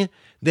nothing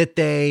that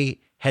they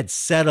had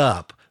set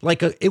up,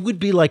 it would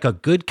be like a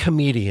good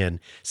comedian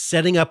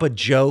setting up a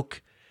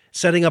joke,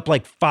 setting up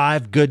like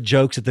 5 good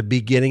jokes at the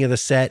beginning of the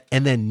set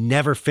and then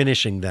never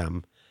finishing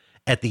them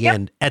at the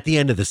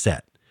end of the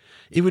set.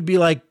 It would be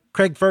like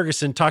Craig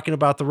Ferguson talking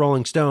about the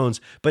Rolling Stones,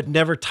 but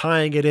never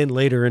tying it in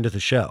later into the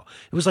show.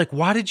 It was like,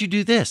 why did you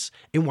do this?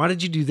 And why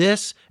did you do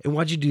this? And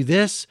why'd you do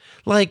this?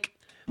 Like,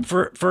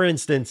 for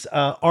instance,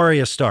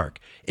 Arya Stark,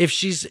 if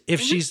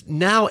she's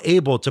now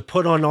able to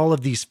put on all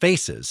of these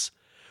faces,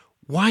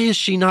 why is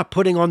she not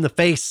putting on the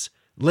face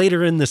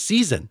later in the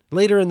season,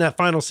 later in that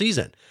final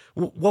season?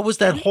 What was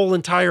that whole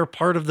entire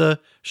part of the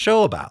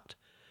show about?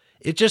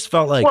 It just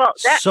felt like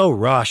so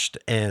rushed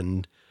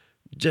and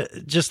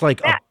just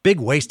like a big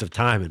waste of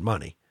time and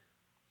money.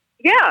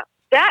 Yeah,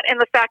 that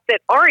and the fact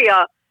that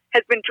Arya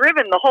has been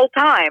driven the whole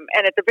time,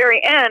 and at the very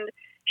end,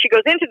 she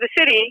goes into the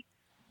city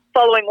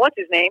following what's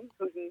his name,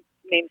 whose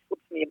name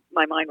slips me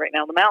my mind right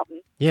now, the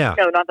Mountain. Yeah.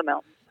 No, not the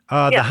Mountain.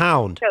 The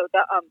Hound. No,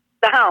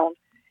 the Hound.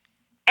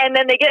 And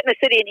then they get in the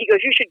city, and he goes,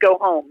 "You should go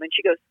home." And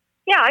she goes,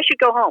 "Yeah, I should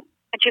go home."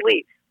 And she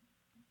leaves.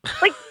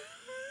 Like,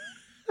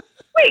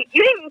 wait,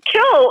 you didn't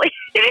kill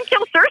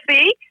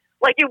Cersei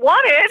like you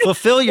wanted.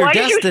 Fulfill your Why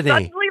destiny. Did you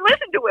suddenly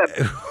listen to him?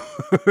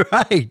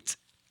 Right.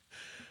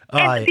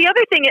 And the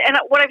other thing, and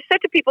what I've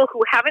said to people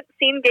who haven't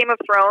seen Game of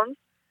Thrones,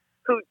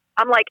 who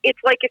I'm like, it's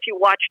like if you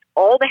watched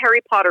all the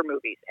Harry Potter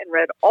movies and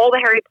read all the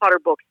Harry Potter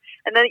books,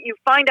 and then you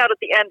find out at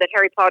the end that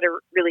Harry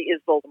Potter really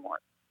is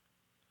Voldemort.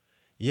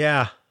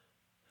 Yeah.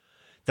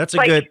 That's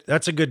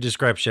a good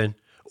description.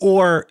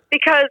 Or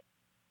because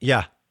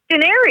yeah.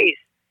 Daenerys,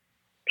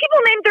 people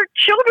named their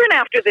children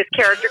after this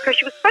character because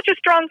she was such a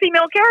strong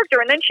female character,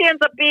 and then she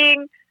ends up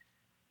being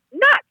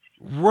nuts.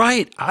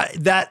 Right.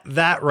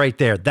 That right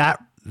there.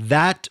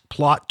 That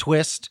plot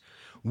twist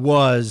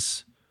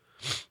was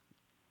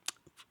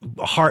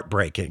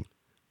heartbreaking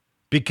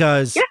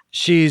because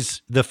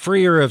she's the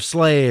freer of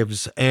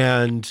slaves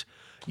and,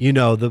 you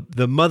know,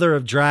 the mother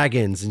of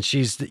dragons. And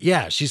she's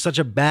such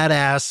a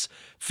badass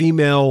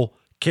female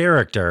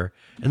character.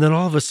 And then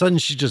all of a sudden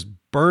she's just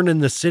burning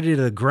the city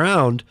to the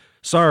ground.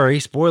 Sorry,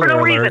 spoiler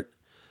alert. Reason.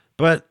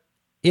 But,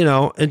 you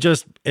know, and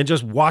just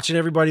watching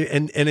everybody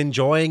and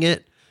enjoying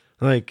it.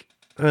 Like,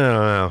 I don't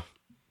know.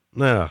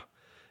 No.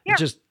 Yeah.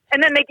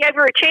 And then they gave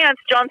her a chance.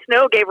 Jon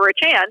Snow gave her a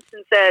chance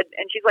and said,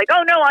 and she's like,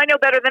 oh no, I know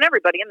better than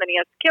everybody. And then he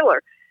has to kill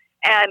her.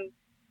 And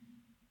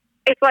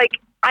it's like,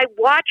 I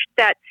watched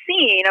that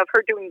scene of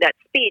her doing that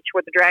speech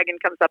where the dragon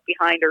comes up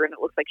behind her and it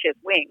looks like she has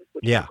wings,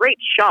 which is a great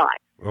shot.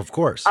 Of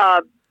course.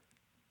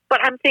 But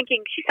I'm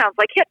thinking she sounds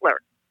like Hitler.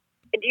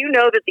 And do you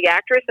know that the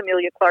actress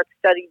Emilia Clarke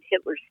studied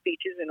Hitler's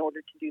speeches in order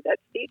to do that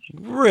speech?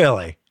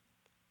 Really?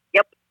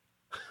 Yep.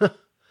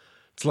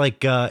 It's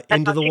like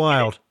Into the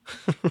Wild.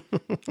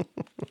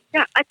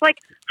 Yeah, it's like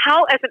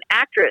how, as an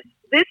actress,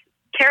 this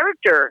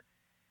character,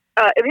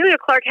 Emilia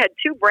Clarke had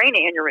 2 brain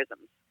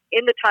aneurysms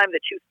in the time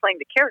that she was playing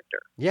the character.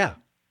 Yeah.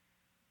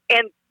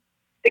 And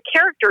the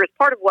character is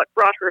part of what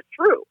brought her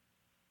through.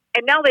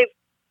 And now they've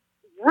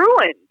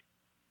ruined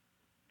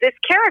this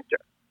character.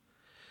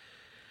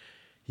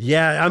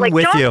 Yeah,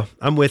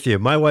 I'm with you.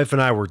 My wife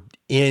and I were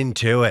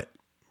into it,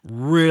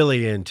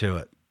 really into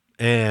it.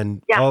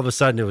 And all of a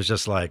sudden it was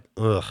just like,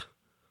 ugh.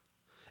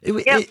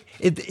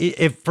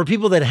 If for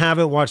people that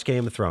haven't watched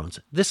Game of Thrones,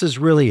 this is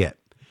really it.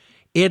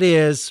 It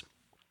is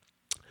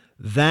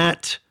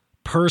that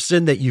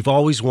person that you've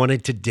always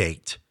wanted to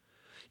date.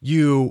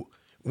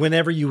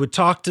 Whenever you would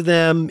talk to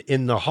them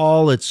in the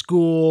hall at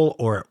school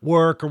or at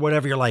work or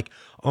whatever, you're like,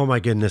 oh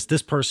my goodness,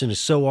 this person is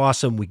so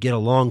awesome. We get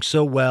along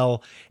so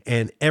well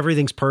and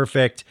everything's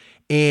perfect.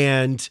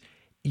 And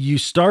you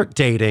start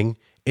dating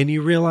and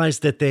you realize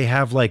that they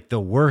have like the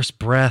worst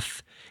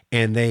breath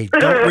and they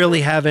don't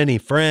really have any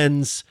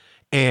friends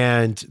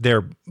and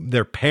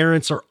their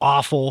parents are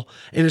awful.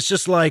 And it's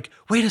just like,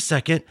 wait a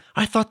second,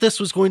 I thought this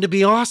was going to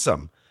be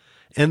awesome.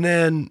 And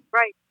then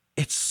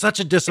it's such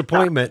a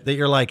disappointment that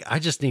you're like, I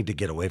just need to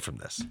get away from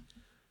this.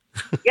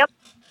 Yep.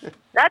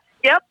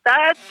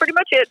 That's pretty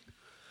much it.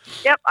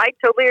 Yep. I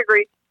totally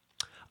agree.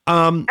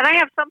 And I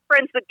have some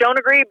friends that don't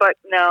agree, but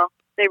no,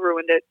 they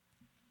ruined it.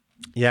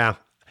 Yeah.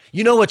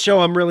 You know what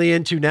show I'm really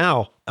into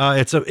now?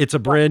 It's a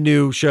brand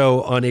new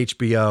show on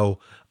HBO,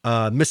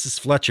 Mrs.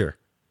 Fletcher.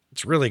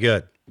 It's really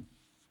good.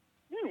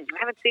 I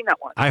haven't seen that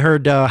one. I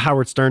heard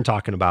Howard Stern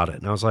talking about it,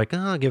 and I was like,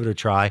 I'll give it a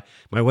try.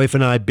 My wife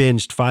and I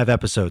binged 5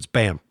 episodes.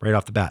 Bam, right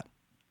off the bat.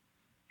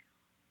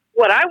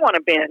 What I want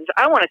to binge,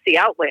 I want to see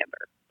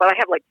Outlander, but I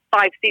have like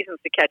 5 seasons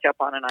to catch up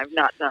on, and I've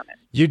not done it.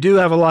 You do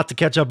have a lot to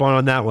catch up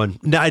on that one.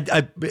 Now,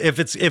 if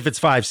it's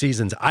 5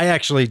 seasons, I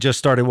actually just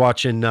started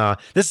watching.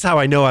 This is how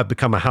I know I've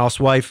become a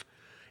housewife.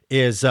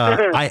 Is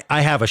I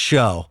have a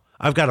show.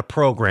 I've got a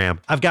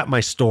program. I've got my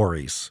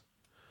stories.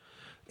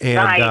 And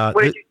nice.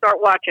 What did you start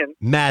watching?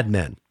 Mad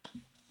Men.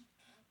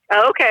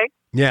 Oh, okay.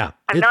 Yeah.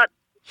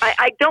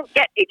 I don't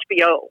get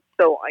HBO,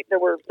 so there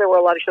were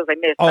a lot of shows I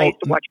missed. I used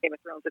to watch Game of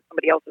Thrones at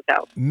somebody else's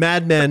house.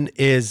 Mad Men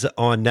is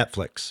on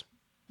Netflix.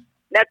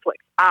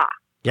 Netflix.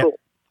 Yep. Cool.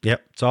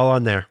 Yep. It's all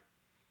on there.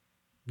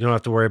 You don't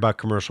have to worry about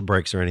commercial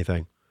breaks or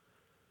anything.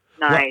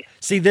 Nice. Well,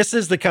 see, this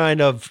is the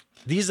kind of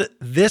this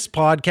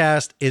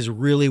podcast is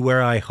really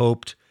where I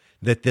hoped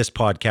that this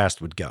podcast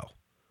would go.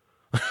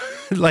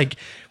 Like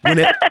when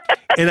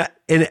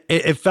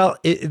it felt,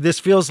 this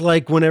feels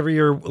like whenever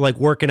you're like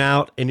working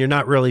out and you're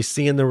not really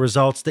seeing the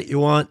results that you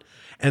want.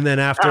 And then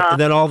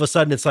then all of a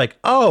sudden it's like,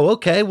 oh,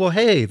 okay, well,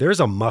 hey,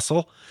 there's a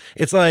muscle.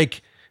 It's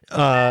like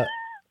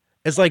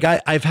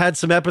I've had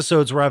some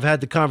episodes where I've had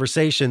the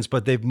conversations,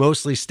 but they've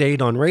mostly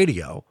stayed on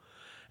radio.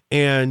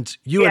 And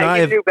you and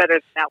I do better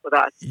than that with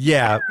us.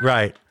 Yeah,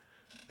 right.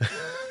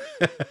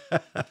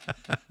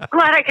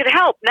 Glad I could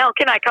help. Now,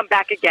 can I come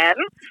back again?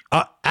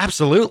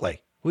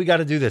 Absolutely. We got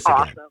to do this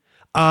again.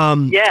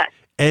 Yes.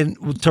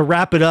 And to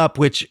wrap it up,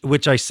 which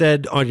I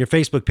said on your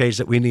Facebook page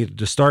that we needed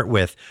to start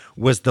with,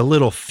 was the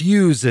little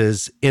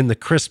fuses in the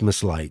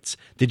Christmas lights.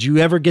 Did you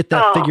ever get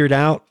that figured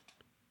out?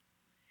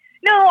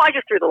 No, I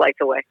just threw the lights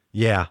away.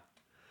 Yeah.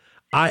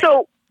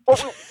 So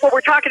what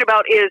we're talking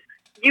about is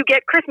you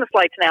get Christmas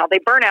lights now. They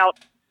burn out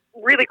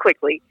really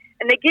quickly,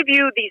 and they give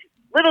you these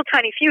little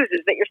tiny fuses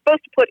that you're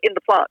supposed to put in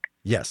the plug.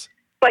 Yes.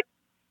 But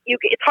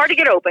it's hard to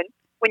get open.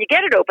 when you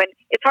get it open,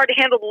 it's hard to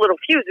handle the little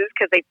fuses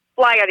because they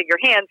fly out of your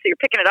hand, so you're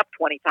picking it up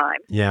 20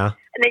 times. Yeah.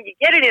 And then you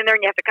get it in there,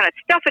 and you have to kind of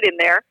stuff it in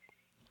there,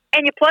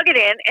 and you plug it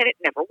in, and it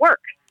never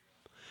works.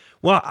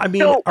 Well, I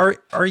mean, So-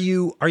 are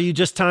you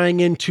just tying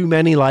in too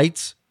many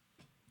lights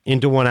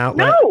into one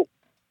outlet?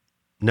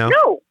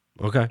 No.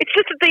 Okay. It's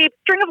just that the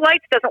string of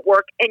lights doesn't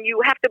work, and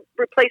you have to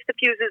replace the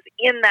fuses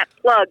in that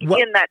plug,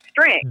 in that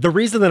string. The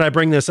reason that I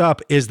bring this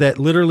up is that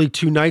literally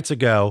 2 nights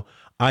ago,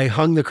 I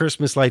hung the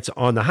Christmas lights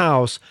on the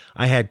house.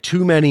 I had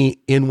too many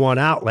in one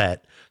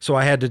outlet, so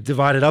I had to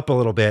divide it up a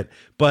little bit.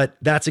 But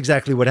that's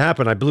exactly what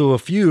happened. I blew a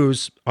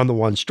fuse on the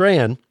one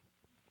strand,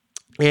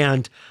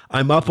 and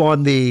I'm up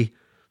on the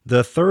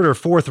 3rd or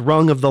 4th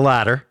rung of the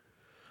ladder.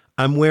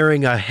 I'm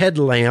wearing a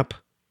headlamp,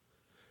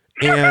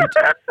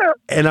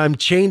 and I'm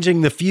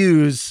changing the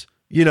fuse,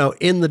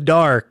 in the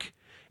dark.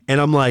 And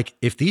I'm like,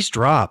 if these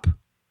drop,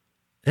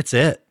 that's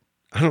it.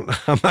 I'm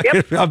not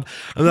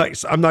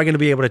going to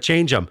be able to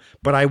change them.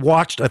 But I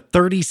watched a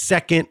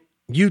 30-second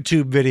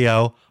YouTube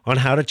video on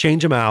how to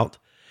change them out,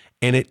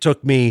 and it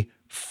took me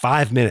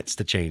 5 minutes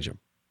to change them,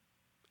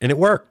 and it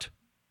worked.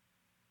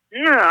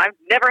 No, I've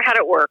never had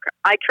it work.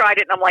 I tried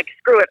it, and I'm like,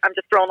 screw it. I'm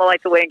just throwing the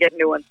lights away and getting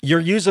new ones. You're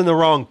using the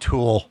wrong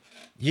tool.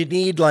 You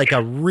need like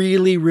a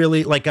really,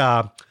 really like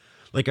a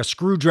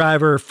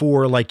screwdriver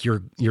for like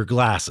your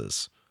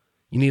glasses.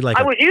 You need like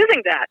I was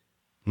using that.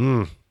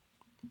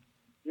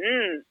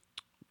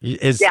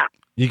 Yeah.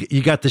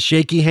 You got the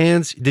shaky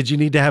hands? Did you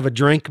need to have a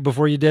drink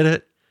before you did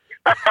it?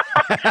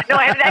 No,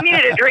 I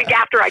needed a drink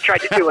after I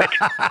tried to do it.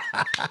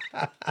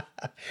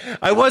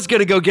 I was going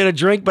to go get a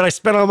drink, but I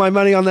spent all my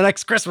money on the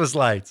next Christmas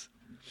lights.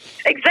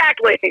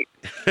 Exactly.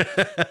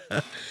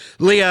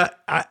 Leah,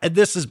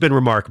 this has been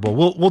remarkable.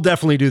 We'll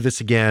definitely do this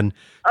again,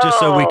 just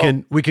so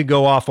we can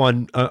go off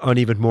on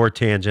even more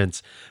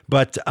tangents.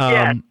 But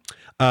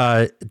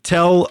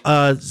tell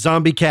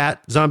Zombie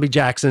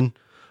Jackson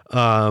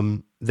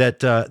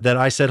that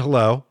I said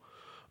hello.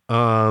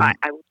 I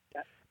will do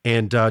that.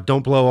 And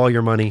don't blow all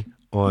your money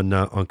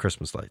on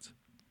Christmas lights.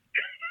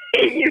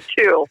 You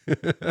too.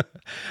 This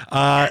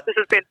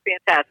has been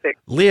fantastic.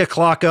 Leah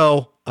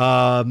Klockow,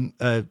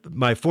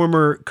 my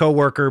former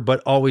coworker,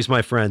 but always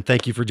my friend.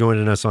 Thank you for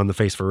joining us on the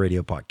Face for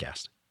Radio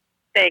podcast.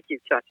 Thank you,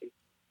 Chachi.